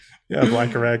that. Yeah,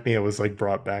 Black Arachnia was like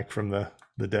brought back from the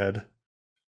dead.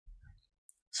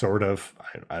 Sort of.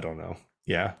 I don't know.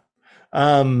 Yeah.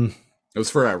 It was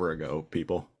forever ago,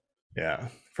 people. Yeah.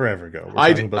 Forever ago.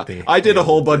 I did a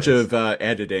whole bunch of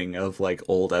editing of like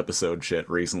old episode shit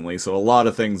recently, so a lot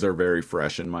of things are very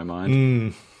fresh in my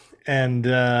mind. And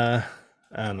I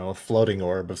don't know, a floating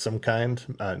orb of some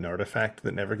kind, an artifact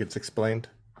that never gets explained.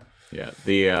 Yeah,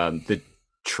 the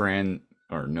transmetal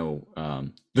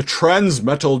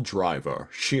driver.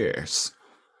 Cheers.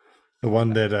 The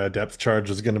one that depth charge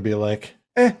is going to be like,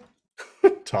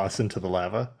 toss into the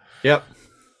lava. Yep.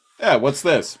 Yeah, what's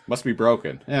this? Must be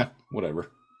broken. Yeah, whatever.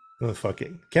 Oh, fuck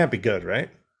it. Can't be good,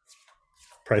 right?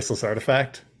 Priceless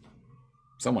artifact.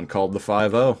 Someone called the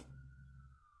 5-0.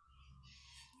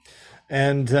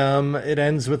 And it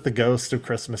ends with the ghost of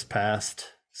Christmas past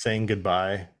saying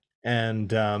goodbye.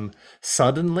 And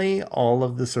suddenly all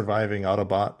of the surviving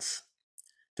Autobots,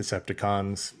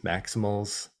 Decepticons,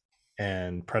 Maximals,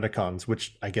 and Predacons,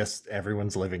 which I guess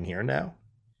everyone's living here now.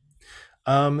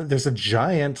 There's a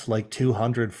giant, like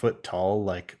 200-foot tall,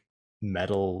 like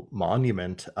metal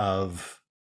monument of,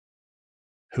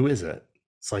 who is it?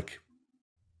 It's like,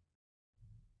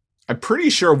 I'm pretty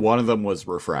sure one of them was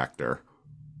Refractor.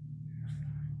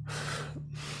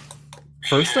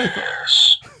 First I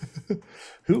thought,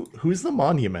 who's the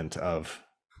monument of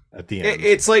at the end?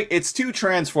 It's like, it's two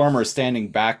Transformers standing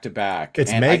back to back.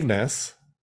 It's Magnus.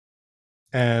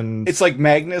 And it's like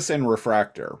Magnus and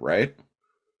Refractor, right?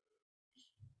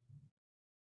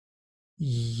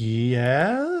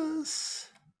 Yes.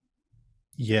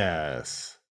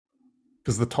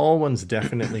 Because the tall one's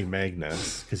definitely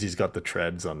Magnus, because he's got the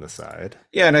treads on the side.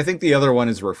 Yeah, and I think the other one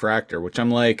is Refractor, which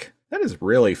I'm like, that is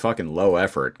really fucking low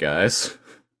effort, guys.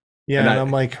 Yeah, and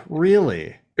I'm like,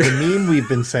 really? The meme we've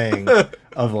been saying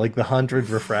of like the 100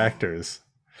 refractors.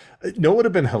 You know what would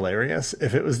have been hilarious?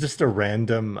 If it was just a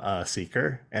random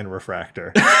Seeker and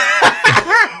Refractor.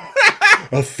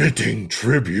 A fitting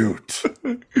tribute.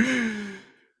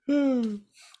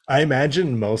 I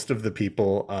imagine most of the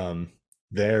people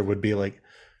there would be like,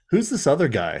 who's this other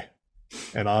guy?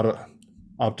 And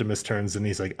Optimus turns and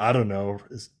he's like, I don't know.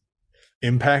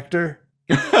 Impactor?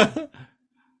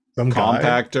 Some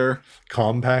Compactor?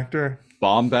 Compactor?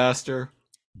 Bombaster?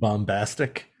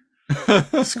 Bombastic?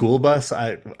 School bus?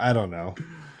 I don't know.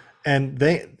 And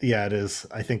it is.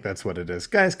 I think that's what it is.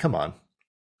 Guys, come on.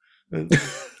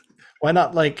 Why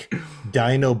not like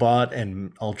Dinobot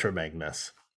and Ultra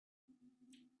Magnus?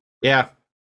 Yeah.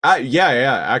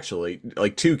 Yeah, actually.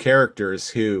 Like two characters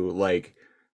who like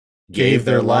Gave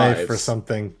their life for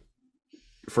something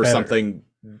better. something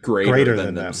greater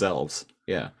than themselves.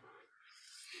 Yeah.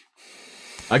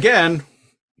 Again,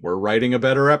 we're writing a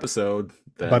better episode.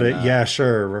 Yeah,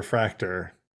 sure.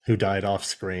 Refractor, who died off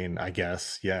screen, I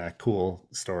guess. Yeah, cool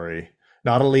story.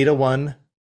 Not Alita 1.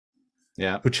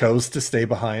 Yeah. Who chose to stay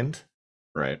behind.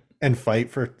 Right. And fight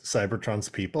for Cybertron's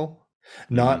people.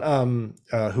 Not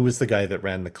who was the guy that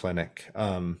ran the clinic?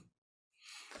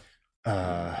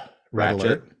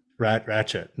 Ratchet.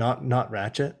 Ratchet. Not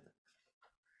Ratchet.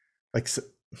 Like,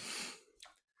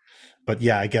 but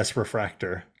yeah, I guess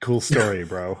Refractor. Cool story,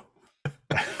 bro.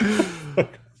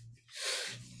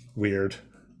 Weird.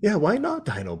 Yeah, why not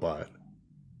Dinobot?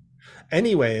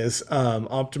 Anyways,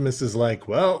 Optimus is like,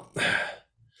 well,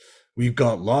 we've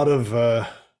got a lot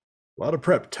of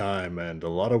prep time and a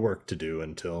lot of work to do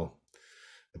until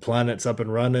the planet's up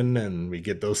and running and we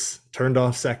get those turned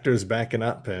off sectors backing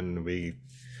up and we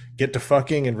get to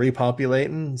fucking and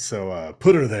repopulating. So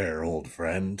put her there, old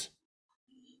friend.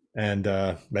 And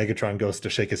Megatron goes to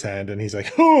shake his hand and he's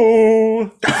like,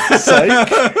 oh, psych.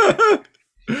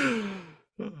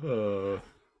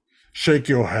 Shake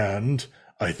your hand.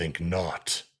 I think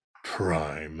not,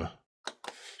 Prime.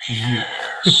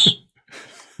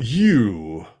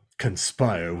 You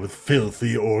conspire with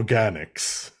filthy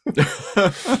organics.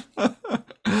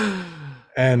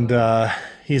 And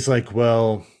he's like,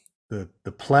 well,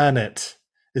 the planet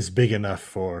is big enough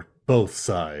for both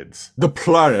sides. The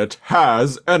planet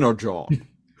has energon.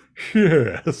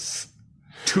 Yes.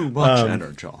 Too much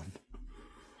energon.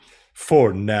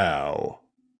 For now.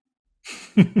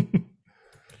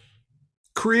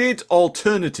 Create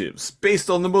alternatives based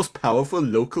on the most powerful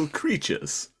local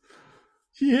creatures.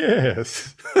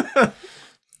 Yes.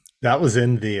 That was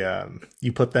in the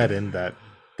you put that in that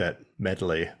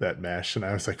medley, that mesh, and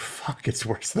I was like, fuck, it's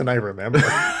worse than I remember.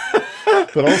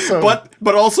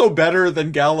 but also better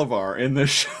than Galavar in this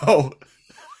show.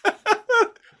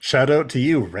 Shout out to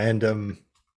you, random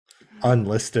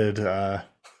unlisted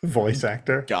voice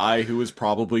actor. Guy who was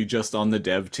probably just on the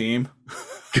dev team.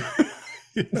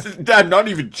 I'm not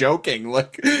even joking.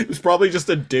 Like, it was probably just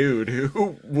a dude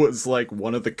who was like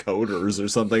one of the coders or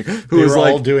something. Who they was were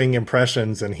like, all doing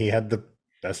impressions, and he had the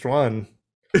best one.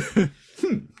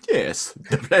 Yes,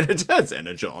 the planet has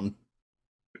energon.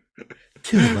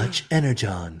 Too much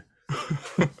energon.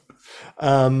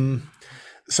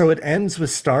 So it ends with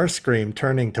Starscream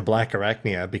turning to Black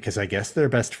Arachnia because I guess they're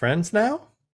best friends now.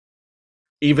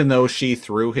 Even though she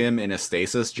threw him in a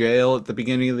stasis jail at the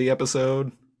beginning of the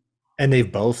episode. And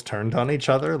they've both turned on each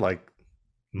other like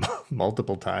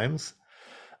multiple times.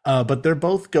 But they're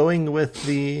both going with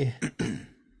the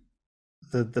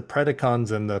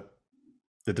Predacons and the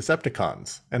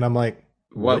Decepticons. And I'm like,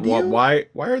 why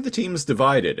are the teams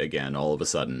divided again all of a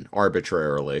sudden,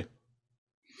 arbitrarily?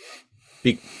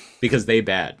 Because they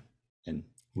bad. And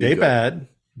they good. Bad.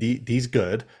 These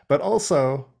good. But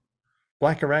also,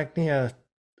 Black Arachnia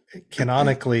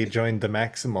canonically joined the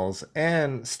Maximals,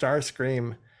 and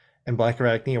Starscream and Black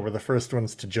Arachnia were the first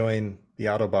ones to join the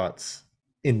Autobots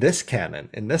in this canon,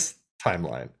 in this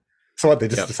timeline. So what, they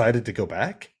just decided to go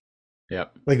back?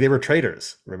 Yep. Like they were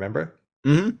traitors, remember?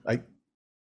 Mm-hmm. Like,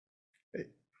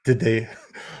 did they?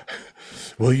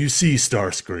 Well, you see,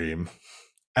 Starscream,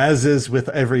 as is with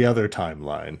every other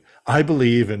timeline, I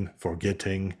believe in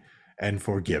forgetting and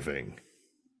forgiving.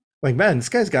 Like, man, this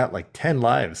guy's got like 10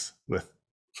 lives with,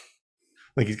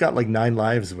 like, he's got like 9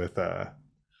 lives with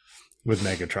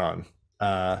Megatron.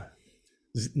 But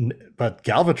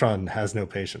Galvatron has no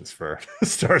patience for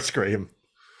Starscream.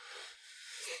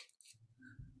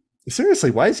 Seriously,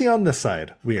 why is he on this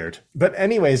side? Weird. But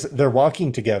anyways, they're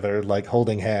walking together, like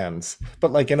holding hands,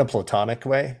 but like in a platonic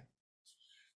way,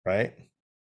 right?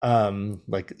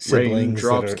 Like siblings.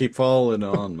 Raindrops keep falling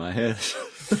on my head.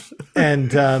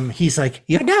 And he's like,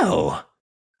 you know,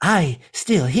 I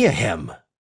still hear him,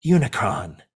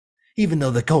 Unicron. Even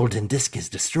though the golden disc is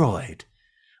destroyed,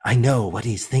 I know what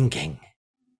he's thinking.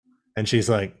 And she's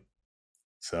like,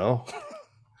 so?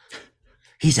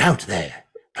 He's out there,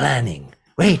 planning,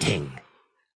 waiting,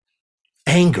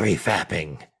 angry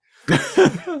fapping.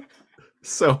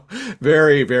 So,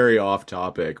 very, very off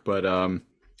topic, but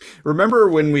remember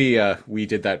when we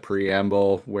did that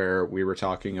preamble where we were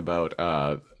talking about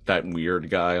that weird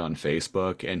guy on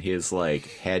Facebook and his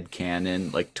like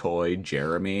headcanon like toy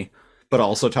Jeremy, but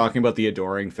also talking about the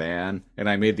adoring fan, and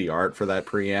I made the art for that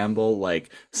preamble, like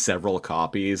several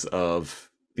copies of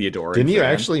the adoring. Didn't you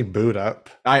fan. actually boot up?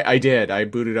 I did. I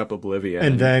booted up Oblivion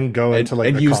and then go into like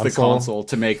and the use console. the console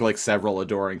to make like several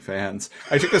adoring fans.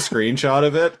 I took a screenshot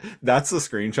of it. That's the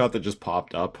screenshot that just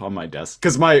popped up on my desk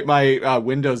because my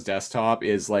Windows desktop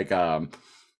is like my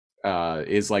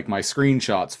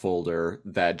screenshots folder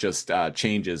that just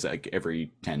changes like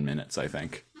every 10 minutes, I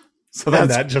think. So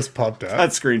that just popped up.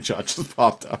 That screenshot just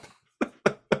popped up.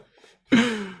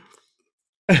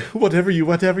 whatever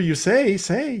you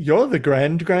say. You're the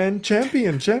grand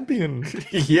champion.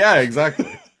 Yeah,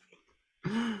 exactly.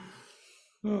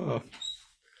 Oh. But,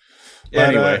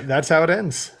 Anyway, that's how it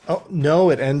ends. Oh no,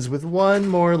 it ends with one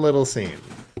more little scene.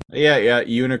 yeah.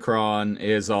 Unicron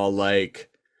is all like,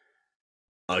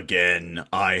 "Again,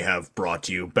 I have brought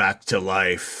you back to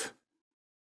life,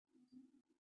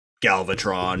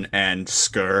 Galvatron and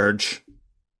Scourge.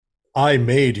 I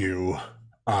made you.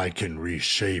 I can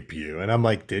reshape you." And I'm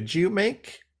like, did you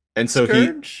make And so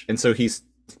Scourge? he's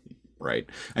right.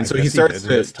 And I so guess he he starts did in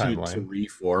this to timeline.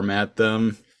 reformat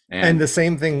them. And the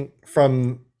same thing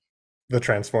from the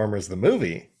Transformers the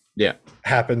movie yeah.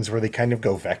 happens where they kind of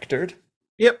go vectored.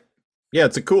 Yep. Yeah,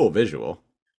 it's a cool visual.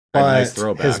 A But nice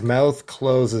throwback. his mouth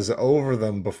closes over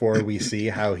them before we see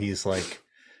how he's like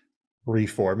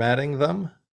reformatting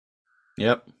them.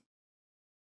 Yep.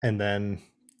 And then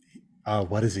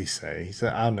what does he say? He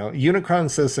said, I don't know. Unicron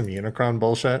says some Unicron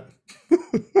bullshit.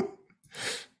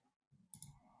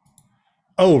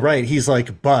 Oh, right. He's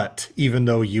like, but even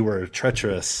though you were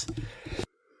treacherous.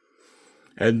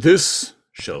 And this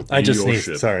shall be I just your sneezed.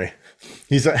 ship. Sorry.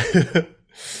 He's and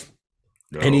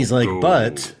he's like,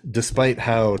 but despite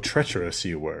how treacherous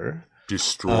you were,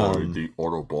 Destroy the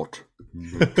Autobot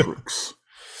Matrix.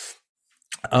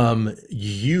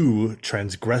 you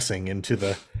transgressing into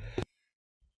the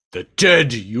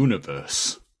dead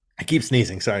universe. I keep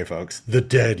sneezing, sorry folks. The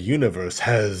dead universe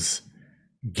has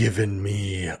given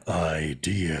me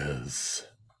ideas.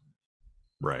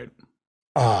 Right.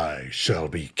 I shall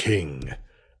be king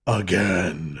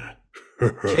again.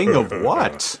 King of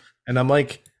what? And I'm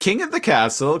like, King of the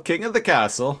castle. King of the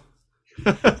castle.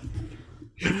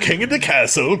 king of the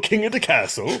castle, king of the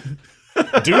castle.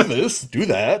 Do this, do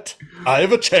that. I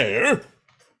have a chair.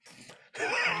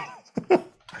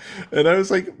 And I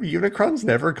was like, Unicron's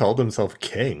never called himself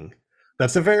king.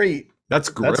 That's That's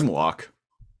Grimlock.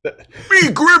 Me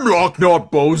Grimlock,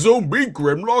 not Bozo. Me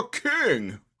Grimlock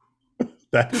King.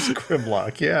 that is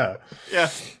Grimlock, yeah. Yeah.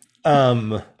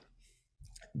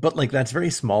 But like that's very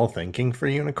small thinking for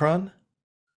Unicron.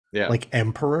 Yeah. Like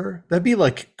emperor. That'd be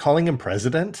like calling him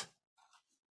president.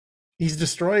 He's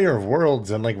destroyer of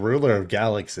worlds and like ruler of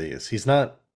galaxies. He's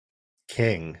not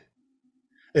king.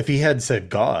 If he had said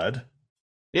God,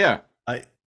 yeah.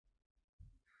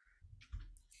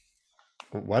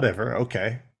 Whatever,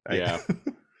 okay. Yeah.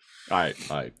 I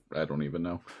don't even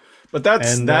know. But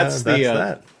that's that's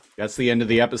that. That's the end of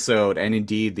the episode, and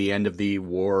indeed the end of the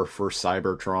War for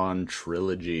Cybertron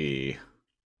trilogy.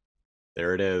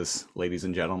 There it is, ladies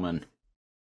and gentlemen.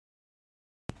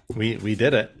 We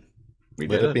did it. We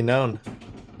Let did it be known.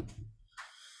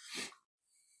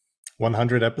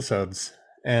 100 episodes.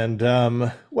 And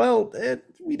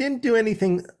we didn't do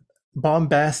anything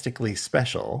bombastically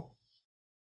special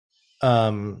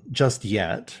just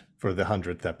yet for the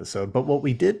 100th episode, but what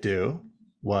we did do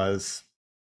was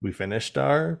we finished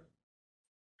our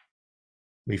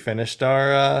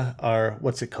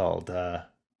what's it called?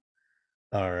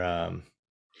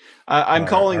 I'm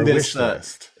calling this wish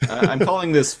list. I'm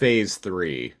calling this phase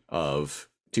 3 of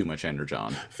Too Much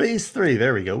Energon. Phase 3,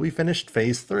 there we go. We finished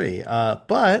phase 3.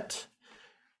 But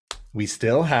we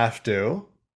still have to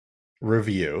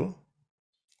review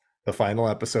the final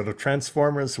episode of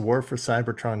Transformers War for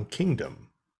Cybertron Kingdom.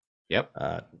 Yep.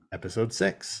 Episode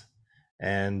 6.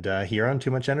 And here on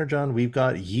Too Much Energon, we've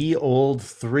got ye old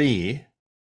 3-tier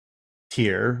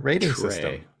rating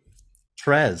system.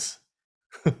 Trez.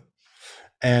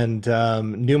 And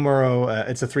numero,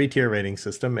 it's a 3-tier rating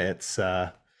system. It's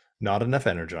not enough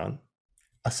energon,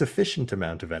 a sufficient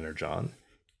amount of energon,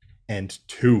 and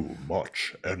too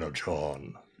much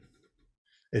energon.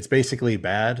 It's basically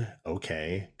bad,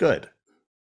 okay, good.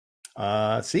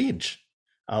 Siege,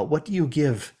 what do you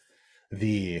give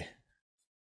the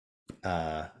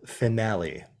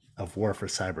finale of War for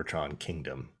Cybertron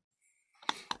Kingdom?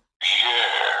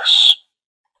 Yes.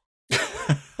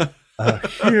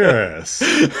 Yes,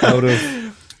 out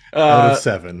of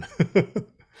 7.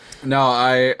 No,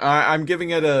 I'm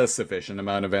giving it a sufficient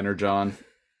amount of energon.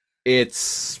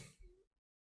 It's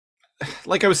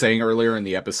like I was saying earlier in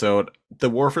the episode, the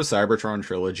War for Cybertron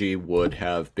trilogy would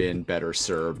have been better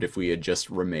served if we had just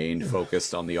remained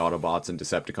focused on the Autobots and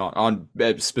Decepticon, on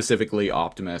specifically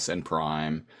Optimus and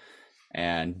Prime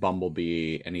and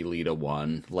Bumblebee and Elita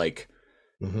 1. Like,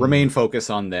 remain focused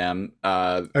on them.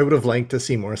 I would have liked to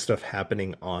see more stuff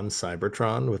happening on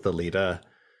Cybertron with Elita,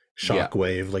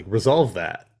 Shockwave, like resolve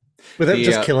that without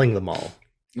just killing them all.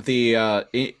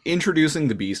 Introducing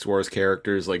the Beast Wars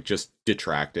characters like just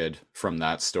detracted from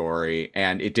that story,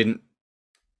 and it didn't,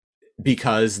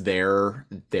 because their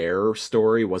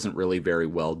story wasn't really very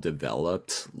well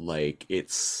developed. Like,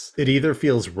 it either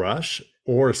feels rushed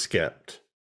or skipped.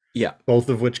 Yeah, both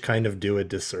of which kind of do a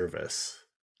disservice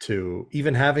to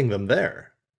even having them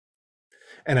there.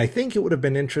 And I think it would have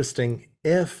been interesting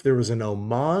if there was an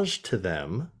homage to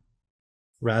them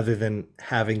rather than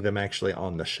having them actually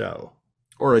on the show.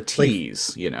 Or a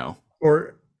tease, like,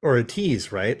 Or a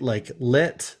tease, right? Like,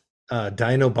 let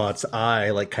Dinobot's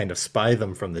eye like kind of spy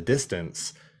them from the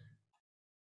distance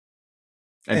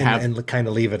and kind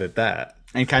of leave it at that.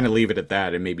 And kind of leave it at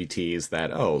that, and maybe tease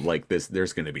that, like this,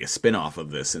 there's going to be a spin-off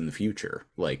of this in the future.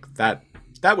 Like, that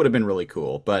would have been really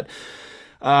cool. But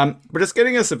it's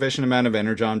getting a sufficient amount of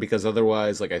Energon, because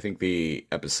otherwise, like, I think the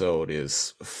episode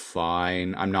is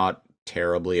fine. I'm not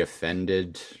terribly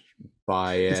offended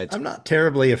by it. I'm not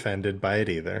terribly offended by it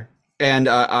either. And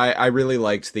I really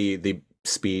liked the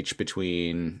speech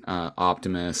between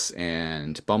Optimus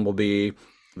and Bumblebee.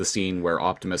 The scene where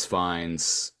Optimus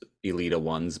finds Elita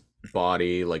 1's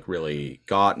body, like, really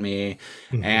got me.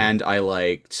 And I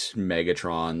liked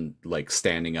Megatron, like,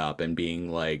 standing up and being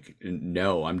like,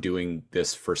 no, I'm doing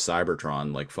this for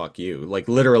Cybertron, like, fuck you. Like,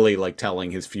 literally, like,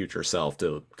 telling his future self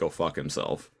to go fuck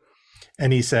himself.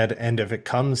 And he said, and if it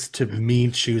comes to me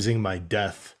choosing my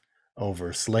death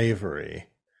over slavery,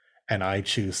 and I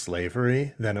choose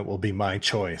slavery, then it will be my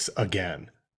choice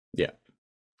again. Yeah.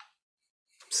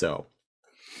 So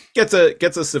gets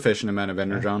a sufficient amount of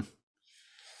Energon.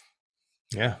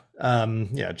 Yeah.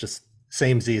 Just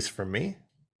same Z's for me.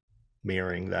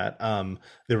 Mirroring that.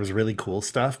 There was really cool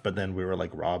stuff, but then we were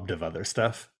like robbed of other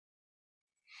stuff.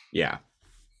 Yeah.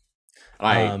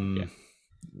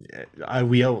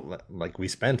 We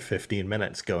spent 15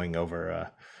 minutes going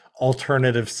over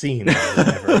alternative scene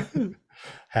that never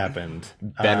happened.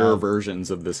 Better versions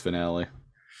of this finale.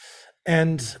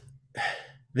 And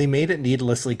they made it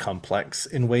needlessly complex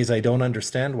in ways I don't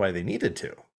understand why they needed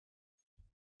to.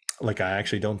 Like, I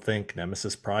actually don't think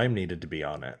Nemesis Prime needed to be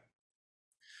on it.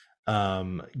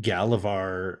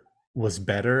 Galavar was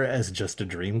better as just a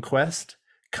dream quest,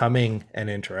 coming and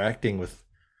interacting with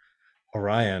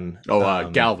Orion.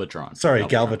 Galvatron.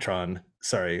 Galvatron.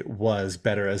 Was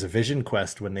better as a vision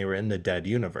quest when they were in the dead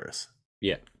universe.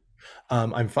 Yeah.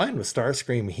 I'm fine with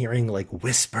Starscream hearing like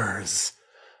whispers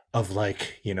of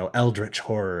like, eldritch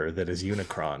horror that is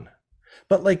Unicron.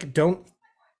 But like, don't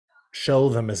show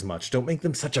them as much. Don't make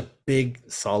them such a big,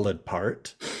 solid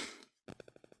part.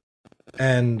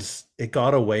 And it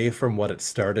got away from what it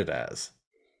started as.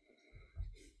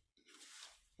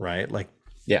 Right? Like,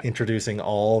 introducing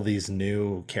all these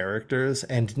new characters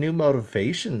and new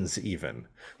motivations even.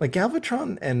 Like,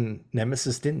 Galvatron and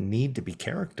Nemesis didn't need to be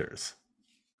characters.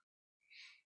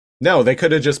 No, they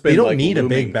could have just been. They don't like, need a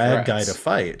big bad threats. guy to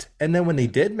fight. And then when they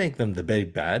did make them the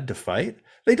big bad to fight,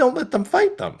 they don't let them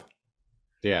fight them.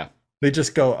 Yeah. They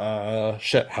just go,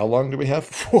 shit, how long do we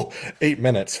have? 8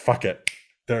 minutes. Fuck it.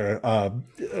 They're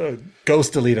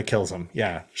Ghost Elita kills them.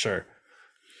 Yeah, sure.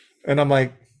 And I'm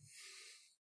like,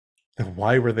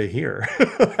 why were they here?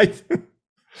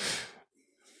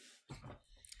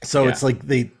 It's like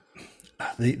they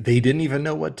didn't even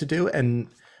know what to do. And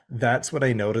that's what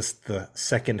I noticed the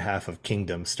second half of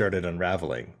Kingdom started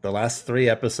unraveling. The last 3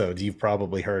 episodes, you've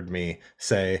probably heard me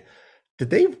say, did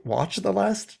they watch the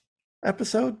last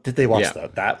episode? Did they watch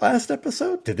that last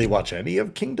episode? Did they watch any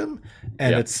of Kingdom?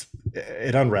 And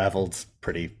it unraveled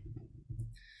pretty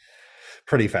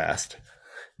fast.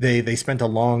 They spent a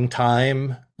long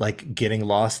time like getting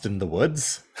lost in the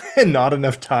woods and not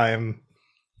enough time.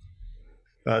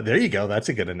 There you go. That's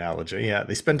a good analogy. Yeah,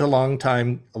 they spent a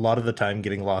lot of the time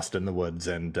getting lost in the woods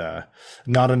and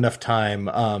not enough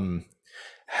time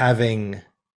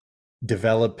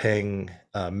developing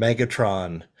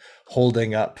Megatron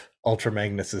holding up Ultra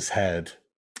Magnus's head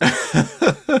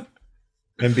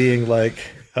and being like,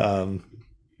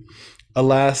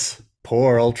 alas,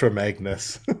 poor Ultra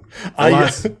Magnus.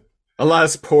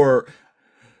 Alas, poor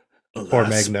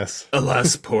Magnus.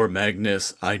 Alas, poor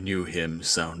Magnus. I knew him,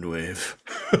 Soundwave.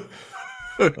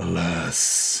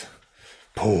 Alas,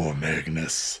 poor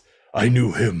Magnus. I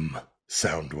knew him,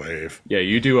 Soundwave. Yeah,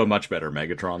 you do a much better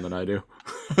Megatron than I do.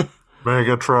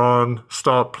 Megatron,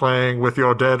 stop playing with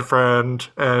your dead friend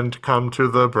and come to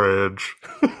the bridge.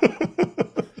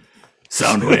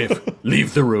 Soundwave,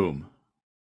 leave the room.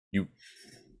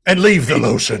 And leave the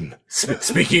lotion.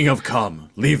 Speaking of come,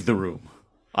 leave the room.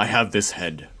 I have this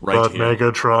head right here.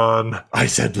 Megatron, I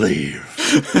said leave.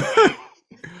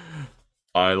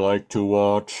 I like to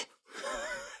watch.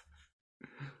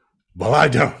 Well, I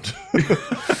don't.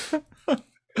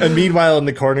 And meanwhile, in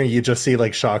the corner, you just see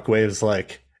like Shockwave's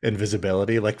like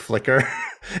invisibility like flicker,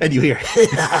 and you hear.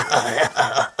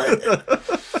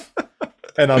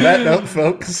 And on that note,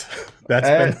 folks,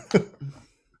 that's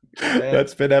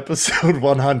been episode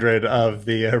 100 of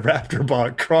the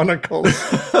Raptorbot Chronicles.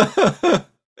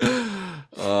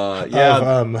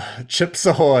 Of Chips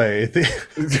Ahoy, the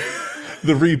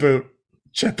reboot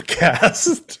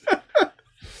Chipcast.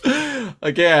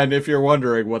 Again, if you're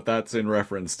wondering what that's in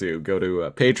reference to, go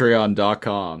to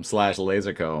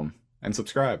patreon.com/lasercomb and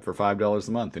subscribe for $5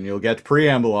 a month, and you'll get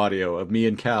preamble audio of me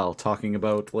and Cal talking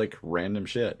about like random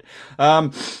shit.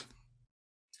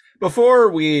 Before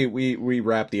we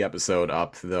wrap the episode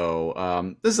up,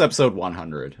 though, this is episode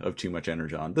 100 of Too Much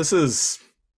Energon. This is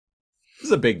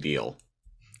a big deal.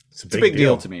 It's a big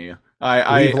deal to me.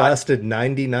 We've lasted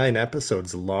 99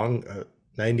 episodes long.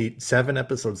 97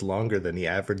 episodes longer than the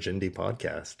average indie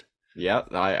podcast. Yeah,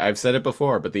 I've said it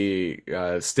before, but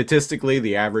statistically,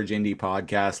 the average indie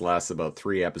podcast lasts about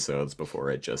 3 episodes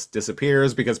before it just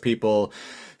disappears because people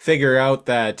figure out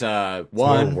that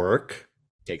more work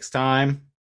takes time,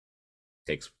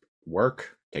 takes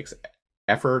work, takes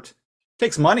effort,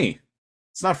 takes money.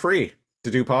 It's not free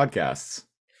to do podcasts,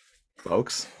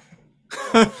 folks.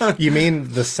 You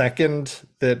mean the second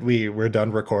that we're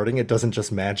done recording, it doesn't just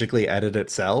magically edit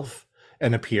itself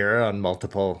and appear on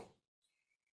multiple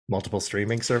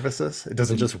streaming services? It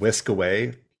doesn't just whisk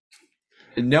away?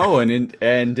 No, and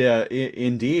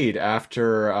indeed,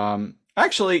 after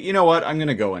actually, you know what? I'm going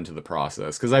to go into the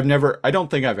process because I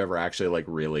don't think I've ever actually like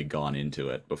really gone into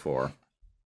it before.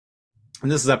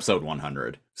 And this is episode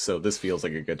 100, so this feels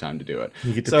like a good time to do it.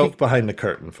 You get to peek behind the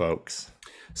curtain, folks.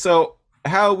 So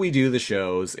how we do the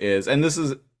shows is, and this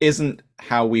isn't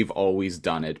how we've always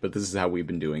done it, but this is how we've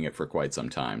been doing it for quite some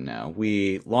time now.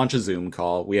 We launch a Zoom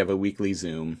call. We have a weekly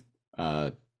Zoom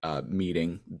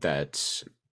meeting that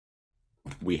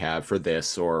we have for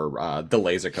this or the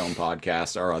Lasercomb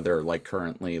podcast, our other like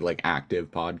currently like active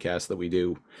podcast that we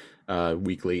do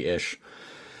weekly-ish.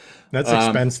 That's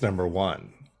expense number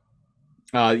one.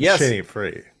 Yes. Shitty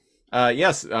free.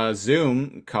 Yes.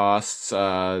 Zoom costs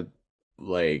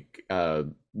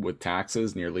with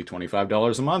taxes nearly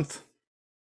 $25 a month.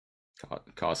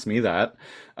 Costs me that.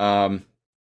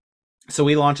 So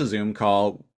we launch a Zoom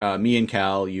call. Me and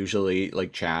Cal usually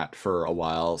like chat for a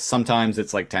while. Sometimes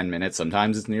it's like 10 minutes.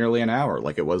 Sometimes it's nearly an hour,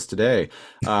 like it was today.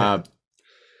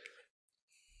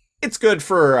 It's good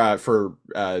for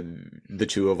the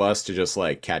two of us to just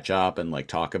like catch up and like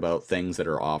talk about things that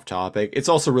are off topic. It's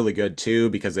also really good too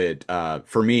because it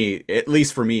for me, at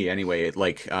least for me anyway, it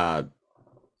like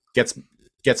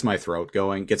gets my throat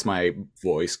going, gets my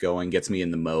voice going, gets me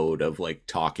in the mode of like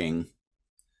talking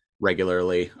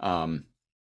regularly.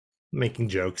 Making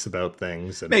jokes about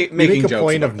things. And make a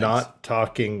point of not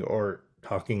talking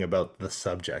about the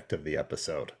subject of the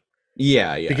episode.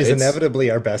 Yeah. Because inevitably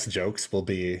our best jokes will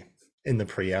be in the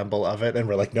preamble of it, and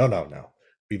we're like, no.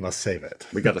 We must save it.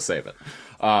 We got to save it.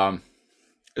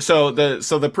 So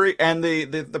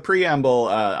the preamble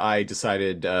I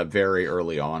decided very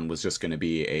early on was just going to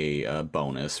be a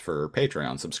bonus for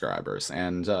Patreon subscribers,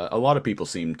 and a lot of people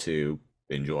seem to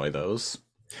enjoy those.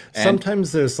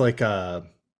 Sometimes there's like a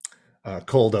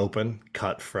cold open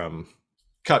cut from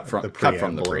the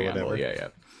preamble. Yeah.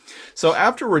 So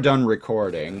after we're done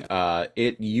recording,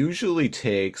 it usually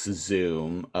takes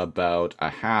Zoom about a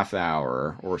half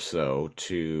hour or so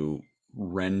to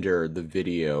render the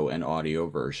video and audio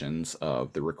versions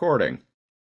of the recording.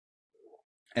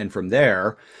 And from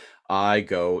there, I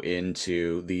go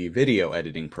into the video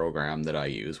editing program that I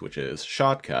use, which is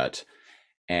Shotcut,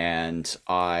 and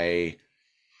I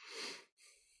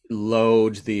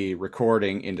load the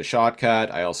recording into Shotcut.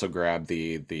 I also grab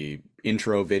the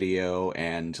intro video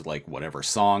and like whatever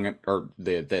song or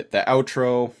the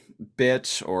outro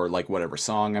bit or like whatever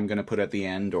song I'm going to put at the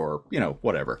end or, you know,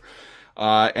 whatever.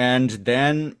 And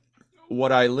then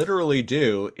what I literally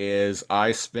do is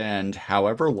I spend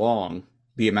however long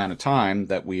the amount of time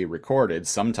that we recorded.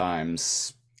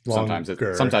 Sometimes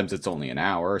it's only an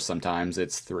hour. Sometimes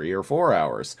it's 3 or 4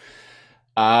 hours.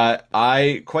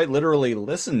 I quite literally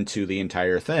listen to the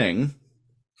entire thing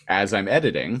as I'm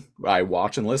editing, I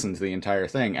watch and listen to the entire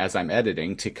thing as I'm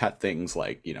editing to cut things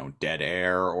like, dead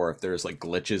air, or if there's like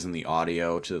glitches in the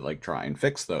audio to like try and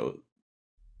fix those,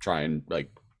 try and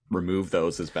like remove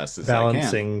those as best as I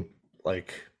can.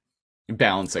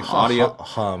 Balancing audio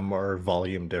hum or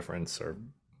volume difference or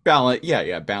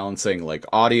balancing like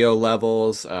audio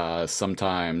levels,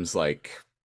 sometimes like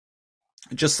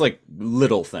just like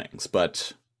little things.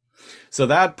 But so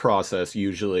that process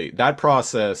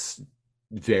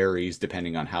varies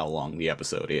depending on how long the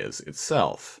episode is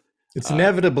itself. It's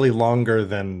inevitably longer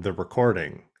than the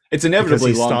recording. It's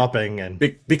inevitably stopping and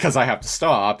because I have to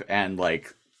stop and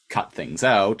like cut things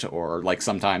out, or like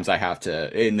sometimes I have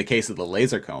to, in the case of the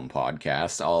Lasercomb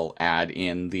podcast, I'll add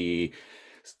in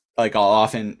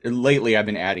lately I've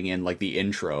been adding in like the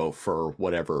intro for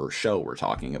whatever show we're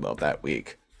talking about that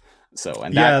week. So,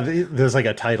 and there's like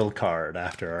a title card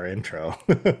after our intro.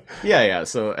 yeah.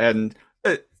 So, and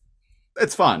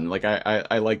it's fun. Like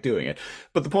I like doing it,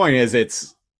 but the point is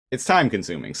it's time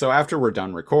consuming. So after we're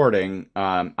done recording,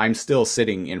 I'm still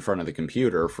sitting in front of the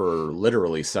computer for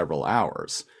literally several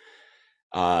hours.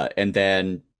 And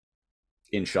then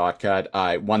in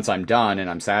Shotcut, once I'm done and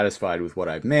I'm satisfied with what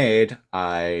I've made,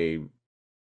 I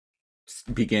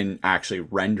begin actually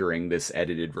rendering this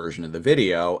edited version of the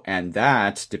video. And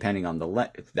that, depending on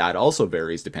that also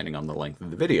varies depending on the length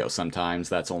of the video. Sometimes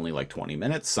that's only like 20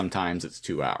 minutes. Sometimes it's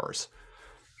 2 hours.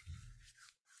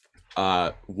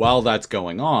 While that's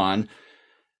going on,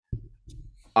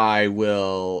 I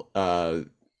will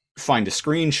find a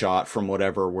screenshot from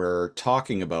whatever we're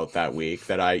talking about that week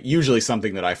usually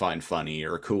something that I find funny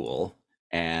or cool,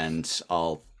 and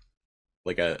I'll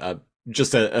like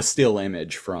just a still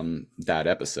image from that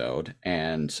episode,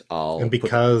 and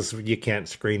because you can't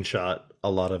screenshot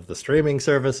a lot of the streaming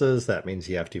services, that means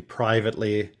you have to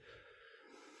privately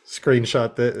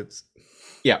screenshot this.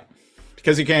 Yeah.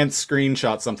 Because you can't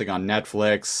screenshot something on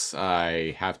Netflix,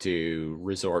 I have to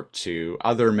resort to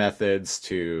other methods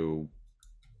to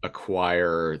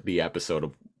acquire the episode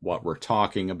of what we're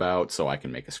talking about so I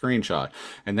can make a screenshot.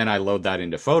 And then I load that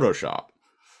into Photoshop.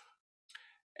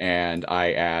 And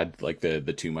I add like the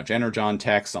Too Much Energon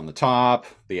text on the top,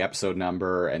 the episode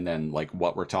number, and then like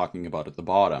what we're talking about at the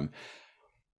bottom.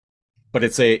 But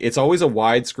it's always a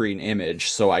widescreen image,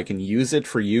 so I can use it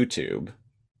for YouTube.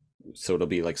 So it'll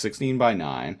be like 16 by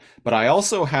 9, but I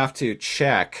also have to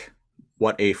check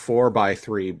what a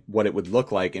 4x3, what it would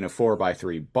look like in a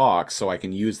 4x3 box, so I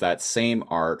can use that same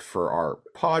art for our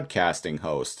podcasting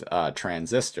host,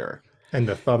 Transistor. And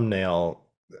the thumbnail.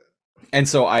 And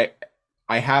so I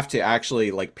have to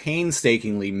actually like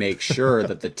painstakingly make sure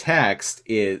that the text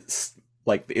is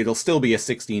like, it'll still be a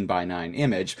 16 by 9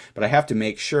 image, but I have to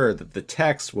make sure that the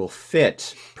text will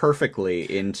fit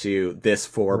perfectly into this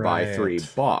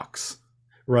 4x3 box.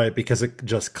 Right, because it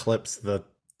just clips the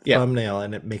thumbnail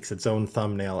and it makes its own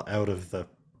thumbnail out of the...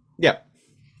 Yeah.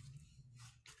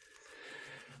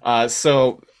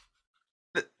 So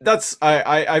that's,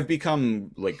 I've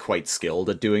become like quite skilled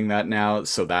at doing that now.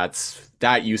 So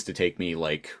that used to take me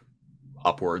like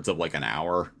upwards of like an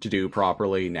hour to do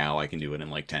properly. Now I can do it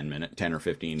in like 10 or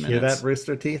 15 minutes. Hear that,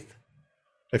 Rooster Teeth?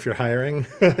 If you're hiring,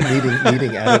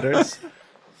 needing editors.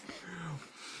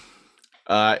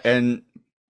 And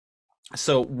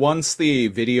so once the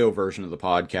video version of the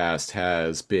podcast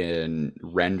has been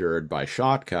rendered by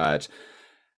Shotcut,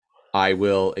 I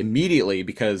will immediately,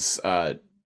 because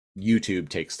YouTube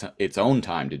takes its own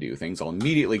time to do things, I'll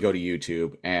immediately go to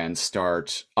YouTube and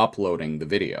start uploading the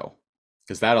video.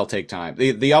 Because that'll take time.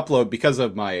 The upload, because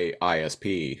of my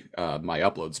ISP, my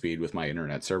upload speed with my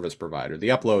internet service provider, the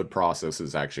upload process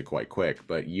is actually quite quick,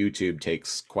 but YouTube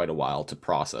takes quite a while to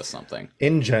process something.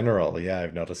 In general, yeah,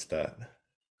 I've noticed that.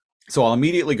 So I'll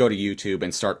immediately go to YouTube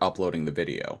and start uploading the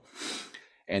video.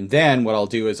 And then what I'll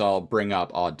do is I'll bring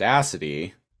up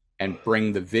Audacity and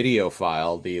bring the video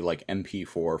file, the like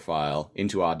MP4 file,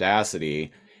 into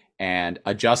Audacity and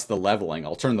adjust the leveling.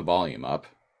 I'll turn the volume up.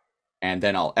 And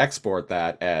then I'll export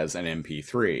that as an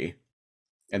MP3.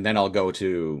 And then I'll go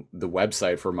to the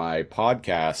website for my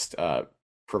podcast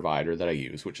provider that I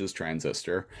use, which is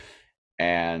Transistor.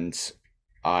 And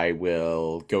I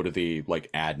will go to the like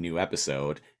add new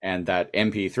episode. And that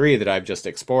MP3 that I've just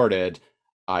exported,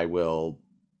 I will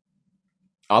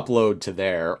upload to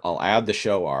there. I'll add the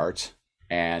show art.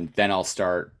 And then I'll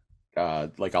start,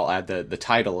 I'll add the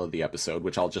title of the episode,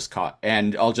 which I'll just copy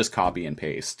and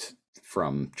paste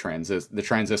from the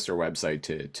Transistor website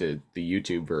to the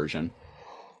YouTube version.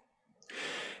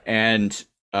 And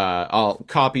I'll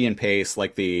copy and paste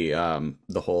like the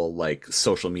whole like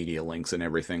social media links and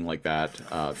everything like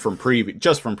that from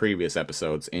previous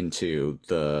episodes into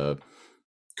the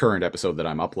current episode that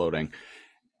I'm uploading.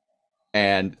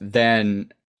 And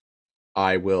then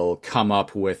I will come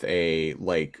up with a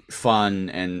like fun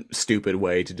and stupid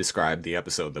way to describe the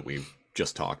episode that we've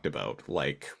just talked about.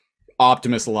 Like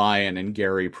Optimus Lion and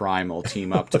Gary Primal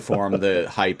team up to form the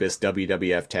hypest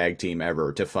WWF tag team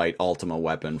ever to fight Ultima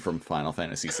Weapon from Final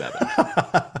Fantasy VII.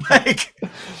 Like,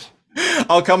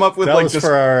 I'll come up with that like was this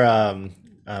for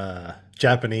our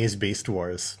Japanese Beast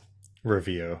Wars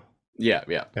review. Yeah.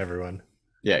 Everyone.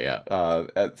 Yeah.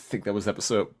 I think that was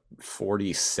episode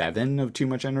 47 of Too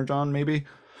Much Energon, maybe.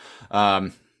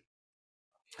 So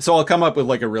I'll come up with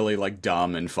like a really like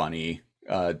dumb and funny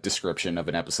description of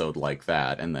an episode like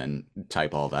that, and then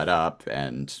type all that up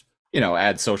and, you know,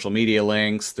 add social media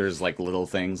links. There's like little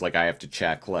things like I have to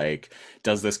check, like,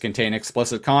 does this contain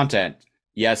explicit content?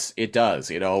 Yes, it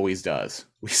does. It always does.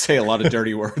 We say a lot of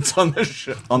dirty words on this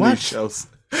show, on these shows.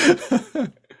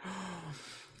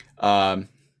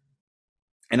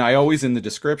 And I always in the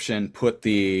description put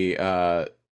the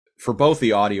for both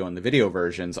the audio and the video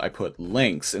versions, I put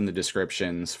links in the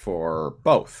descriptions for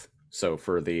both. So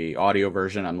for the audio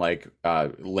version, I'm like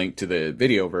link to the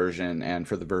video version, and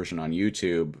for the version on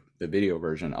YouTube, the video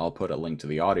version, I'll put a link to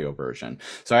the audio version.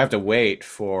 So I have to wait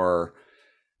for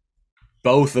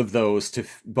both of those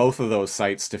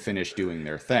sites to finish doing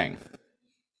their thing,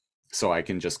 so I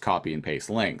can just copy and paste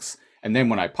links. And then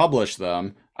when I publish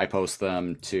them, I post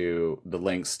them to the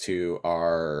links to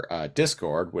our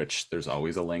Discord, which there's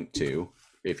always a link to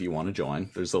if you want to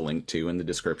join. There's a link to in the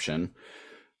description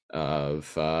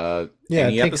of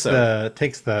any episode. It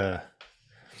takes the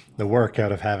work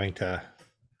out of having to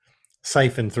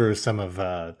siphon through some of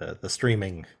the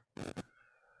streaming.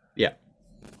 Yeah.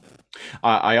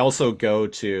 I also go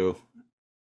to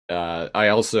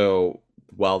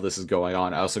while this is going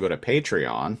on, I also go to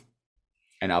Patreon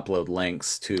and upload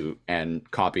links to, and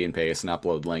copy and paste and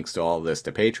upload links to all of this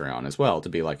to Patreon as well, to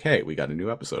be like, hey, we got a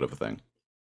new episode of a thing.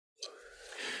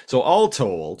 So all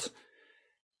told,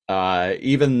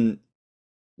 even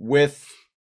with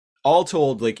all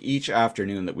told, like each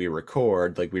afternoon that we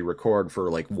record for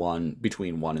like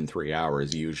between 1 and 3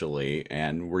 hours usually,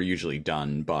 and we're usually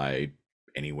done by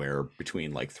anywhere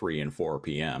between like 3 and 4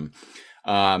 p.m.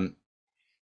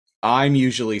 I'm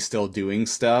usually still doing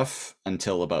stuff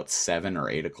until about 7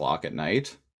 or 8 o'clock at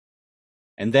night.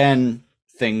 And then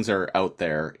things are out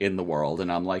there in the world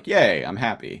and I'm like, yay, I'm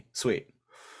happy. Sweet.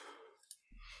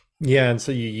 Yeah, and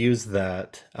so you use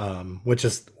that, which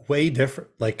is way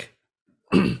different. Like,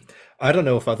 I don't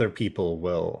know if other people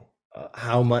will,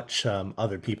 how much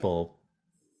other people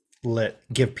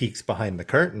give peeks behind the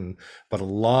curtain, but a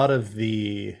lot of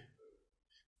the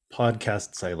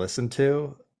podcasts I listen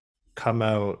to come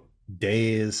out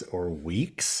days or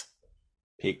weeks.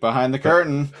 Peek behind the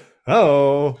curtain.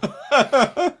 Oh.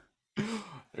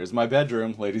 There's my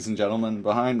bedroom, ladies and gentlemen,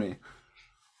 behind me.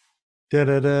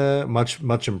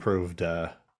 Much improved.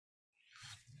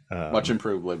 Much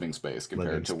improved living space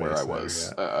compared to where I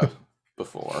was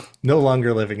before. No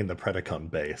longer living in the Predacon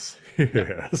base.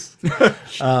 Yes.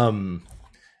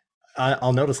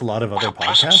 I'll notice a lot of other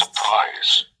podcasts.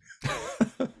 Surprise.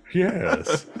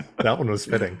 Yes, that one was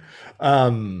fitting.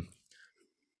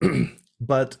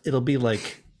 But it'll be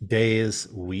like days,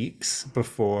 weeks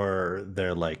before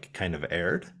they're like kind of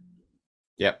aired.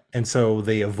 Yep. And so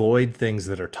they avoid things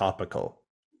that are topical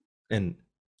in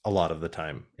a lot of the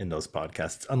time in those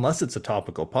podcasts, unless it's a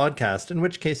topical podcast, in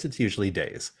which case it's usually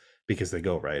days because they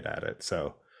go right at it.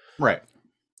 So right.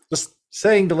 Just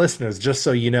saying to listeners, just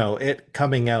so you know, it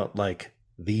coming out like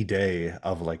the day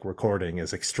of like recording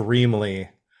is extremely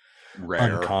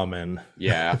rare, uncommon.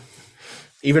 Yeah.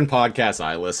 Even podcasts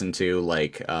I listen to,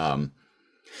 like, and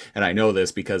I know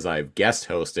this because I've guest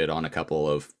hosted on a couple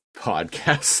of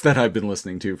podcasts that I've been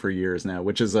listening to for years now,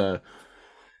 which is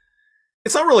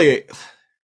it's not really,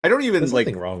 I don't even There's like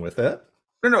nothing wrong with it.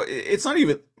 No, it's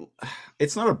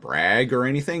not a brag or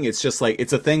anything. It's just like,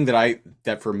 it's a thing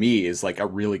that for me is like a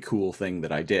really cool thing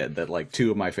that I did, that like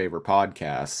 2 of my favorite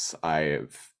podcasts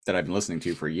that I've been listening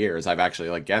to for years, I've actually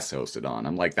like guest hosted on.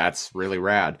 I'm like, that's really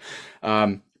rad.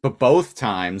 But both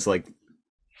times, like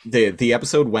the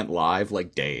episode went live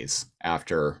like days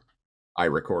after I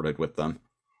recorded with them.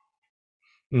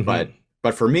 Mm-hmm.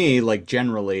 But for me, like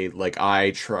generally, like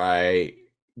I try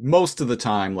most of the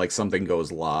time, like something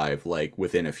goes live like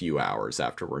within a few hours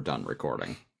after we're done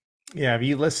recording. Yeah, if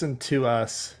you listen to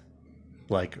us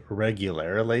like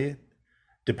regularly,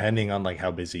 depending on like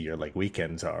how busy your like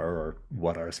weekends are or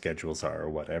what our schedules are or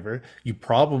whatever, you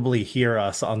probably hear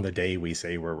us on the day we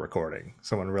say we're recording.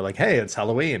 So when we're like, hey, it's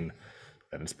Halloween,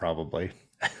 then it's probably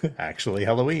actually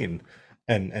Halloween,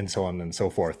 and so on and so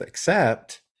forth.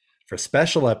 Except for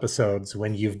special episodes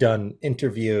when you've done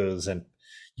interviews and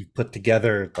you put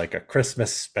together like a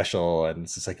Christmas special, and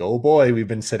it's just like, oh boy, we've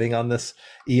been sitting on this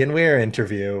Ian Weir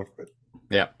interview.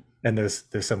 Yeah. And there's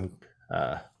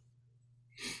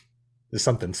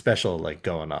something special like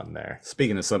going on there.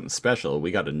 Speaking of something special,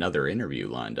 we got another interview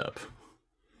lined up.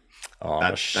 Oh,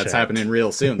 that's happening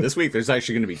real soon. This week, there's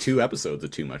actually going to be 2 episodes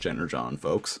of Too Much Energon,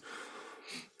 folks.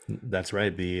 That's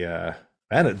right.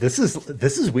 Man, this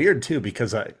is weird too,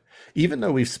 because even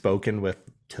though we've spoken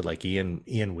to like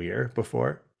Ian Weir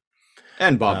before,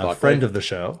 and Bob Buckley, friend of the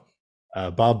show,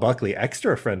 Bob Buckley,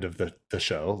 extra friend of the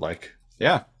show, like,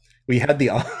 yeah, we had the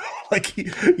like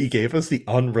he gave us the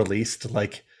unreleased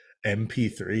like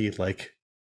MP3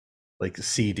 like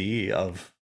CD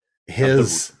of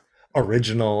his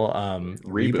original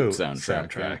reboot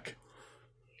soundtrack,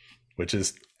 which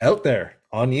is out there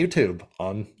on YouTube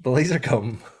on the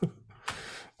Lasercomb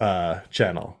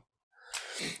channel.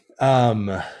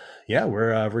 Yeah,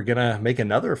 we're gonna make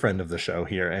another friend of the show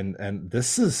here, and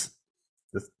this is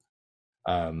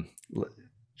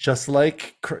just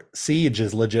like Siege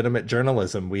is legitimate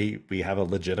journalism. We have a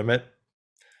legitimate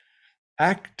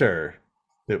actor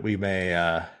that we may.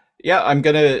 Yeah, I'm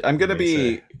gonna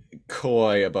be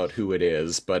coy about who it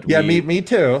is, but yeah, me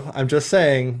too. I'm just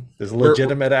saying there's a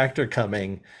legitimate actor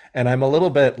coming, and I'm a little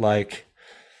bit like,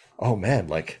 oh man,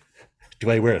 like,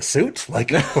 do I wear a suit?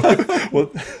 Like,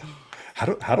 well,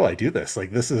 how do I do this?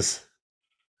 Like, it's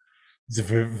a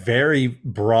very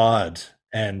broad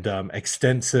and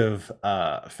extensive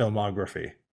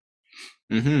filmography.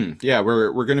 Yeah,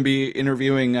 we're going to be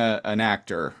interviewing an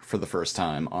actor for the first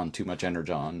time on Too Much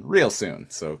Energon real soon,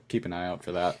 so keep an eye out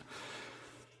for that.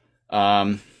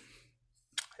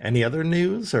 Any other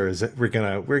news, or is it we're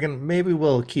gonna maybe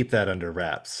we'll keep that under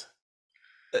wraps?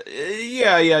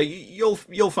 Yeah,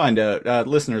 you'll find out.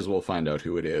 Listeners will find out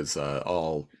who it is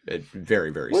all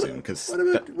very soon. Because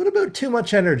what about Too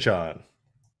Much Energon?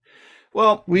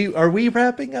 Well, are we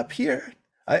wrapping up here?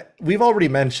 We've already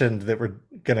mentioned that we're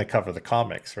gonna cover the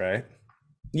comics, right?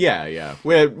 Yeah.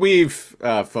 We've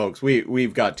folks,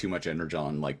 we've got Too Much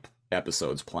Energon like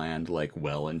episodes planned like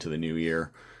well into the new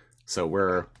year, so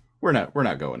we're not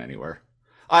going anywhere.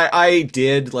 I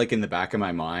did, like, in the back of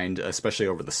my mind, especially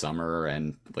over the summer,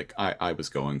 and like I was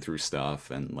going through stuff,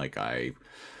 and like I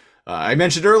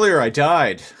mentioned earlier, I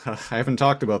died. I haven't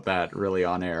talked about that really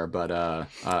on air, but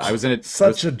I was in it.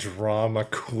 Such a drama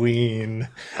queen,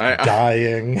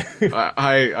 dying.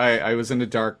 I was in a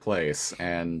dark place,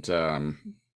 and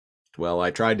well,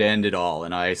 I tried to end it all,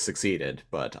 and I succeeded,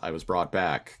 but I was brought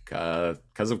back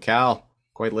because of Cal,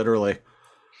 quite literally.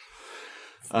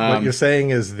 What you're saying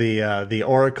is the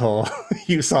Oracle,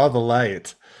 you saw the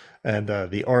light, and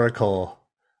the Oracle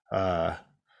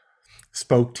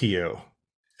spoke to you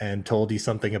and told you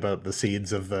something about the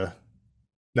seeds of the...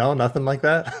 No, nothing like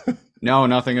that? No,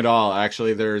 nothing at all.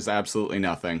 Actually, there's absolutely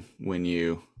nothing when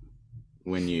you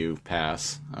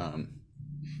pass.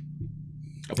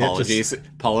 Apologies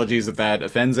if that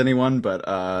offends anyone,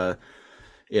 but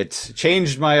it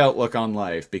changed my outlook on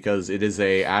life, because it is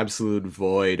a absolute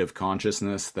void of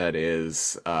consciousness that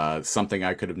is something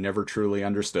I could have never truly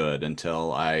understood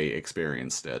until I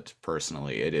experienced it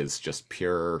personally. It is just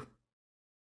pure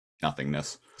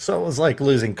nothingness. So it was like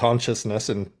losing consciousness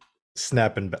and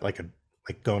snapping, like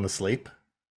going to sleep.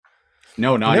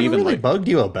 No, not never even really like bugged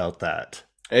you about that.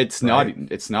 It's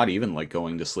right? not even like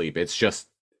going to sleep. It's just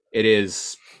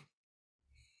it's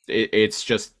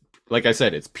just, like I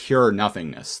said, it's pure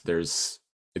nothingness. It's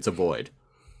a void.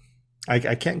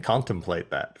 I can't contemplate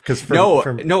that, because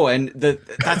and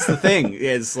that's the thing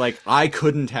is, like, I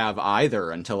couldn't have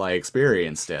either until I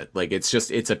experienced it. Like,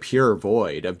 it's a pure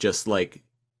void of just like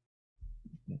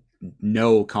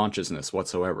no consciousness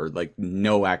whatsoever, like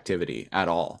no activity at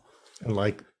all, and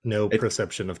like no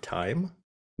perception of time.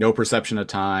 No perception of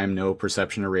time, no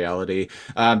perception of reality.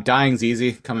 Dying's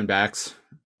easy, coming back's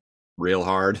real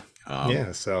hard.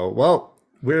 Yeah, so, well,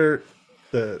 we're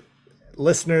the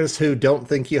listeners who don't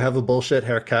think you have a bullshit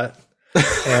haircut,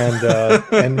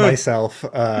 and myself,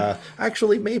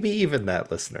 actually maybe even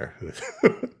that listener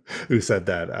who said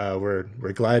that.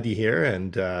 We're glad you're here,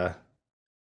 and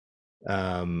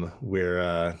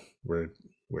we're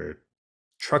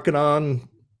trucking on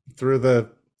through the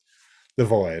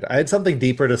void. I had something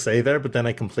deeper to say there, but then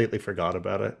I completely forgot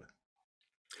about it.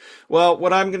 Well,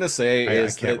 what I'm gonna say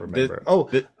is I can't remember.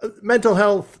 Mental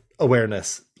health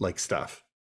awareness, like stuff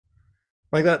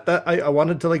like that. That I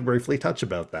wanted to like briefly touch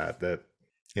about that. That,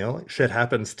 you know, like, shit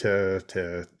happens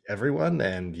to everyone,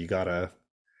 and it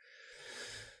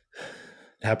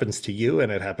happens to you,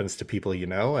 and it happens to people you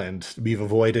know. And we've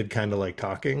avoided kind of like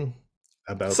talking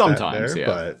about sometimes, that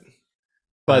there, yeah.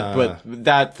 But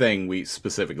that thing we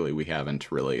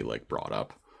haven't really like brought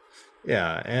up.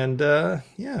 Yeah, and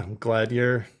yeah, I'm glad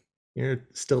you're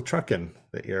still trucking.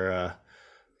 That your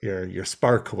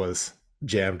spark was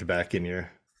jammed back in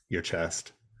your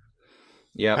chest.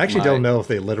 Yeah, I actually don't know if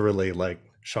they literally like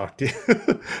shocked you,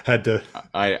 had to.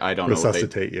 I don't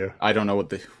resuscitate know you. I don't know what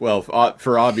they. Well,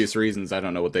 for obvious reasons, I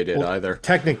don't know what they did either.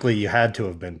 Technically, you had to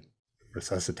have been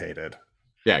resuscitated.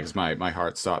 Yeah, because my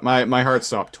heart stopped. My heart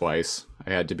stopped twice. I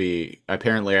had to be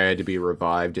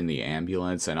revived in the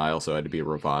ambulance, and I also had to be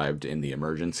revived in the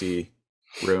emergency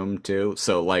room too.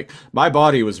 So like my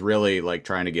body was really like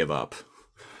trying to give up.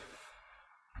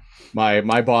 My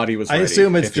body was ready, I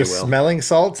assume it's just smelling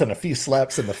salts and a few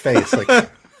slaps in the face, like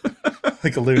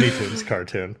like a Looney Tunes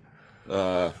cartoon.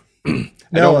 I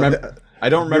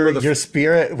don't remember your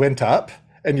spirit went up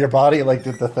and your body like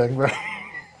did the thing where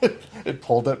it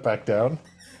pulled it back down.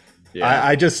 Yeah.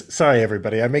 I just, sorry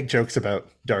everybody, I make jokes about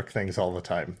dark things all the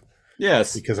time.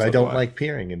 Yes. Because I don't like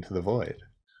peering into the void.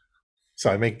 So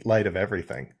I make light of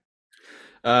everything.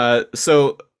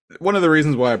 So one of the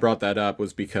reasons why I brought that up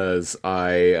was because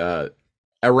I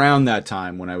around that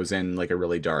time when I was in like a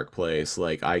really dark place,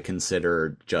 like I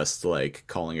considered just like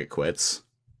calling it quits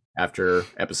after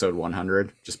episode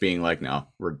 100, just being like, no,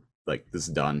 we're like, this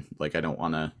is done. Like, I don't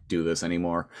want to do this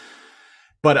anymore.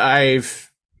 But I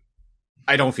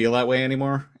don't feel that way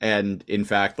anymore. And in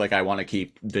fact, like I want to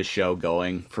keep this show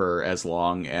going for as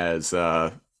long as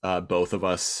both of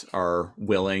us are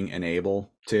willing and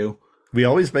able to. We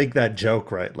always make that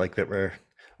joke, right? Like that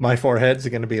my foreheads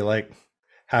are going to be like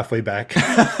halfway back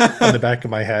on the back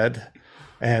of my head.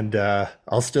 And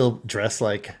I'll still dress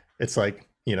like it's like,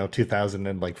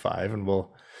 2005, and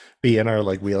we'll be in our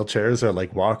like wheelchairs or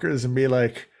like walkers and be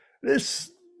like, this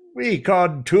week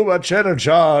on Too Much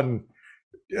Energon,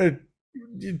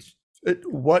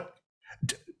 what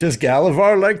does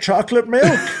Galavar like chocolate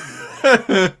milk?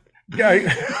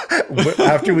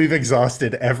 After we've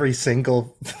exhausted every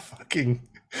single fucking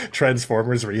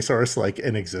Transformers resource like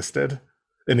in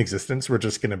existence, we're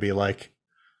just gonna be like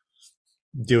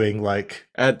doing like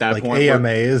at that like point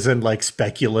AMAs and like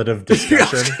speculative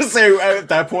discussion. I was gonna say, at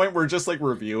that point we're just like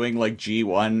reviewing like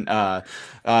G1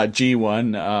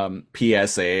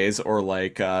 PSAs or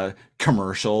like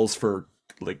commercials for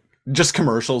like just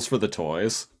commercials for the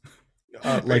toys,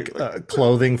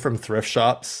 clothing from thrift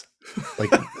shops,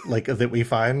 like that we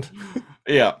find.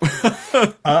 Yeah.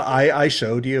 I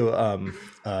showed you a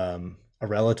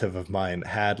relative of mine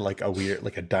had like a weird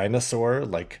like a dinosaur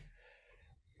like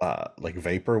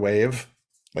vaporwave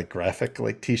like graphic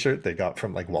like t-shirt they got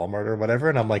from like Walmart or whatever,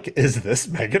 and I'm like, is this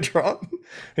Megatron?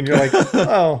 And you're like,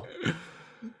 oh,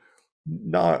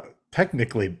 not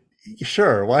technically,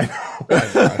 sure, why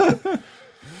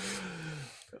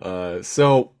not?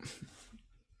 So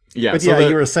yeah, but so yeah,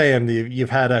 you were saying you've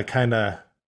had a kind of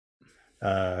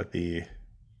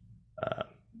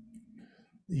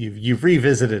you've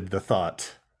revisited the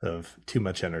thought of Too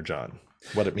Much Energon,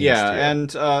 what it means. Yeah, to you.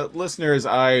 and listeners,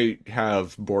 I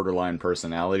have borderline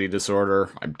personality disorder.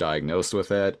 I'm diagnosed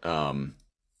with it.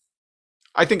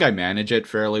 I think I manage it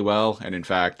fairly well, and in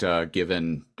fact,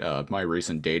 given my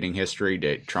recent dating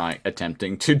history,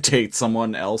 attempting to date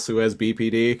someone else who has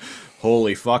BPD,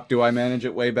 holy fuck, do I manage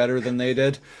it way better than they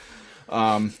did.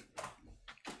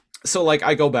 So like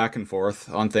I go back and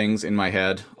forth on things in my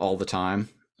head all the time,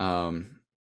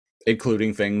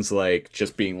 including things like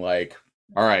just being like,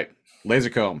 all right,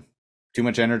 Lasercomb, Too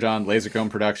Much Energon, Lasercomb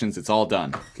Productions, it's all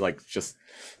done. Like, just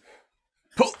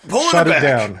pull shut it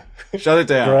down. Shut it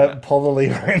down. Pull the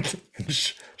lever and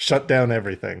shut down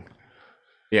everything.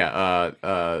 Yeah,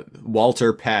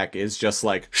 Walter Peck is just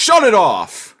like, shut it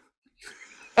off!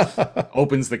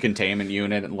 Opens the containment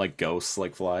unit and like ghosts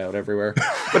like fly out everywhere.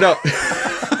 But no.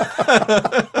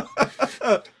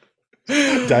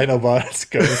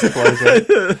 Dinobots ghost flies out.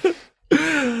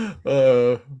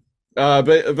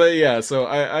 But yeah, so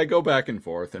I go back and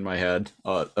forth in my head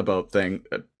about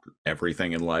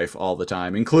everything in life all the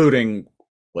time, including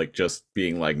like just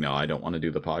being like, no, I don't want to do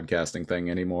the podcasting thing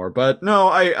anymore. But no,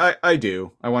 I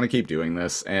do. I want to keep doing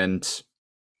this, and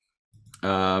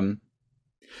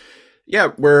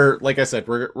yeah, we're like I said,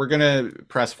 we're gonna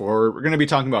press forward. We're gonna be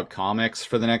talking about comics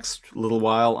for the next little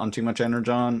while on Too Much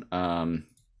Energon.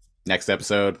 Next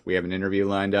episode, we have an interview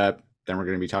lined up. Then we're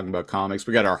going to be talking about comics.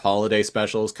 We got our holiday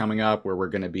specials coming up where we're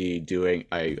going to be doing,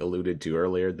 I alluded to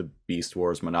earlier, the Beast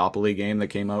Wars Monopoly game that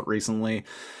came out recently.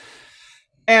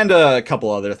 And a couple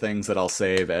other things that I'll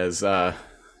save as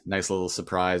nice little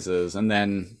surprises. And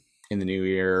then in the new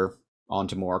year, on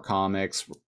to more comics.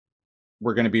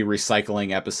 We're going to be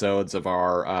recycling episodes of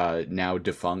our now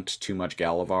defunct Too Much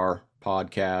Galavar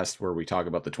podcast where we talk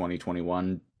about the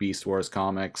 2021 Beast Wars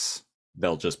comics.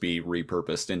 They'll just be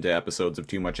repurposed into episodes of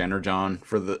Too Much Energon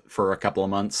for a couple of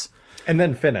months, and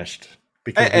then finished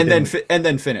and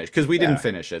then finish because we didn't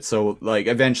finish it. So like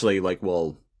eventually, like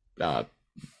we'll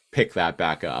pick that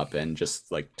back up and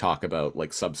just like talk about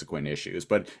like subsequent issues.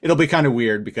 But it'll be kind of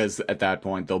weird because at that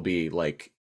point there'll be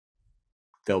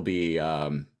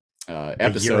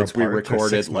episodes we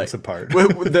recorded like apart.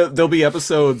 There'll be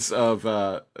episodes of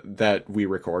that we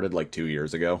recorded like 2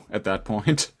 years ago at that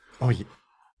point. Oh, yeah.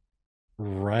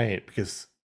 Right, because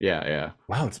yeah.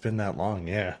 Wow, it's been that long.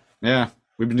 Yeah,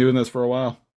 we've been doing this for a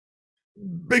while.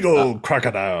 Big old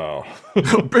crocodile.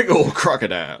 Big old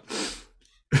crocodile.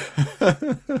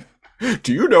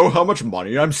 Do you know how much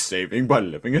money I'm saving by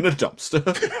living in a dumpster?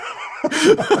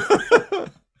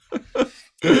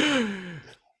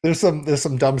 There's some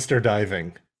dumpster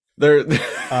diving there,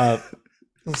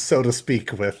 so to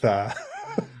speak, with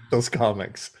those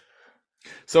comics.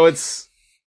 So it's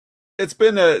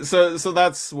been so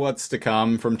that's what's to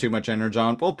come from Too Much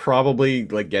Energon. We'll probably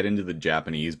like get into the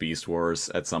Japanese Beast Wars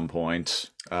at some point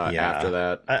after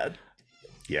that.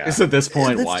 So at this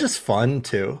point, it's just fun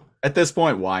too. At this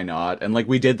point, why not? And like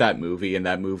we did that movie, and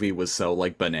that movie was so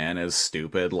like bananas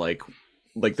stupid. Like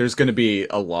there's going to be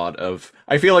a lot of.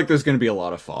 I feel like there's going to be a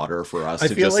lot of fodder for us.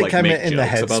 To just like I'm make in the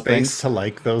jokes about things. headspace to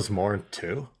like those more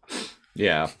too.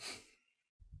 Yeah.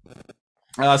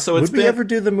 So would we ever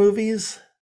do the movies?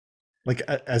 Like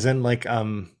as in like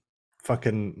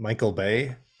fucking Michael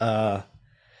Bay.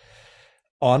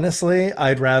 Honestly,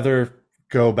 I'd rather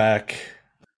go back.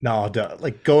 No,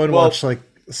 go and watch like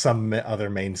some other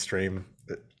mainstream.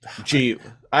 Gee,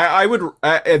 I would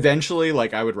eventually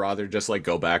like I would rather just like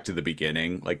go back to the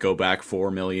beginning, like go back 4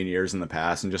 million years in the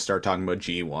past and just start talking about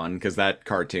G1 because that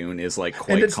cartoon is like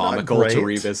quite comical to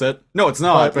revisit. No, it's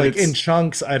not. But like in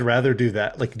chunks, I'd rather do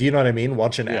that. Like, do you know what I mean?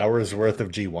 Watch an hour's worth of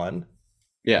G1.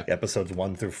 Yeah, episodes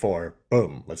 1 through 4.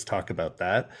 Boom. Let's talk about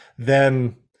that.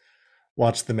 Then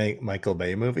watch the Michael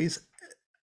Bay movies.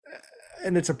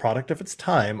 And it's a product of its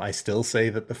time. I still say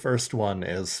that the first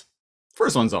one's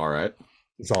all right.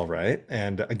 It's all right.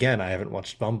 And again, I haven't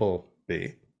watched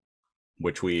Bumblebee,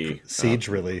 which Siege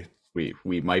really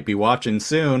we might be watching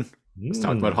soon. Let's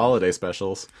talk about holiday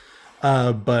specials.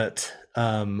 But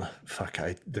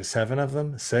there's 7 of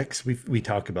them, 6. We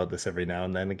talk about this every now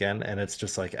and then again, and it's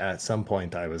just like at some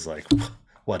point I was like,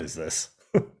 what is this?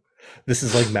 This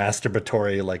is like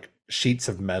masturbatory, like sheets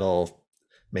of metal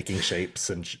making shapes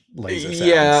and laser sounds.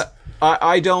 Yeah,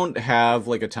 I don't have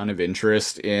like a ton of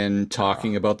interest in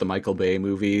talking about the Michael Bay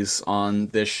movies on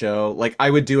this show. Like I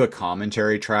would do a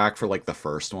commentary track for like the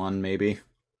first one, maybe.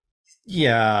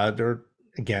 Yeah, or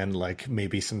again, like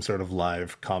maybe some sort of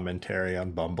live commentary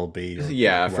on Bumblebee.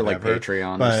 For like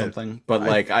Patreon or something. But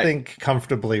like I think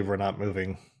comfortably we're not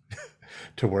moving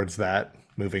towards that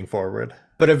moving forward.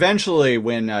 But eventually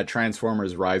when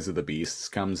Transformers Rise of the Beasts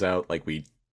comes out, like we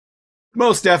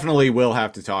most definitely will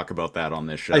have to talk about that on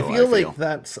this show. I feel like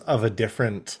that's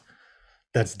different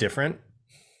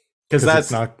because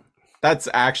that's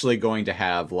actually going to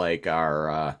have like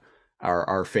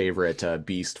our favorite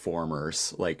Beast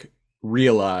formers like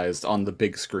realized on the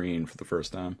big screen for the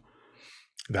first time.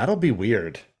 That'll be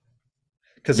weird.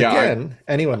 Because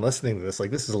anyone listening to this,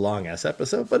 like this is a long ass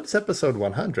episode, but it's episode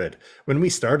 100. When we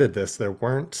started this, there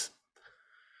weren't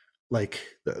like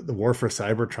the War for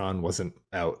Cybertron wasn't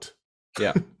out.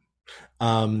 Yeah.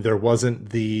 There wasn't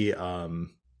the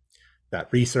that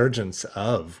resurgence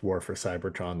of War for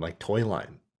Cybertron like toy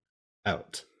line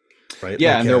out. Right?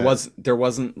 Yeah, like, and there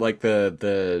wasn't like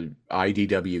the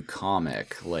IDW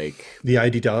comic, like the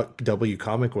IDW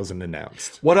comic wasn't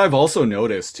announced. What I've also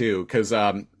noticed too, because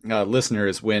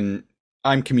listeners, when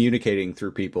I'm communicating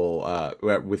through people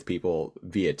with people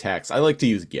via text, I like to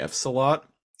use GIFs a lot.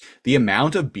 The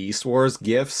amount of Beast Wars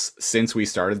GIFs since we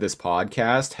started this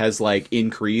podcast has like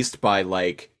increased by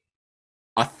like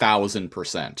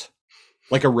 1,000%.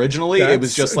 Like originally it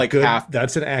was just like half.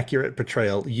 That's an accurate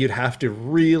portrayal. You'd have to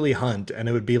really hunt and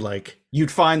it would be like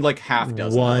you'd find like half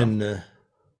dozen one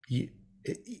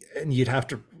and you'd have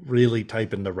to really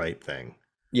type in the right thing.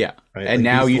 Yeah. Right? And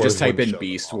like now you just type in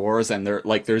Beast Wars and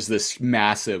there's this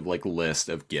massive like list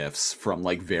of GIFs from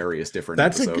like various different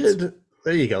episodes.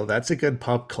 There you go. That's a good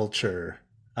pop culture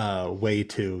way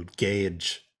to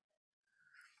gauge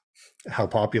how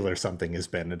popular something has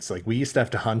been. It's like we used to have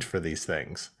to hunt for these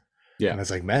things. Yeah. And I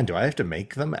was like, man, do I have to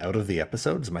make them out of the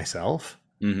episodes myself?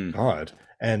 Mm-hmm. God.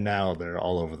 And now they're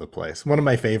all over the place. One of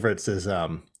my favorites is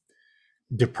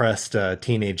depressed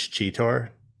teenage Cheetor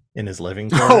in his living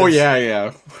quarters. Oh,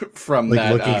 yeah. From like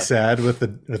that. Looking sad with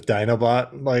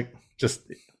Dinobot, like just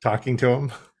talking to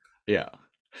him. Yeah.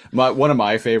 One of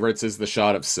my favorites is the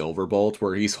shot of Silverbolt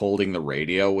where he's holding the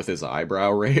radio with his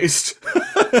eyebrow raised.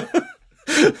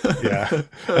 Yeah,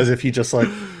 as if he just like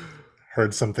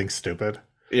heard something stupid.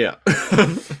 Yeah.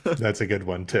 That's a good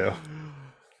one too.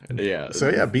 Yeah. So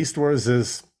yeah, Beast Wars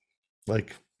is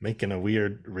like making a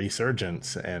weird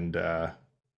resurgence, and I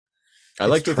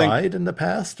like to tried in the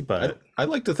past, but I'd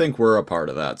like to think we're a part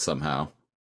of that somehow.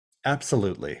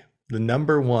 absolutely the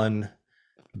number one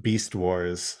Beast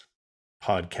Wars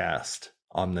podcast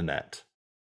on the net.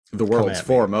 The world's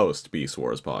foremost Beast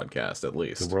Wars podcast, at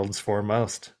least. The world's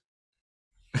foremost.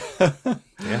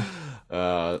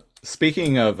 Yeah.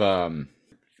 Speaking of,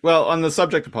 well, on the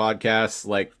subject of podcasts,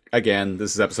 like, again,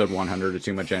 this is episode 100 of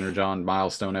Too Much Energon,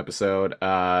 milestone episode.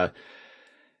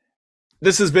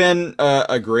 This has been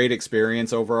a great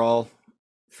experience overall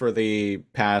for the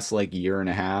past, like, year and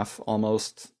a half,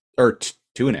 almost, or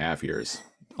 2.5 years,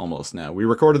 almost now. We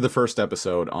recorded the first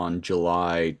episode on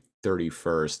July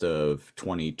 31st of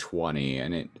 2020,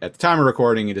 and at the time of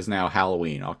recording, it is now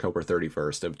Halloween, October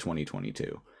 31st of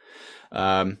 2022.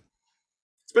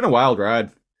 It's been a wild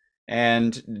ride,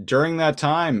 and during that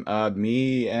time,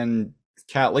 me and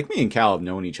Cal have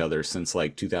known each other since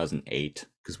like 2008,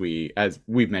 because as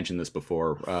we've mentioned this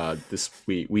before,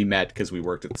 we met because we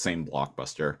worked at the same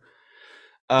Blockbuster.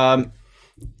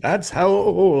 That's how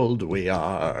old we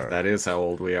are. That is how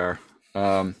old we are.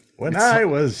 When I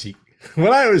was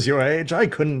your age, I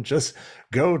couldn't just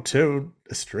go to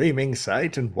a streaming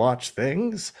site and watch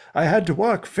things. I had to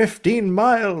walk 15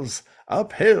 miles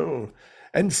uphill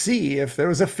and see if there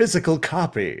was a physical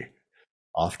copy.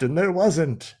 Often there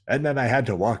wasn't, and then I had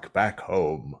to walk back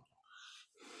home.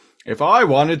 If I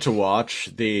wanted to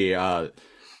watch the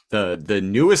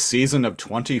newest season of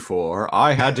 24,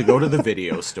 I had to go to the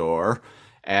video store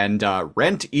and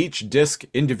rent each disc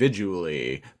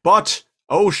individually. But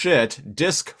oh shit,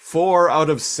 disc 4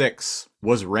 out of 6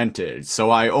 was rented,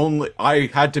 so I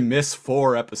had to miss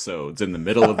 4 episodes in the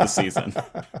middle of the season.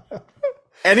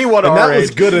 Anyone our age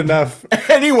was good enough.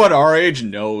 Anyone our age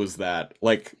knows that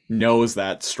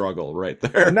struggle right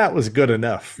there. And that was good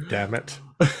enough, damn it.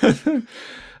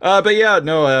 But yeah,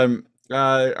 no,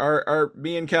 our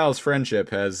me and Cal's friendship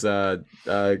has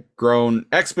grown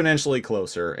exponentially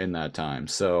closer in that time.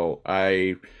 So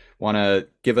I want to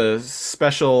give a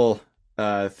special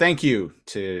thank you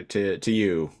to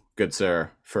you, good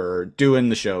sir, for doing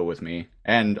the show with me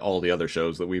and all the other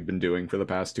shows that we've been doing for the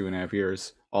past 2.5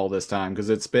 years, all this time, because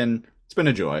it's been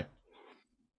a joy.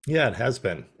 Yeah, it has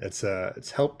been.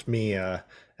 It's helped me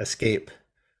escape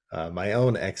my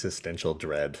own existential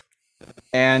dread.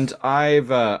 And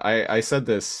I said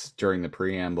this during the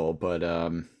preamble, but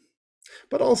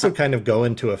also kind of go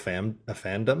into a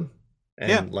fandom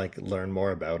and like learn more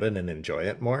about it and enjoy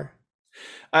it more.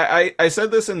 I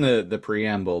said this in the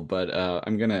preamble, but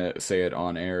I'm gonna say it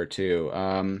on air too.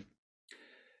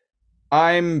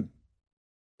 I'm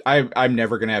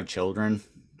never gonna have children.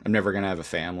 I'm never gonna have a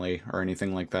family or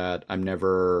anything like that. I'm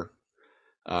never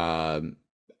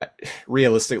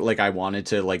realistic. Like, I wanted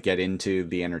to like get into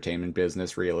the entertainment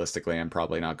business. Realistically, I'm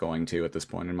probably not going to at this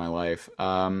point in my life.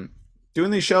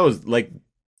 Doing these shows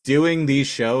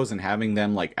and having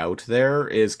them like out there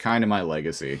is kind of my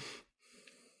legacy,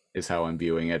 is how I'm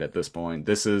viewing it at this point.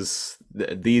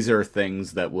 These are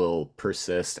things that will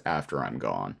persist after I'm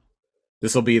gone.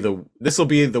 This will be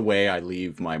the way I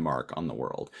leave my mark on the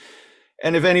world.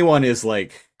 And if anyone is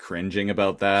like cringing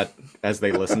about that as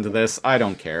they listen to this, I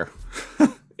don't care.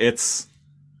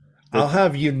 I'll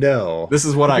have you know, this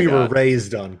is what we were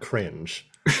raised on cringe.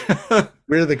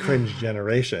 We're the cringe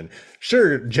generation.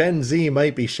 Sure, Gen Z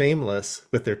might be shameless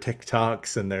with their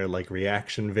TikToks and their like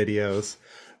reaction videos,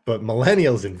 but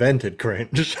millennials invented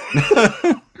cringe.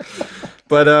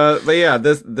 But yeah,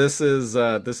 this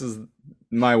is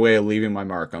my way of leaving my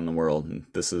mark on the world. And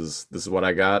this is what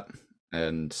I got,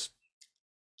 and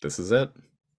this is it.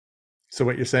 So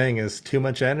what you're saying is too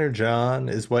much energon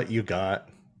is what you got.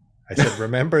 I said,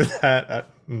 remember that.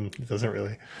 It doesn't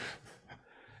really.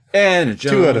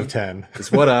 Energon 2 out of 10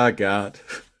 is what I got.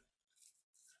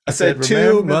 I said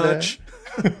too much.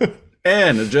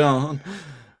 Energon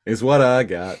is what I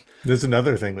got. There's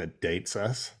another thing that dates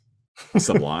us.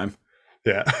 Sublime.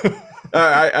 Yeah.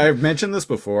 I've mentioned this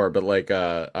before, but like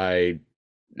I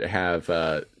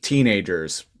have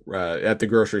teenagers at the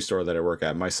grocery store that I work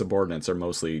at. My subordinates are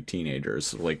mostly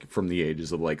teenagers, like from the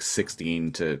ages of like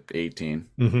 16 to 18.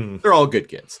 Mm-hmm. They're all good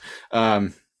kids.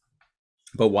 But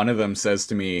one of them says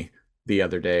to me the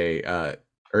other day,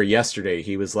 or yesterday,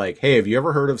 he was like, "Hey, have you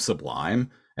ever heard of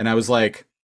Sublime?" And I was like,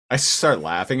 I start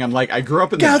laughing. I'm like, I grew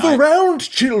up in Gather round,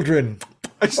 children.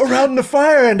 Around the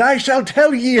fire, and I shall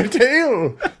tell ye a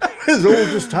tale as old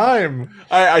as time.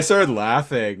 I started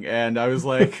laughing, and I was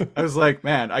like,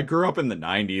 man, I grew up in the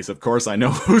 90s. Of course I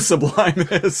know who Sublime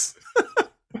is.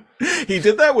 He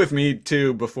did that with me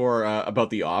too before about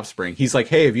The Offspring. He's like,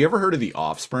 hey, have you ever heard of The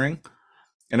Offspring?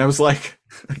 And I was like,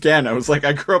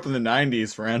 I grew up in the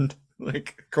 90s, friend.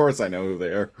 Like, of course I know who they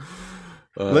are.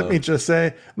 Let me just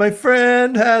say, my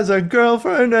friend has a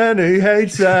girlfriend and he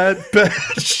hates that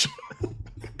bitch.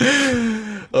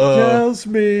 Tells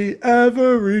me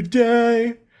every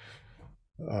day.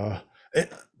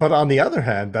 But on the other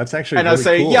hand, that's actually and really I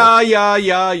say, cool. yeah.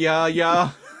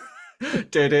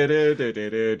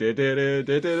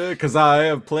 Because I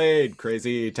have played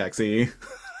Crazy Taxi.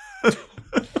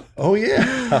 Oh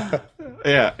yeah.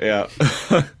 Yeah.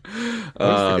 I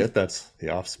always forget that's The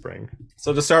Offspring.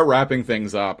 So to start wrapping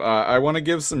things up, I want to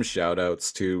give some shout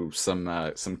outs to some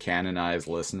canonized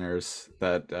listeners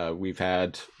that we've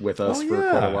had with us for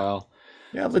quite a while.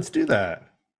 Yeah, let's do that.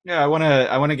 Yeah, I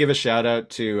want to give a shout out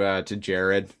to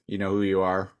Jared. You know who you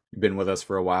are. You've been with us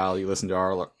for a while. You listen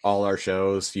to all our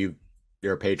shows. You're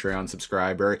a Patreon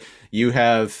subscriber. You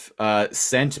have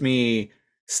sent me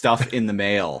stuff in the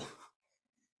mail,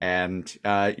 and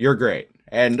you're great.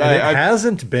 And it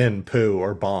hasn't been poo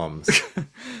or bombs.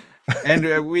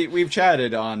 And we've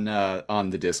chatted on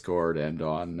the Discord and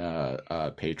on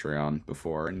Patreon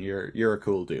before, and you're a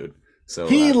cool dude. So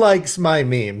he likes my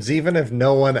memes, even if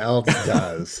no one else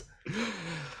does.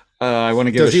 I want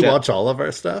to give. Does he watch all of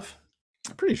our stuff?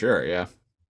 I'm pretty sure, yeah.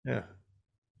 Yeah.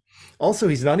 Also,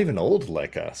 he's not even old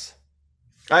like us.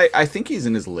 I think he's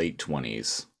in his late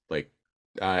 20s. Like,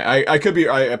 I could be.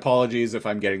 Apologies if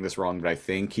I'm getting this wrong, but I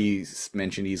think he's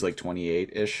mentioned he's like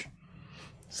 28-ish.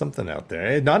 Something out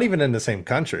there. Not even in the same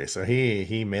country. So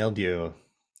he mailed you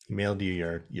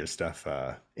your stuff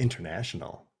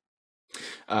international.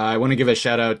 I want to give a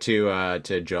shout out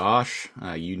to Josh,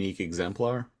 Unique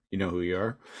Exemplar. You know who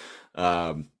you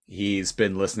are. He's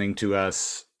been listening to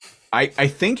us. I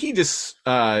think he just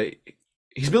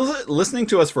he's been listening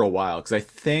to us for a while, because I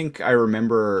think I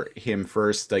remember him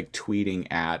first like tweeting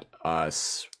at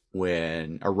us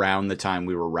when around the time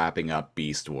we were wrapping up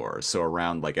Beast Wars, so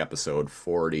around like episode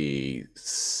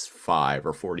 45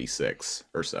 or 46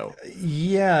 or so.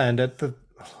 Yeah, and at the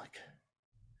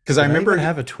because I remember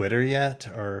have a Twitter yet,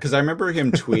 or because I remember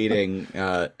him tweeting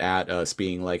at us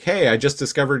being like, "Hey, I just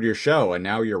discovered your show, and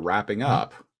now you're wrapping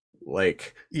up."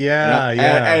 Like, yeah.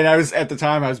 And I was at the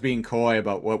time I was being coy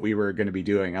about what we were going to be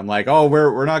doing. I'm like, "Oh,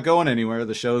 we're not going anywhere.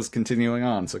 The show's continuing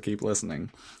on, so keep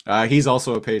listening." He's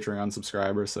also a Patreon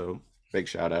subscriber, so big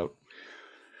shout out.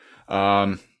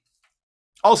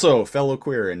 Also fellow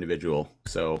queer individual,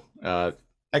 so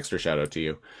extra shout out to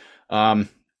you.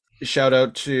 Shout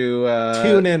out to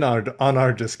tune in on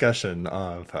our discussion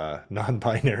of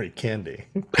non-binary candy.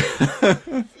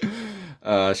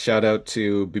 Shout out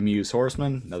to Bemused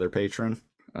Horseman, another patron.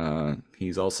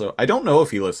 He's also, I don't know if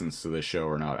he listens to this show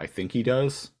or not. I think he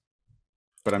does,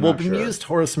 but I'm not sure. Bemused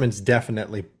Horseman's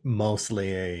definitely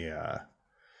mostly a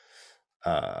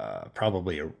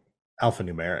probably a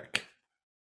alphanumeric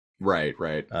right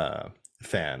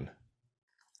fan.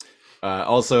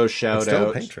 Also shout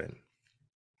out patron.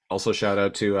 Also shout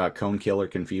out to Cone Killer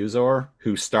Confusor,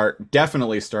 who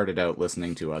definitely started out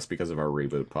listening to us because of our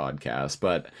Reboot podcast,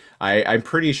 but I'm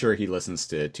pretty sure he listens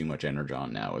to Too Much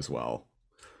Energon now as well.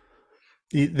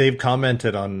 They've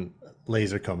commented on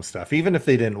Lasercomb stuff, even if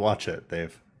they didn't watch it.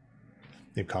 They've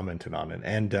commented on it.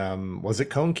 And was it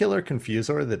Cone Killer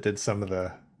Confusor that did some of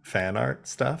the fan art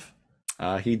stuff?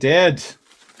 He did.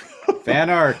 Fan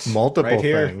art. Multiple right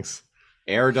here. things.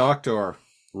 Air Doctor.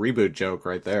 Reboot joke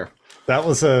right there. That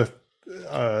was that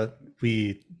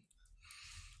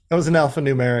was an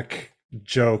alphanumeric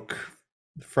joke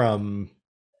from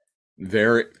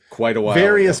quite a while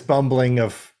various ago. Bumbling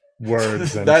of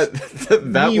words and that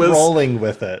was rolling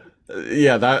with it.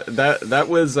 Yeah, that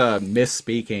was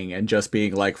misspeaking and just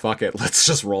being like, fuck it, let's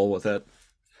just roll with it.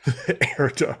 Air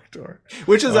Doctor,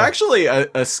 which is actually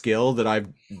a skill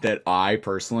that I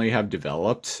personally have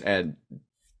developed, and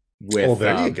with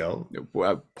there you go.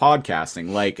 Podcasting,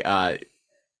 like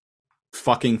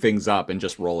fucking things up and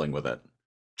just rolling with it,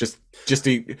 just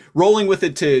rolling with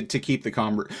it to keep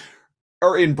the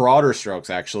or in broader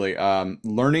strokes, actually,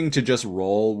 learning to just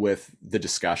roll with the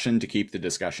discussion to keep the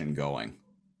discussion going.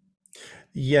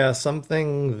 Yeah,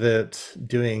 something that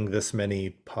doing this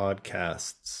many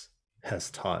podcasts has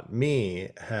taught me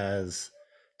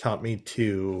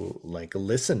to like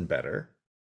listen better,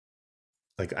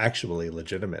 like actually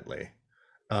legitimately,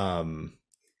 and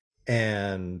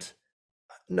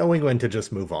knowing when to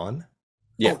just move on.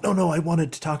 Yeah. Oh, no, I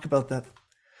wanted to talk about that.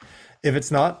 if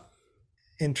it's not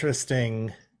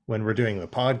interesting when we're doing the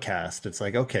podcast, it's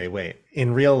like, okay, wait,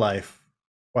 in real life,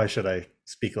 why should I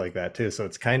speak like that too? So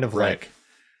it's kind of Right. like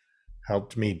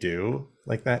helped me do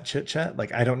like that chit chat.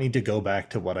 Like I don't need to go back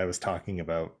to what I was talking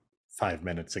about 5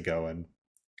 minutes ago and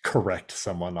correct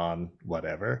someone on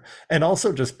whatever. And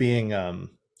also just being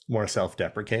more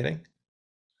self-deprecating.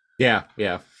 Yeah.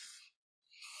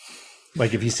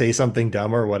 Like if you say something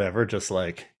dumb or whatever, just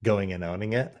like going and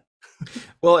owning it.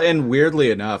 Well, and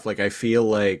weirdly enough, like I feel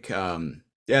like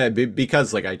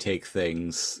because like I take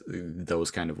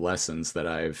those kind of lessons that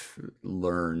I've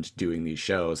learned doing these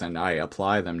shows and I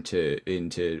apply them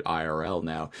into IRL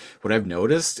now. What I've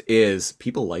noticed is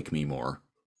people like me more,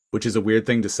 which is a weird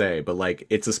thing to say, but like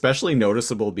it's especially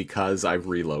noticeable because I've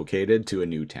relocated to a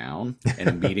new town and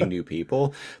I'm meeting new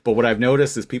people. But what I've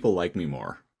noticed is people like me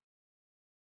more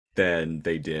than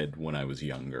they did when I was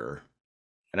younger.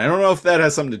 And I don't know if that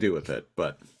has something to do with it,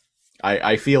 but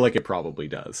I feel like it probably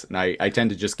does. And I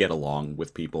tend to just get along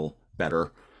with people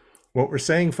better. What we're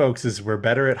saying, folks, is we're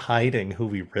better at hiding who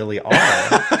we really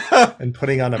are and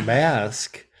putting on a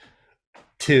mask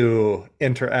to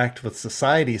interact with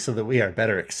society so that we are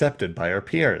better accepted by our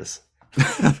peers.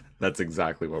 That's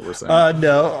exactly what we're saying.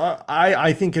 No,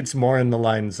 I think it's more in the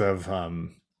lines of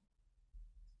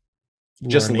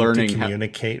just learning to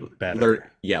communicate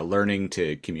better. Learning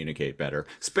to communicate better.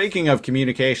 Speaking of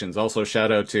communications, also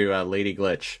shout out to Lady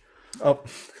Glitch. Oh,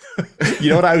 you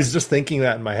know what? I was just thinking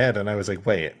that in my head, and I was like,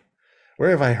 wait, where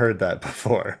have I heard that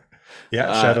before?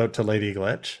 Yeah, shout out to Lady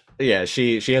Glitch. Yeah,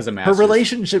 she has a master's. Her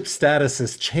relationship status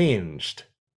has changed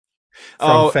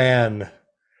from fan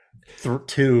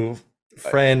to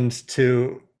friend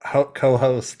to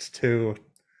co-host to...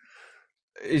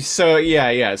 So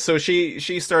yeah. So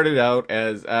she started out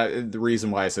as the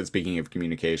reason why I said speaking of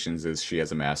communications is she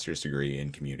has a master's degree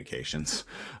in communications.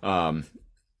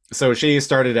 So she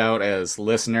started out as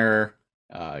listener,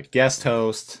 guest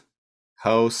host,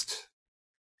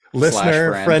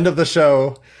 listener, friend of the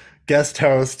show, guest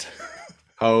host,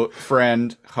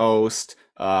 friend, host.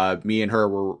 Me and her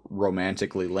were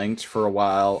romantically linked for a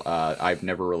while. I've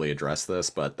never really addressed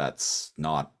this, but that's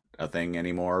not a thing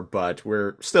anymore, but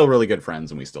we're still really good friends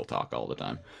and we still talk all the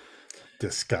time.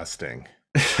 Disgusting.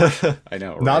 I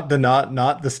know, right?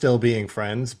 Not the still being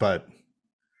friends, but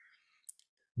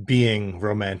being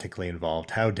romantically involved.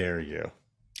 How dare you?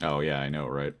 Oh yeah, I know,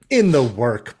 right? In the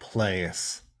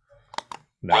workplace.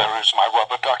 No. Where is my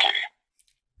rubber ducky?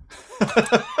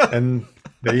 And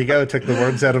there you go, took the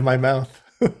words out of my mouth.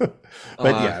 But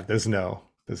yeah, there's no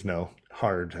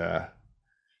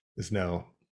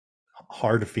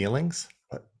hard feelings.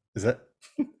 What is that?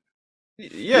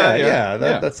 Yeah,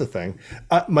 that's the thing.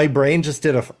 My brain just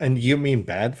did and you mean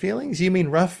bad feelings? You mean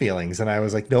rough feelings? And I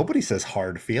was like, nobody says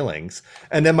hard feelings.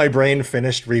 And then my brain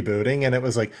finished rebooting and it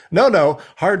was like, no,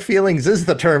 hard feelings is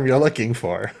the term you're looking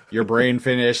for. Your brain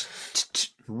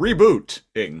finished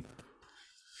rebooting.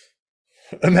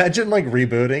 Imagine like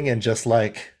rebooting and just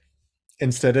like,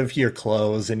 instead of your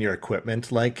clothes and your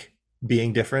equipment like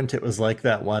being different, it was like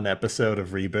that one episode of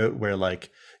Reboot where like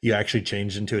you actually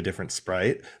changed into a different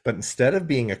sprite, but instead of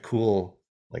being a cool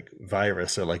like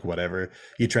virus or like whatever,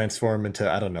 you transform into,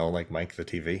 I don't know, like Mike the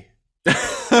TV.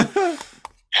 Yes.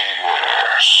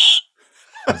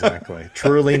 Exactly.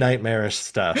 Truly nightmarish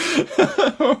stuff.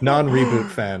 Non-Reboot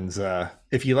fans,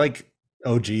 if you like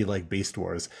OG like Beast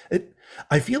Wars,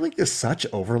 I feel like there's such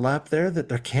overlap there that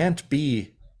there can't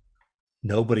be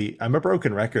nobody. I'm a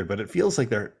broken record, but it feels like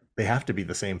they have to be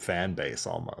the same fan base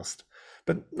almost,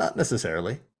 but not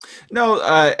necessarily. No,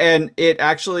 and it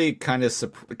actually kind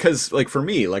of, because like for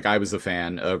me, like I was a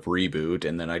fan of Reboot,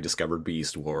 and then I discovered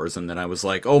Beast Wars, and then I was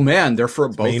like, oh man, they're both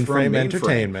from Mainframe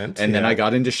Entertainment. And then I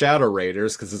got into Shadow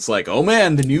Raiders because it's like, oh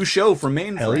man, the new show from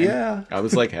Mainframe. Hell yeah. I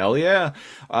was like, hell yeah.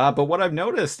 But what I've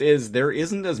noticed is there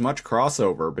isn't as much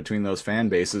crossover between those fan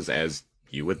bases as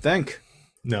you would think.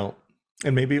 No.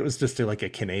 And maybe it was just like a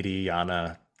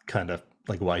Canadiana kind of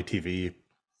like YTV.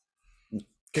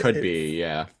 Could be,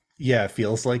 yeah. Yeah, it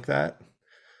feels like that.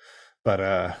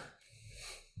 But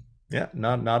yeah,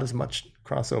 not as much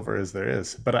crossover as there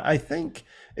is. But I think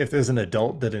if there's an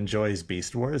adult that enjoys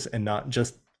Beast Wars and not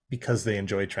just because they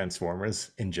enjoy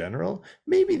Transformers in general,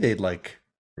 maybe they'd like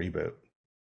Reboot.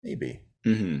 Maybe.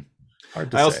 Mm-hmm.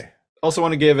 Hard to say. Also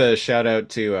want to give a shout out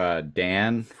to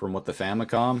Dan from What the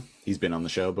Famicom. He's been on the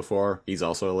show before. He's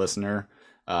also a listener.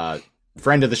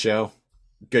 Friend of the show.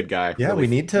 Good guy. Yeah, really, we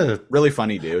need to. Really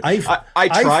funny dude. I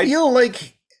feel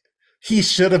like he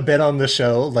should have been on the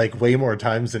show like way more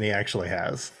times than he actually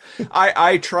has.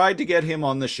 I tried to get him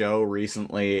on the show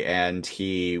recently, and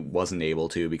he wasn't able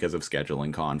to because of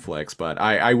scheduling conflicts. But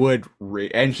I would,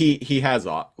 and he has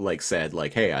like said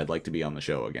like, hey, I'd like to be on the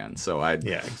show again. So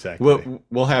yeah, exactly.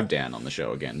 We'll have Dan on the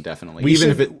show again, definitely.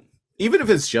 Even if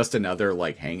it's just another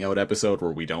like hangout episode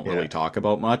where we don't really talk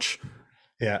about much.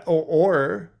 Yeah,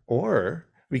 or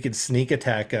we could sneak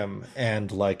attack him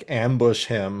and like ambush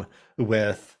him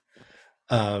with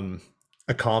a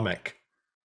comic.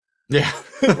 Yeah.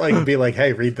 Like be like,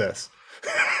 hey, read this.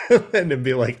 And then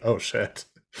be like, oh shit.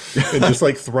 And just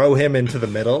like throw him into the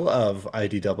middle of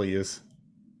IDW's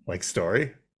like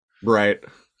story. Right.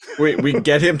 We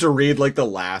get him to read like the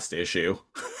last issue.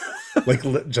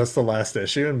 Like just the last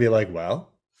issue and be like,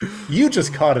 well, you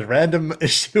just caught a random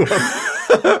issue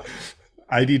of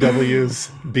IDW's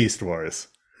Beast Wars.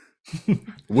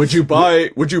 Would you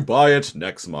buy it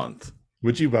next month?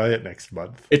 Would you buy it next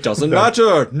month? It doesn't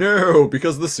matter. No,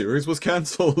 because the series was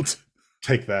cancelled.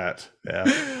 Take that. Yeah.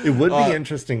 It would be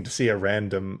interesting to see a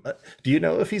random... do you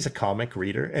know if he's a comic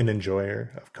reader, an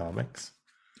enjoyer of comics?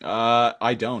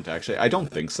 I don't, actually. I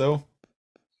don't think so.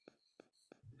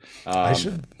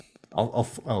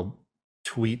 I'll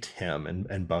tweet him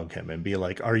and bug him and be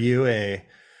like, are you a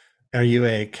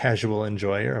casual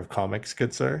enjoyer of comics,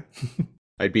 good sir?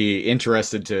 I'd be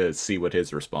interested to see what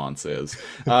his response is.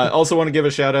 Also want to give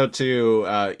a shout out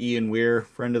to Ian Weir,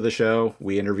 friend of the show.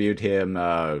 We interviewed him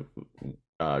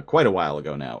quite a while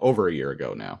ago now, over a year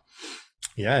ago now.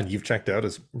 Yeah, and you've checked out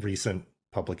his recent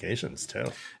publications too.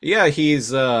 Yeah,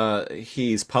 he's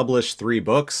published 3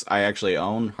 books. I actually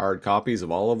own hard copies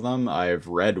of all of them. I've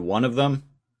read one of them.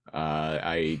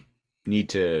 I need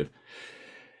to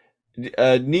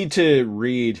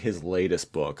read his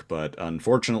latest book, but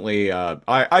unfortunately,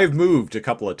 I've moved a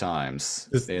couple of times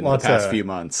in the past few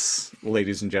months,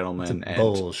 ladies and gentlemen. And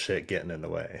bullshit getting in the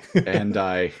way.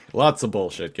 And lots of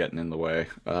bullshit getting in the way.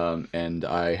 And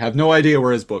I have no idea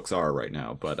where his books are right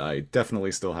now, but I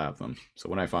definitely still have them. So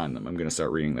when I find them, I'm going to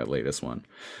start reading that latest one.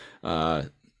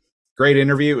 Great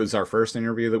interview. It was our first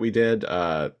interview that we did.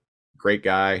 Great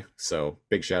guy. So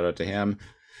big shout out to him.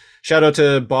 Shout out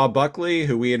to Bob Buckley,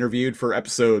 who we interviewed for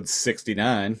episode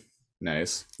 69.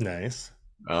 Nice.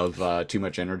 Of Too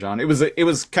Much Energon. It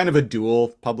was kind of a dual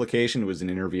publication. It was an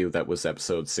interview that was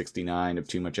episode 69 of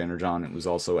Too Much Energon. It was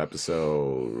also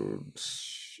episode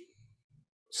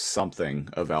something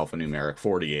of Alphanumeric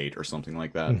 48 or something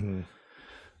like that.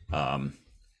 Mm-hmm.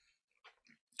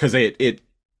 Because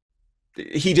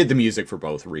he did the music for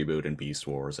both Reboot and Beast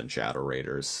Wars and Shadow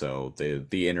Raiders, so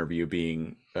the interview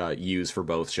being used for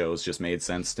both shows just made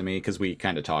sense to me, because we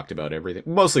kind of talked about everything.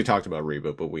 Mostly talked about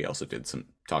Reboot, but we also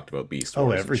talked about Beast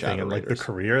Wars. Everything, and like the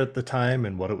career at the time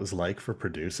and what it was like for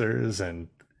producers, and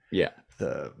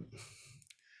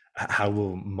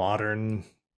how modern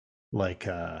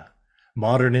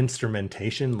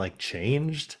instrumentation like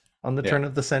changed on the turn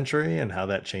of the century, and how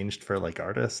that changed for like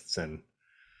artists. And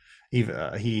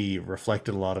he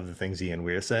reflected a lot of the things Ian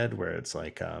Weir said, where it's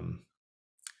like,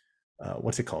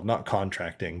 what's it called? Not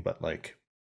contracting, but like,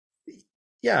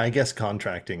 I guess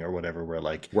contracting or whatever, where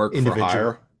like work for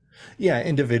hire. Yeah,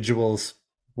 individuals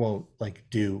won't like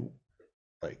do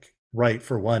like write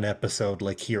for one episode,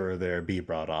 like here or there, be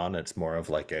brought on. It's more of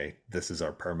like this is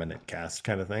our permanent cast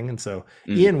kind of thing. And so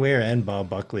Ian Weir and Bob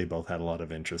Buckley both had a lot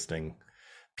of interesting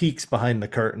peeks behind the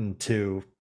curtain to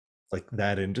like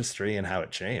that industry and how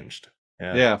it changed.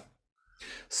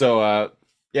 So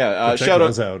shout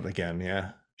out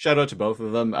again. Shout out to both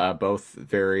of them. Both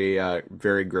very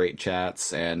very great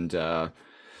chats. And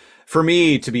for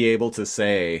me to be able to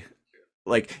say,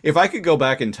 like, if I could go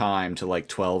back in time to like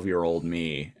 12-year-old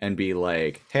me and be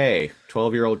like, hey,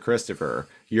 12-year-old Christopher,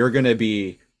 you're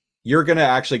gonna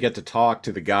actually get to talk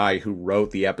to the guy who wrote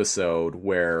the episode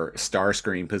where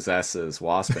Starscream possesses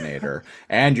Waspinator,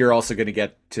 and you're also going to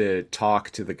get to talk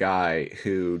to the guy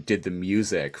who did the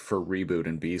music for Reboot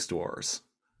and Beast Wars.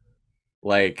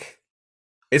 Like,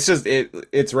 it's just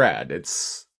it's rad.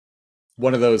 It's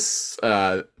one of those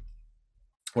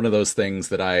things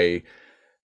that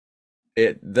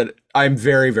I'm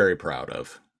very, very proud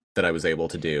of, that I was able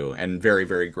to do, and very,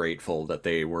 very grateful that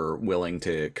they were willing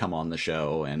to come on the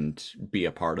show and be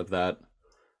a part of that.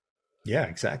 Yeah,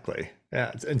 exactly.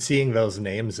 Yeah, and seeing those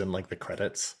names in like the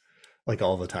credits like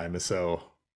all the time is so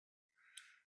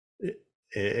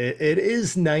it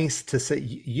is nice to say.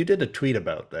 You did a tweet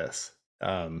about this.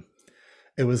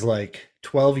 It was like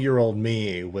 12-year-old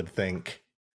me would think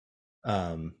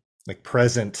like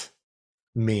present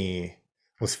me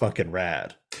was fucking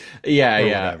rad.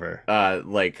 Whatever.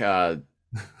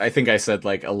 I think I said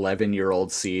like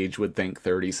 11-year-old Siege would think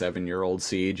 37-year-old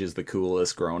Siege is the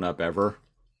coolest grown up ever.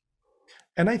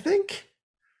 And I think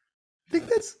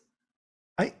that's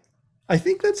I I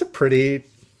think that's a pretty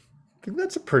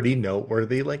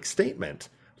noteworthy like statement.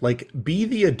 Like, be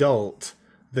the adult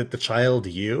that the child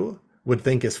you would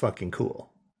think is fucking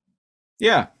cool.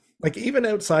 Yeah. Like, even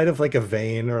outside of like a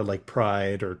vain or like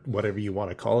pride or whatever you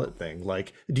want to call it thing,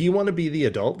 like, do you want to be the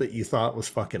adult that you thought was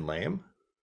fucking lame?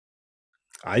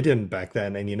 I didn't back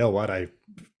then, and you know what? I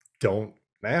don't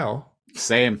now.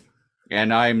 Same.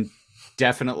 And I'm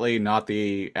definitely not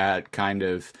the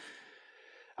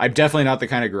I'm definitely not the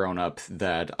kind of grown up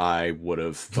that I would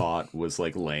have thought was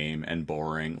like lame and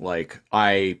boring. Like,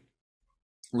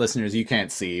 listeners, you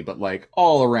can't see, but like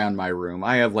all around my room,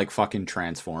 I have like fucking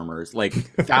Transformers, like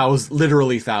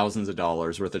literally thousands of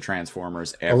dollars worth of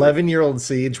Transformers. 11-year-old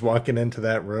Siege walking into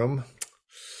that room.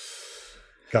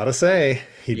 Gotta say,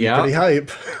 he'd be pretty hype.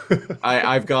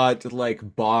 I've got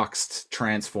like boxed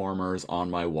Transformers on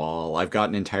my wall. I've got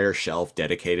an entire shelf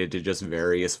dedicated to just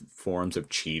various forms of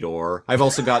Cheetor. I've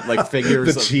also got like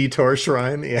figures the Cheetor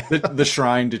shrine, yeah. The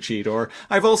shrine to Cheetor.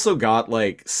 I've also got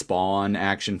like Spawn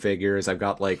action figures. I've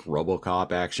got like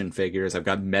RoboCop action figures. I've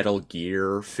got Metal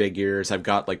Gear figures. I've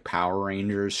got like Power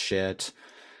Rangers shit.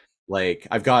 Like,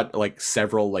 I've got like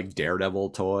several like Daredevil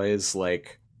toys.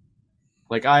 Like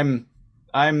I'm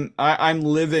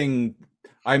living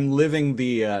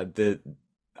the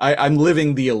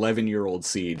 11-year-old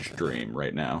Siege dream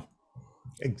right now.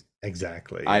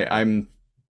 Exactly. I've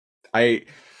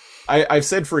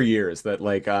said for years that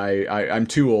like I'm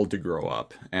too old to grow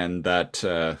up, and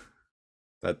that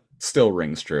still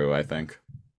rings true, I think.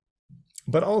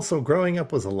 But also, growing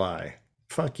up was a lie.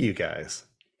 Fuck you guys.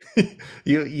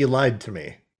 you lied to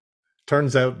me.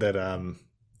 Turns out that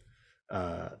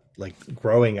like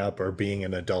growing up or being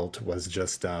an adult was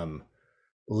just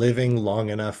living long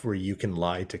enough where you can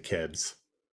lie to kids.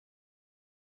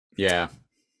 Yeah.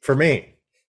 For me,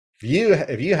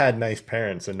 if you had nice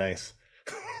parents and nice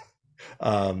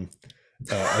adult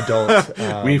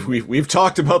we've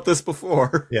talked about this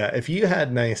before. Yeah, if you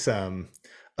had nice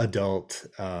adult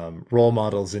role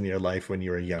models in your life when you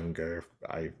were younger,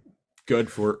 good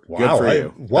for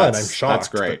you. I'm shocked. That's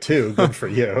great. But two, good for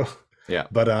you. Yeah.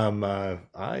 But I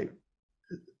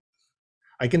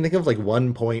can think of like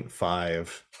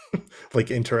 1.5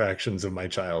 like interactions of my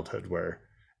childhood where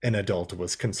an adult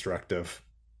was constructive.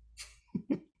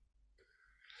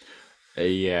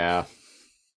 Yeah.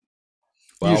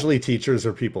 Well, usually teachers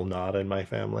are people not in my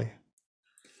family.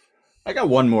 I got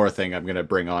one more thing I'm gonna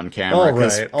bring on camera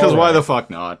because why the fuck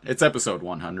not? It's episode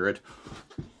 100.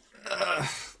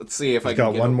 Let's see if I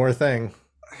can got one more thing.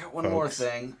 I got one more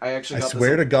thing. I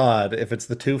swear to God, if it's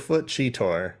the 2-foot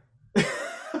Cheetor,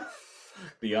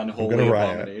 the unholy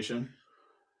abomination.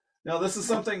 Now, this is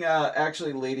something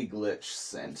actually Lady Glitch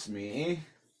sent me.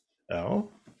 Oh?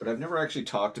 But I've never actually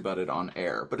talked about it on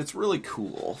air. But it's really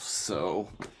cool, so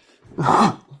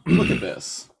look at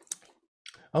this.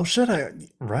 Oh shit! I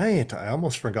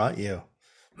almost forgot you.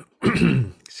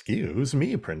 Excuse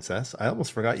me, princess. I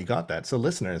almost forgot you got that. So,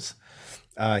 listeners,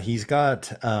 he's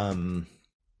got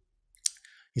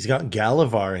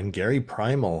Galavar and Gary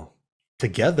Primal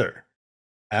together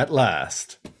at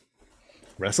last.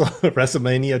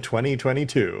 WrestleMania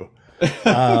 2022.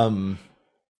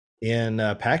 In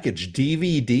package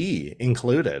DVD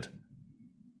included.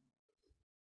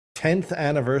 10th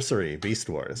anniversary Beast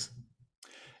Wars.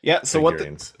 Yeah, so what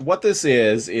this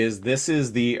is this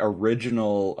is the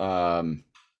original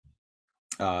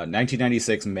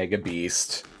 1996 Mega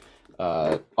Beast,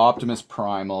 Optimus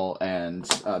Primal, and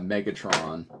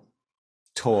Megatron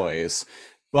toys.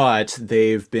 But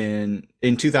they've been,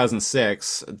 in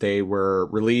 2006, they were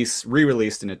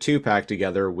re-released in a 2-pack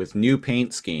together with new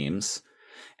paint schemes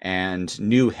and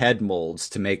new head molds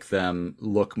to make them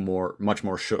look much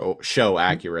more show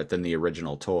accurate than the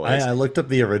original toys. I looked up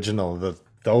the original,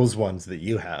 those ones that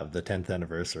you have, the 10th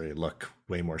anniversary, look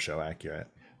way more show accurate.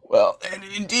 Well, and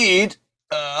indeed,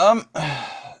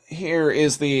 here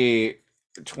is the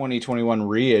 2021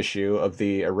 reissue of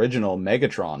the original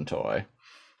Megatron toy.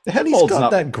 The head mold's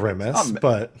got that grimace,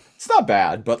 but it's not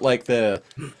bad. But like the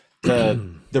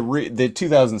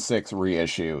 2006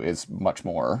 reissue is much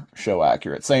more show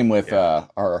accurate. Same with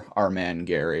our man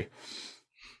Gary.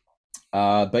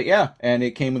 But yeah, and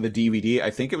it came with a DVD.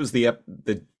 I think it was the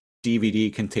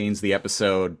DVD contains the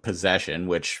episode Possession,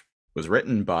 which was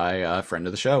written by a friend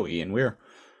of the show, Ian Weir.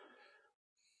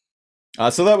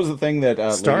 So that was the thing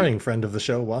that starring friend of the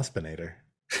show, Waspinator.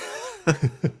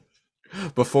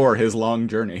 Before his long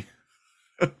journey.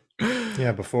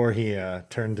 Yeah, before he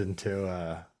turned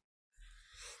into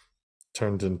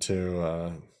turned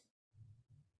into...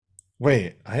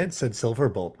 Wait, I had said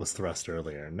Silverbolt was Thrust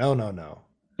earlier. No. No,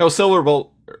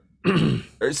 Silverbolt...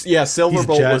 yeah,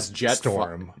 Silverbolt was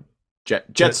Jetstorm.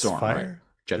 Jetstorm, Fire? right?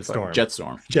 Jetstorm.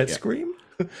 Jetstorm. Jet Yeah. Scream?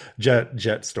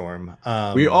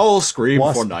 Jetstorm. We all scream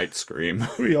Wasp- for Night Scream.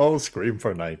 We all scream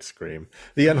for Night Scream.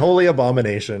 The unholy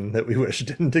abomination that we wish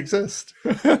didn't exist.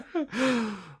 But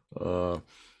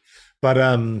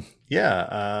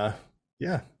yeah,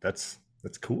 that's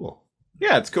cool.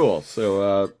 Yeah, it's cool.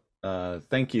 So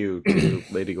thank you to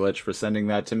Lady Glitch for sending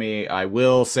that to me. I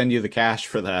will send you the cash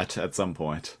for that at some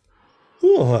point.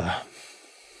 Ooh.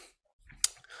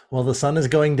 Well, the sun is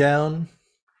going down.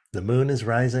 The moon is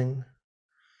rising.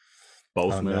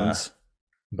 Both moons.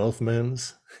 Both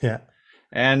moons. Yeah.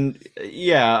 And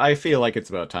yeah, I feel like it's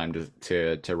about time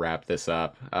to wrap this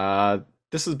up.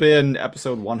 This has been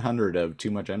episode 100 of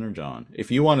Too Much Energon.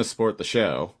 If you want to support the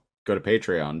show, go to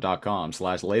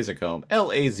patreon.com/lazorcomb,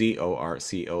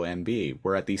 LAZORCOMB.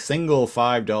 We're at the single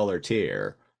 $5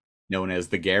 tier, known as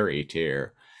the Gary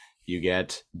tier. You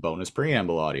get bonus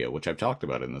preamble audio, which I've talked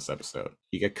about in this episode.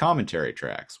 You get commentary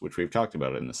tracks, which we've talked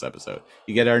about in this episode.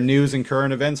 You get our news and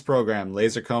current events program,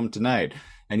 Lasercomb Tonight.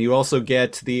 And you also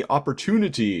get the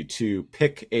opportunity to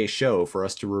pick a show for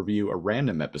us to review a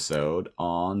random episode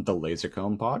on the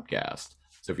Lasercomb podcast.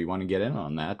 So if you want to get in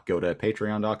on that, go to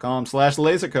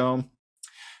patreon.com/lasercomb.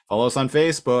 Follow us on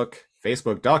Facebook,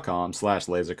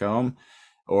 facebook.com/lasercomb.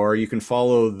 Or you can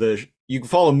follow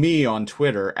me on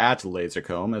Twitter at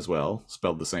Lasercomb as well,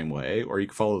 spelled the same way. Or you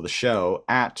can follow the show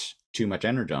at Too Much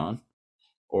Energon.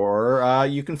 Or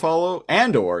you can follow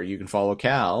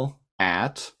Cal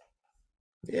at...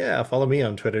 Yeah, follow me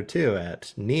on Twitter too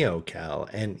at NeoKal,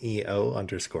 NEO_KAL.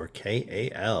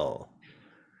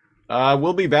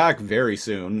 We'll be back very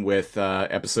soon with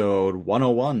episode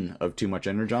 101 of Too Much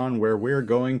Energon, where we're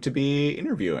going to be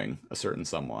interviewing a certain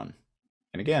someone.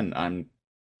 And again, I'm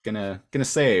gonna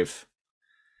save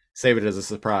it as a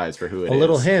surprise for who it is. A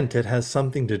little hint, it has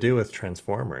something to do with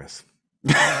Transformers.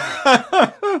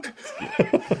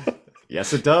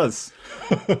 Yes, it does.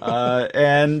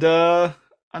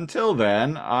 Until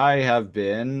then, I have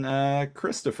been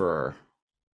Christopher,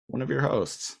 one of your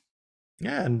hosts.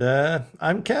 Yeah, and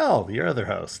I'm Cal, your other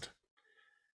host.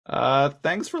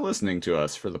 Thanks for listening to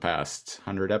us for the past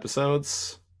 100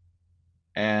 episodes.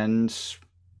 And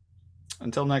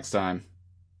until next time,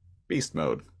 Beast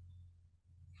Mode.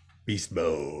 Beast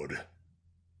Mode.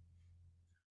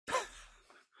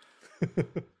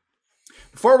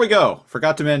 Before we go,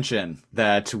 forgot to mention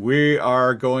that we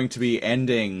are going to be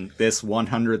ending this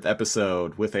 100th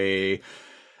episode with a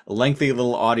lengthy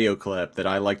little audio clip that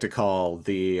I like to call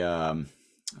the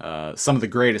some of the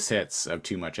greatest hits of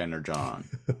Too Much Energon.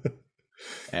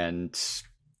 And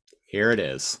here it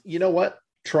is. You know what?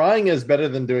 Trying is better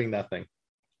than doing nothing.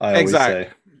 I exactly.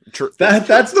 always say.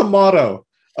 That's the motto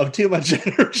of Too Much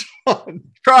Energon.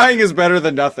 Trying is better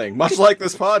than nothing, much like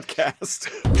this podcast.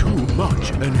 Too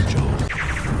Much Energon.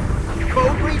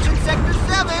 Code breaching Sector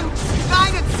 7!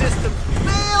 Guidance system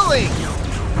failing!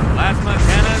 Plasma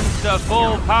cannons to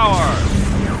full power!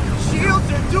 Shields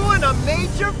are doing a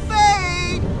major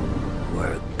fade!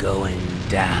 We're going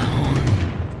down.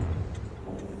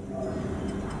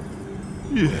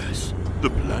 Yes, the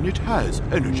planet has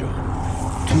Energon.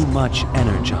 Too much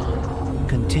Energon.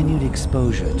 Continued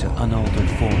exposure to unaltered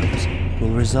forms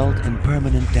will result in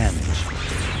permanent damage.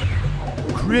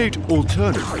 Create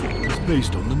alternative forms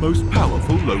based on the most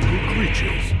powerful local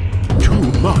creatures.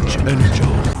 Too much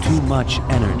Energon. Too much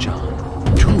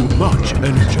Energon. Too much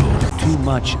Energon. Too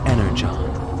much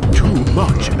Energon. Too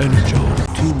much Energon.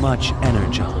 Too much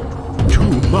Energon.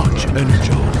 Too much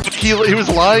Energon. He was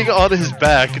lying on his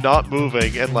back, not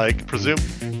moving, and like presume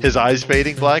his eyes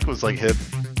fading black was like him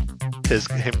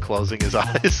closing his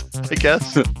eyes, I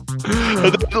guess. And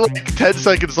then, like 10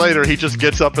 seconds later, he just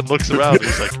gets up and looks around. And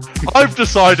he's like, "I've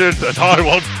decided that I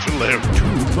want to live."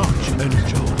 Too much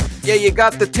Energon. Yeah, you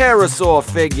got the pterosaur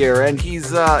figure, and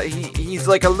he's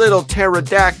like a little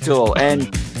pterodactyl,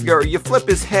 and you flip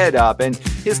his head up, and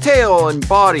his tail and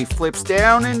body flips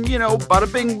down, and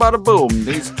bada bing, bada boom,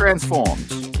 he's transformed.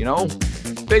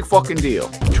 Big fucking deal.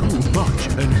 Too much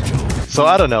Energon. So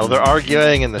I don't know, they're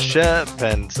arguing in the ship,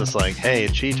 and it's just like, "Hey,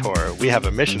 Cheetor, we have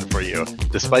a mission for you,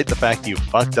 despite the fact you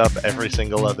fucked up every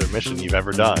single other mission you've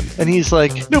ever done." And he's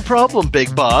like, "No problem,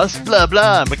 big boss, blah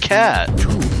blah, I'm a cat."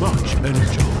 Too much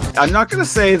Energon. I'm not gonna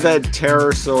say that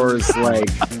Pterosaur's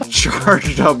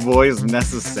charged up voice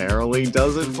necessarily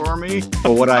does it for me,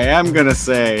 but what I am gonna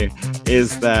say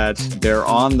is that they're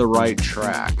on the right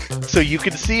track. So you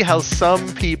can see how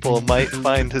some people might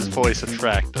find his voice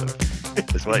attractive.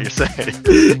 is what you're saying.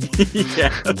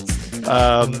 Yes.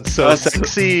 So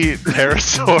sexy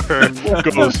Pterosaur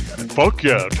goes, fuck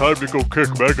yeah, time to go kick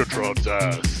Megatron's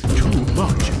ass. Too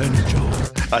much energon.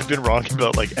 I've been wrong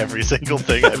about like every single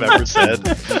thing I've ever said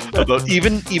about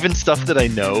even stuff that I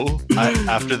know.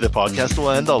 After the podcast will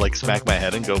end, I'll like smack my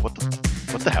head and go, what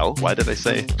the hell? Why did I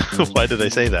say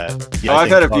that? Yeah, I've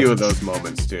had a few of those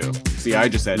moments too. See, I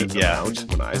just edit them Yeah. out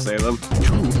when I say them.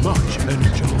 Too much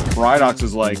energon. Rhinox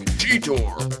is like,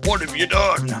 Cheetor, what have you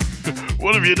done?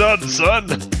 What have you done, son?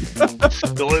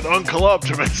 Killing Uncle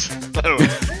Optimus.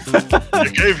 You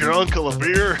gave your uncle a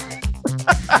beer.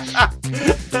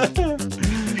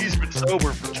 He's been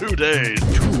sober for 2 days.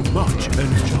 Too much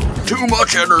energon. Too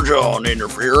much energon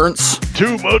interference.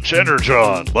 Too much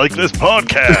energon, like this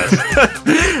podcast.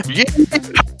 Yeah.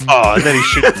 Oh, and then he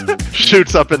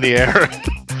shoots up in the air.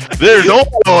 There's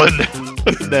Owen.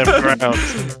 And then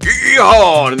frowns.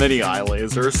 Yeehaw! And then he eye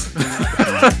lasers.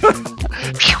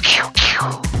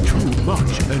 Too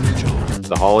much energon.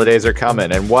 The holidays are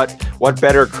coming, and what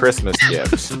better Christmas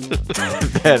gift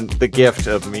than the gift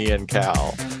of me and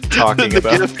Cal talking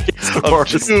about Beast Of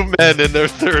Wars? 2 men in their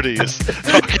 30s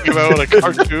talking about a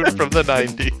cartoon from the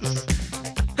 90s.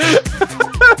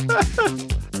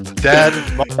 Dad,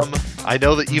 Mom, I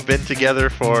know that you've been together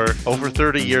for over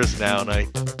 30 years now, and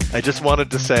I just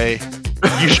wanted to say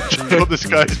you should show this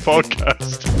guy's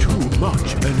podcast. Too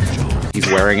much energon. He's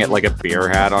wearing it like a beer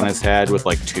hat on his head with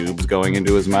like tubes going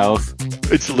into his mouth.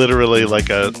 It's literally like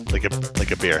a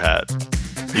beer hat.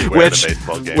 You wear at a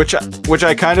baseball game. Which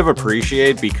I kind of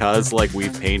appreciate because like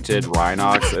we've painted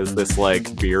Rhinox as this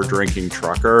like beer drinking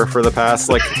trucker for the past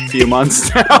like few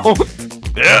months now.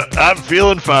 Yeah, I'm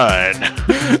feeling fine.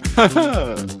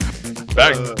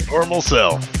 Back to normal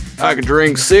self. I could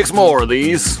drink 6 more of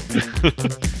these.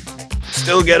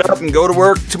 Still get up and go to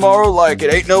work tomorrow like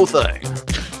it ain't no thing.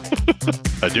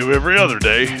 I do every other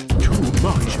day. Too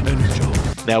much energon.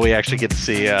 Now we actually get to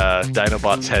see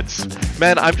Dinobot's heads.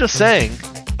 Man, I'm just saying,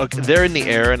 okay, they're in the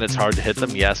air and it's hard to hit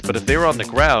them, yes, but if they were on the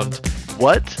ground,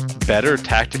 what better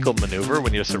tactical maneuver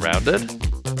when you're surrounded?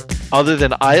 Other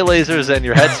than eye lasers and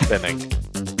your head spinning.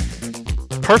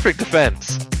 Perfect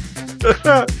defense.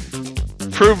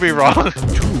 Prove me wrong.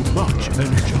 Too much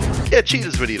energon. Yeah,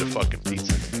 cheetahs would eat a fucking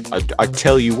pizza. I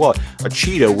tell you what, a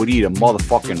cheetah would eat a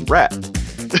motherfucking rat.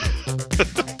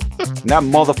 And that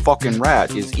motherfucking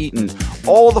rat is eating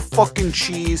all the fucking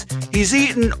cheese. He's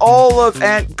eating all of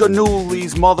Aunt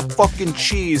Ganouli's motherfucking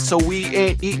cheese, so we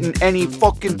ain't eating any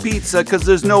fucking pizza because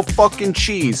there's no fucking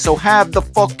cheese. So have the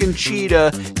fucking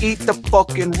cheetah eat the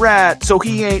fucking rat, so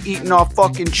he ain't eating our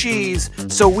fucking cheese,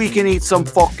 so we can eat some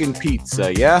fucking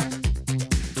pizza, yeah?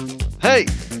 Hey,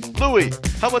 Louie,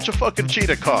 how much a fucking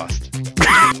cheetah cost?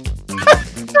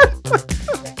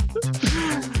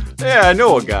 Yeah, I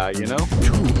know a guy, you know?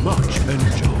 Too much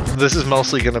energon. This is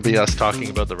mostly going to be us talking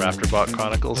about the Raptorbot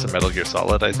Chronicles and Metal Gear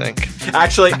Solid, I think.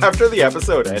 Actually, after the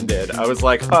episode ended, I was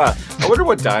like, I wonder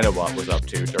what Dinobot was up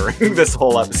to during this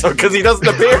whole episode, because he doesn't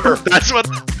appear. That's what...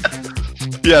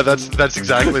 Yeah, that's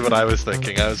exactly what I was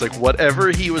thinking. I was like, whatever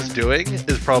he was doing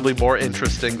is probably more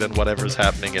interesting than whatever's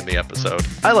happening in the episode.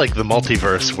 I like the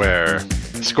multiverse where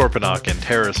Scorponok and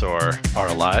Pterosaur are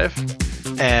alive,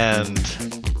 and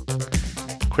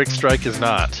Quick Strike is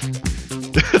not.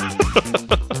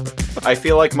 I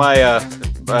feel like my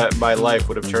life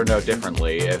would have turned out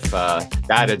differently if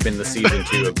that had been the season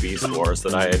 2 of Beast Wars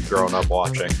that I had grown up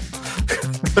watching.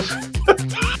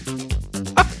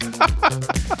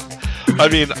 I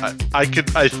mean, I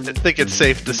think it's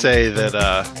safe to say that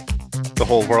the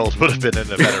whole world would have been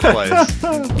in a better place.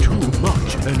 Too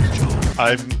much energon.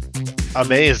 I'm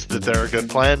amazed that there are good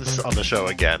plans on the show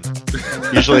again.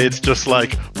 Usually it's just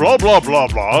like, blah, blah, blah,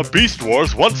 blah, Beast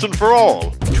Wars once and for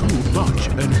all. Too much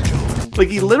energon. like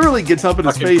he literally gets up in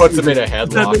his Fucking face. puts him and in a Does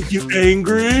that headlock. make you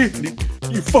angry?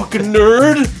 You fucking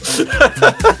nerd.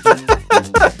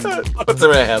 Puts him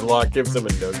in a headlock, gives him a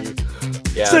noogie.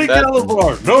 Yeah, Say that,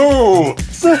 Galabar, no!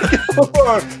 Say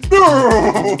Galabar,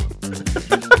 no!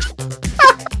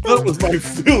 That was my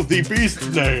filthy beast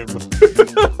name.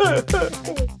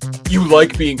 you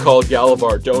like being called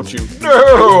Galabar, don't you?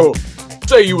 No!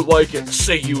 Say you like it.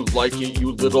 Say you like it,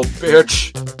 you little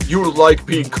bitch. You like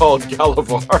being called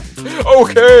Galabar.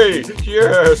 Okay!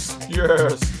 Yes!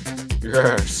 Yes!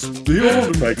 Yes! The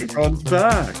old Megatron's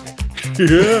back.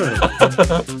 Yeah.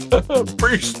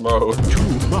 Beast mode.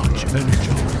 Too much energy.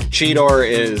 Cheetor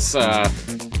is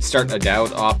starting to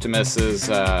doubt Optimus's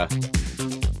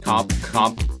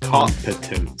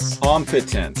Competence.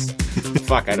 competence.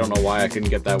 Fuck, I don't know why I couldn't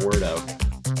get that word out.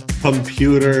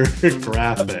 Computer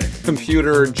graphic.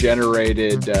 Computer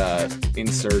generated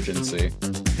insurgency.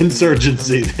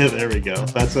 Insurgency. There we go.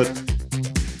 That's what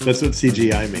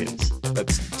CGI means.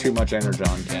 That's too much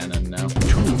Energon canon now.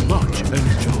 Too much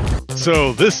Energon.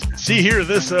 So this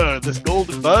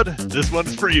golden bud, this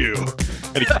one's for you.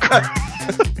 And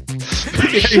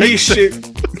he shakes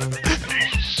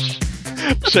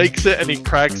it and he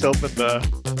cracks open the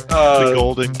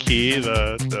golden key.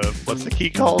 The what's the key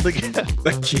called again?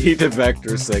 The key to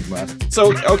Vector Sigma.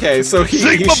 So okay, so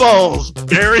Sigma balls,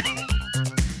 Gary.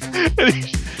 And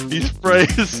he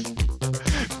sprays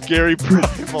Gary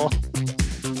Primal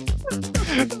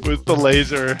with the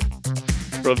laser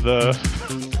from the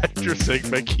Vector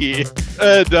Sigma key.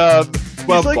 And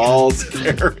balls,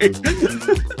 Gary.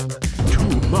 Too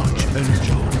much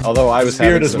Energon. Although I was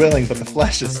Spirit is willing, but the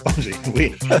flesh is spongy and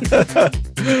weak.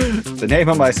 The name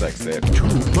of my sex tape. Too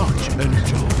much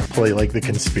Energon. Play like the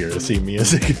conspiracy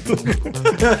music.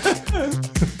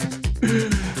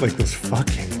 Like those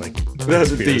fucking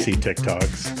conspiracy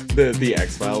TikToks. The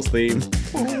X-Files theme.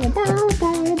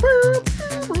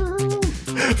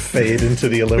 Fade into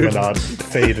the Illuminati.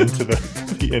 Fade into the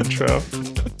intro.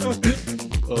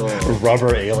 A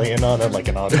rubber alien on it, like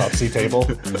an autopsy table.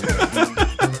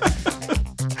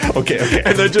 Okay.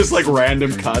 And then just like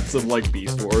random cuts of like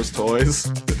Beast Wars toys.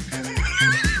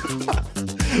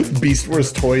 Beast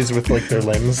Wars toys with like their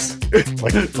limbs,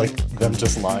 like them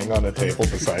just lying on a table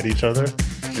beside each other.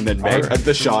 And then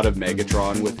the shot of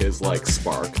Megatron with his like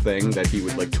spark thing that he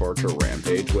would like torture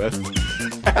Rampage with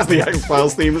as the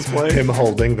X-Files theme is playing. Him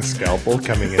holding the scalpel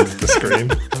coming into the screen.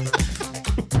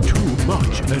 Too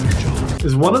much Energon.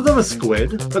 Is one of them a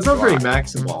squid? That's not very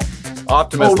maximal.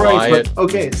 Optimus Riot. But,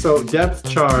 okay, so depth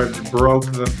charge broke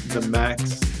the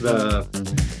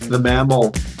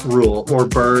mammal rule or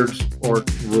bird or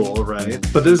rule, right?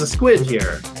 But there's a squid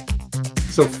here,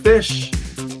 so fish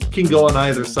can go on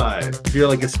either side. If you're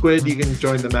like a squid, you can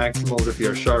join the maximals. If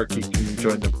you're a shark, you can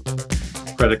join the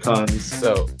Predacons.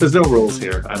 So there's no rules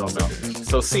here. I don't know.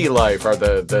 So sea life are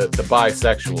the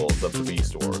bisexuals of the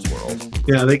Beast Wars world.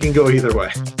 Yeah, they can go either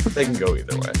way. They can go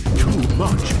either way. Too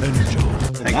much Energon.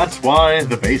 And that's why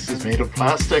the base is made of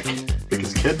plastic.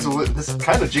 Because kids will... This is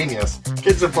kind of genius.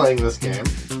 Kids are playing this game.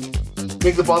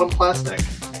 Make the bottom plastic.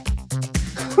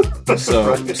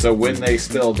 So, right? So when they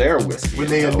spill their whiskey, when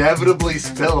they inevitably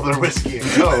spill their whiskey and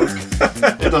coke,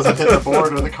 it doesn't hit the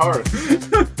board or the card.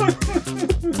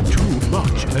 Too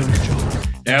much Energon.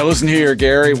 Now listen here,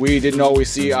 Gary, we didn't always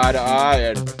see eye to eye,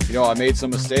 and, I made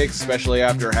some mistakes, especially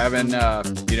after having,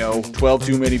 12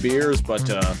 too many beers, but,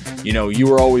 you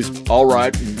were always all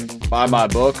right by my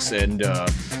books, and,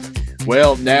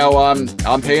 now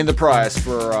I'm paying the price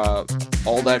for,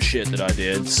 all that shit that I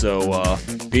did, so,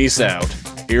 peace out.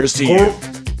 Here's to you.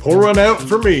 Pour one out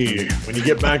for me when you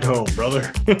get back home,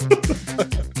 brother.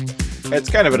 It's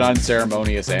kind of an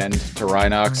unceremonious end to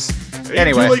Rhinox.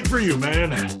 Anyway. Too late for you,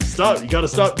 man. You gotta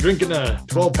stop drinking a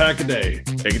 12-pack a day.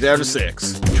 Take it down to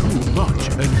 6. Too much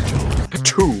Energon.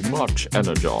 Too much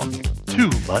Energon. Too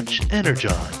much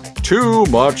Energon. Too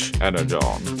much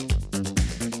Energon.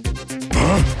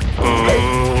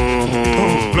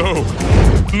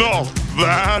 No,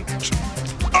 not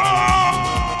that.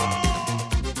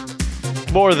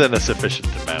 More than a sufficient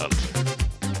amount.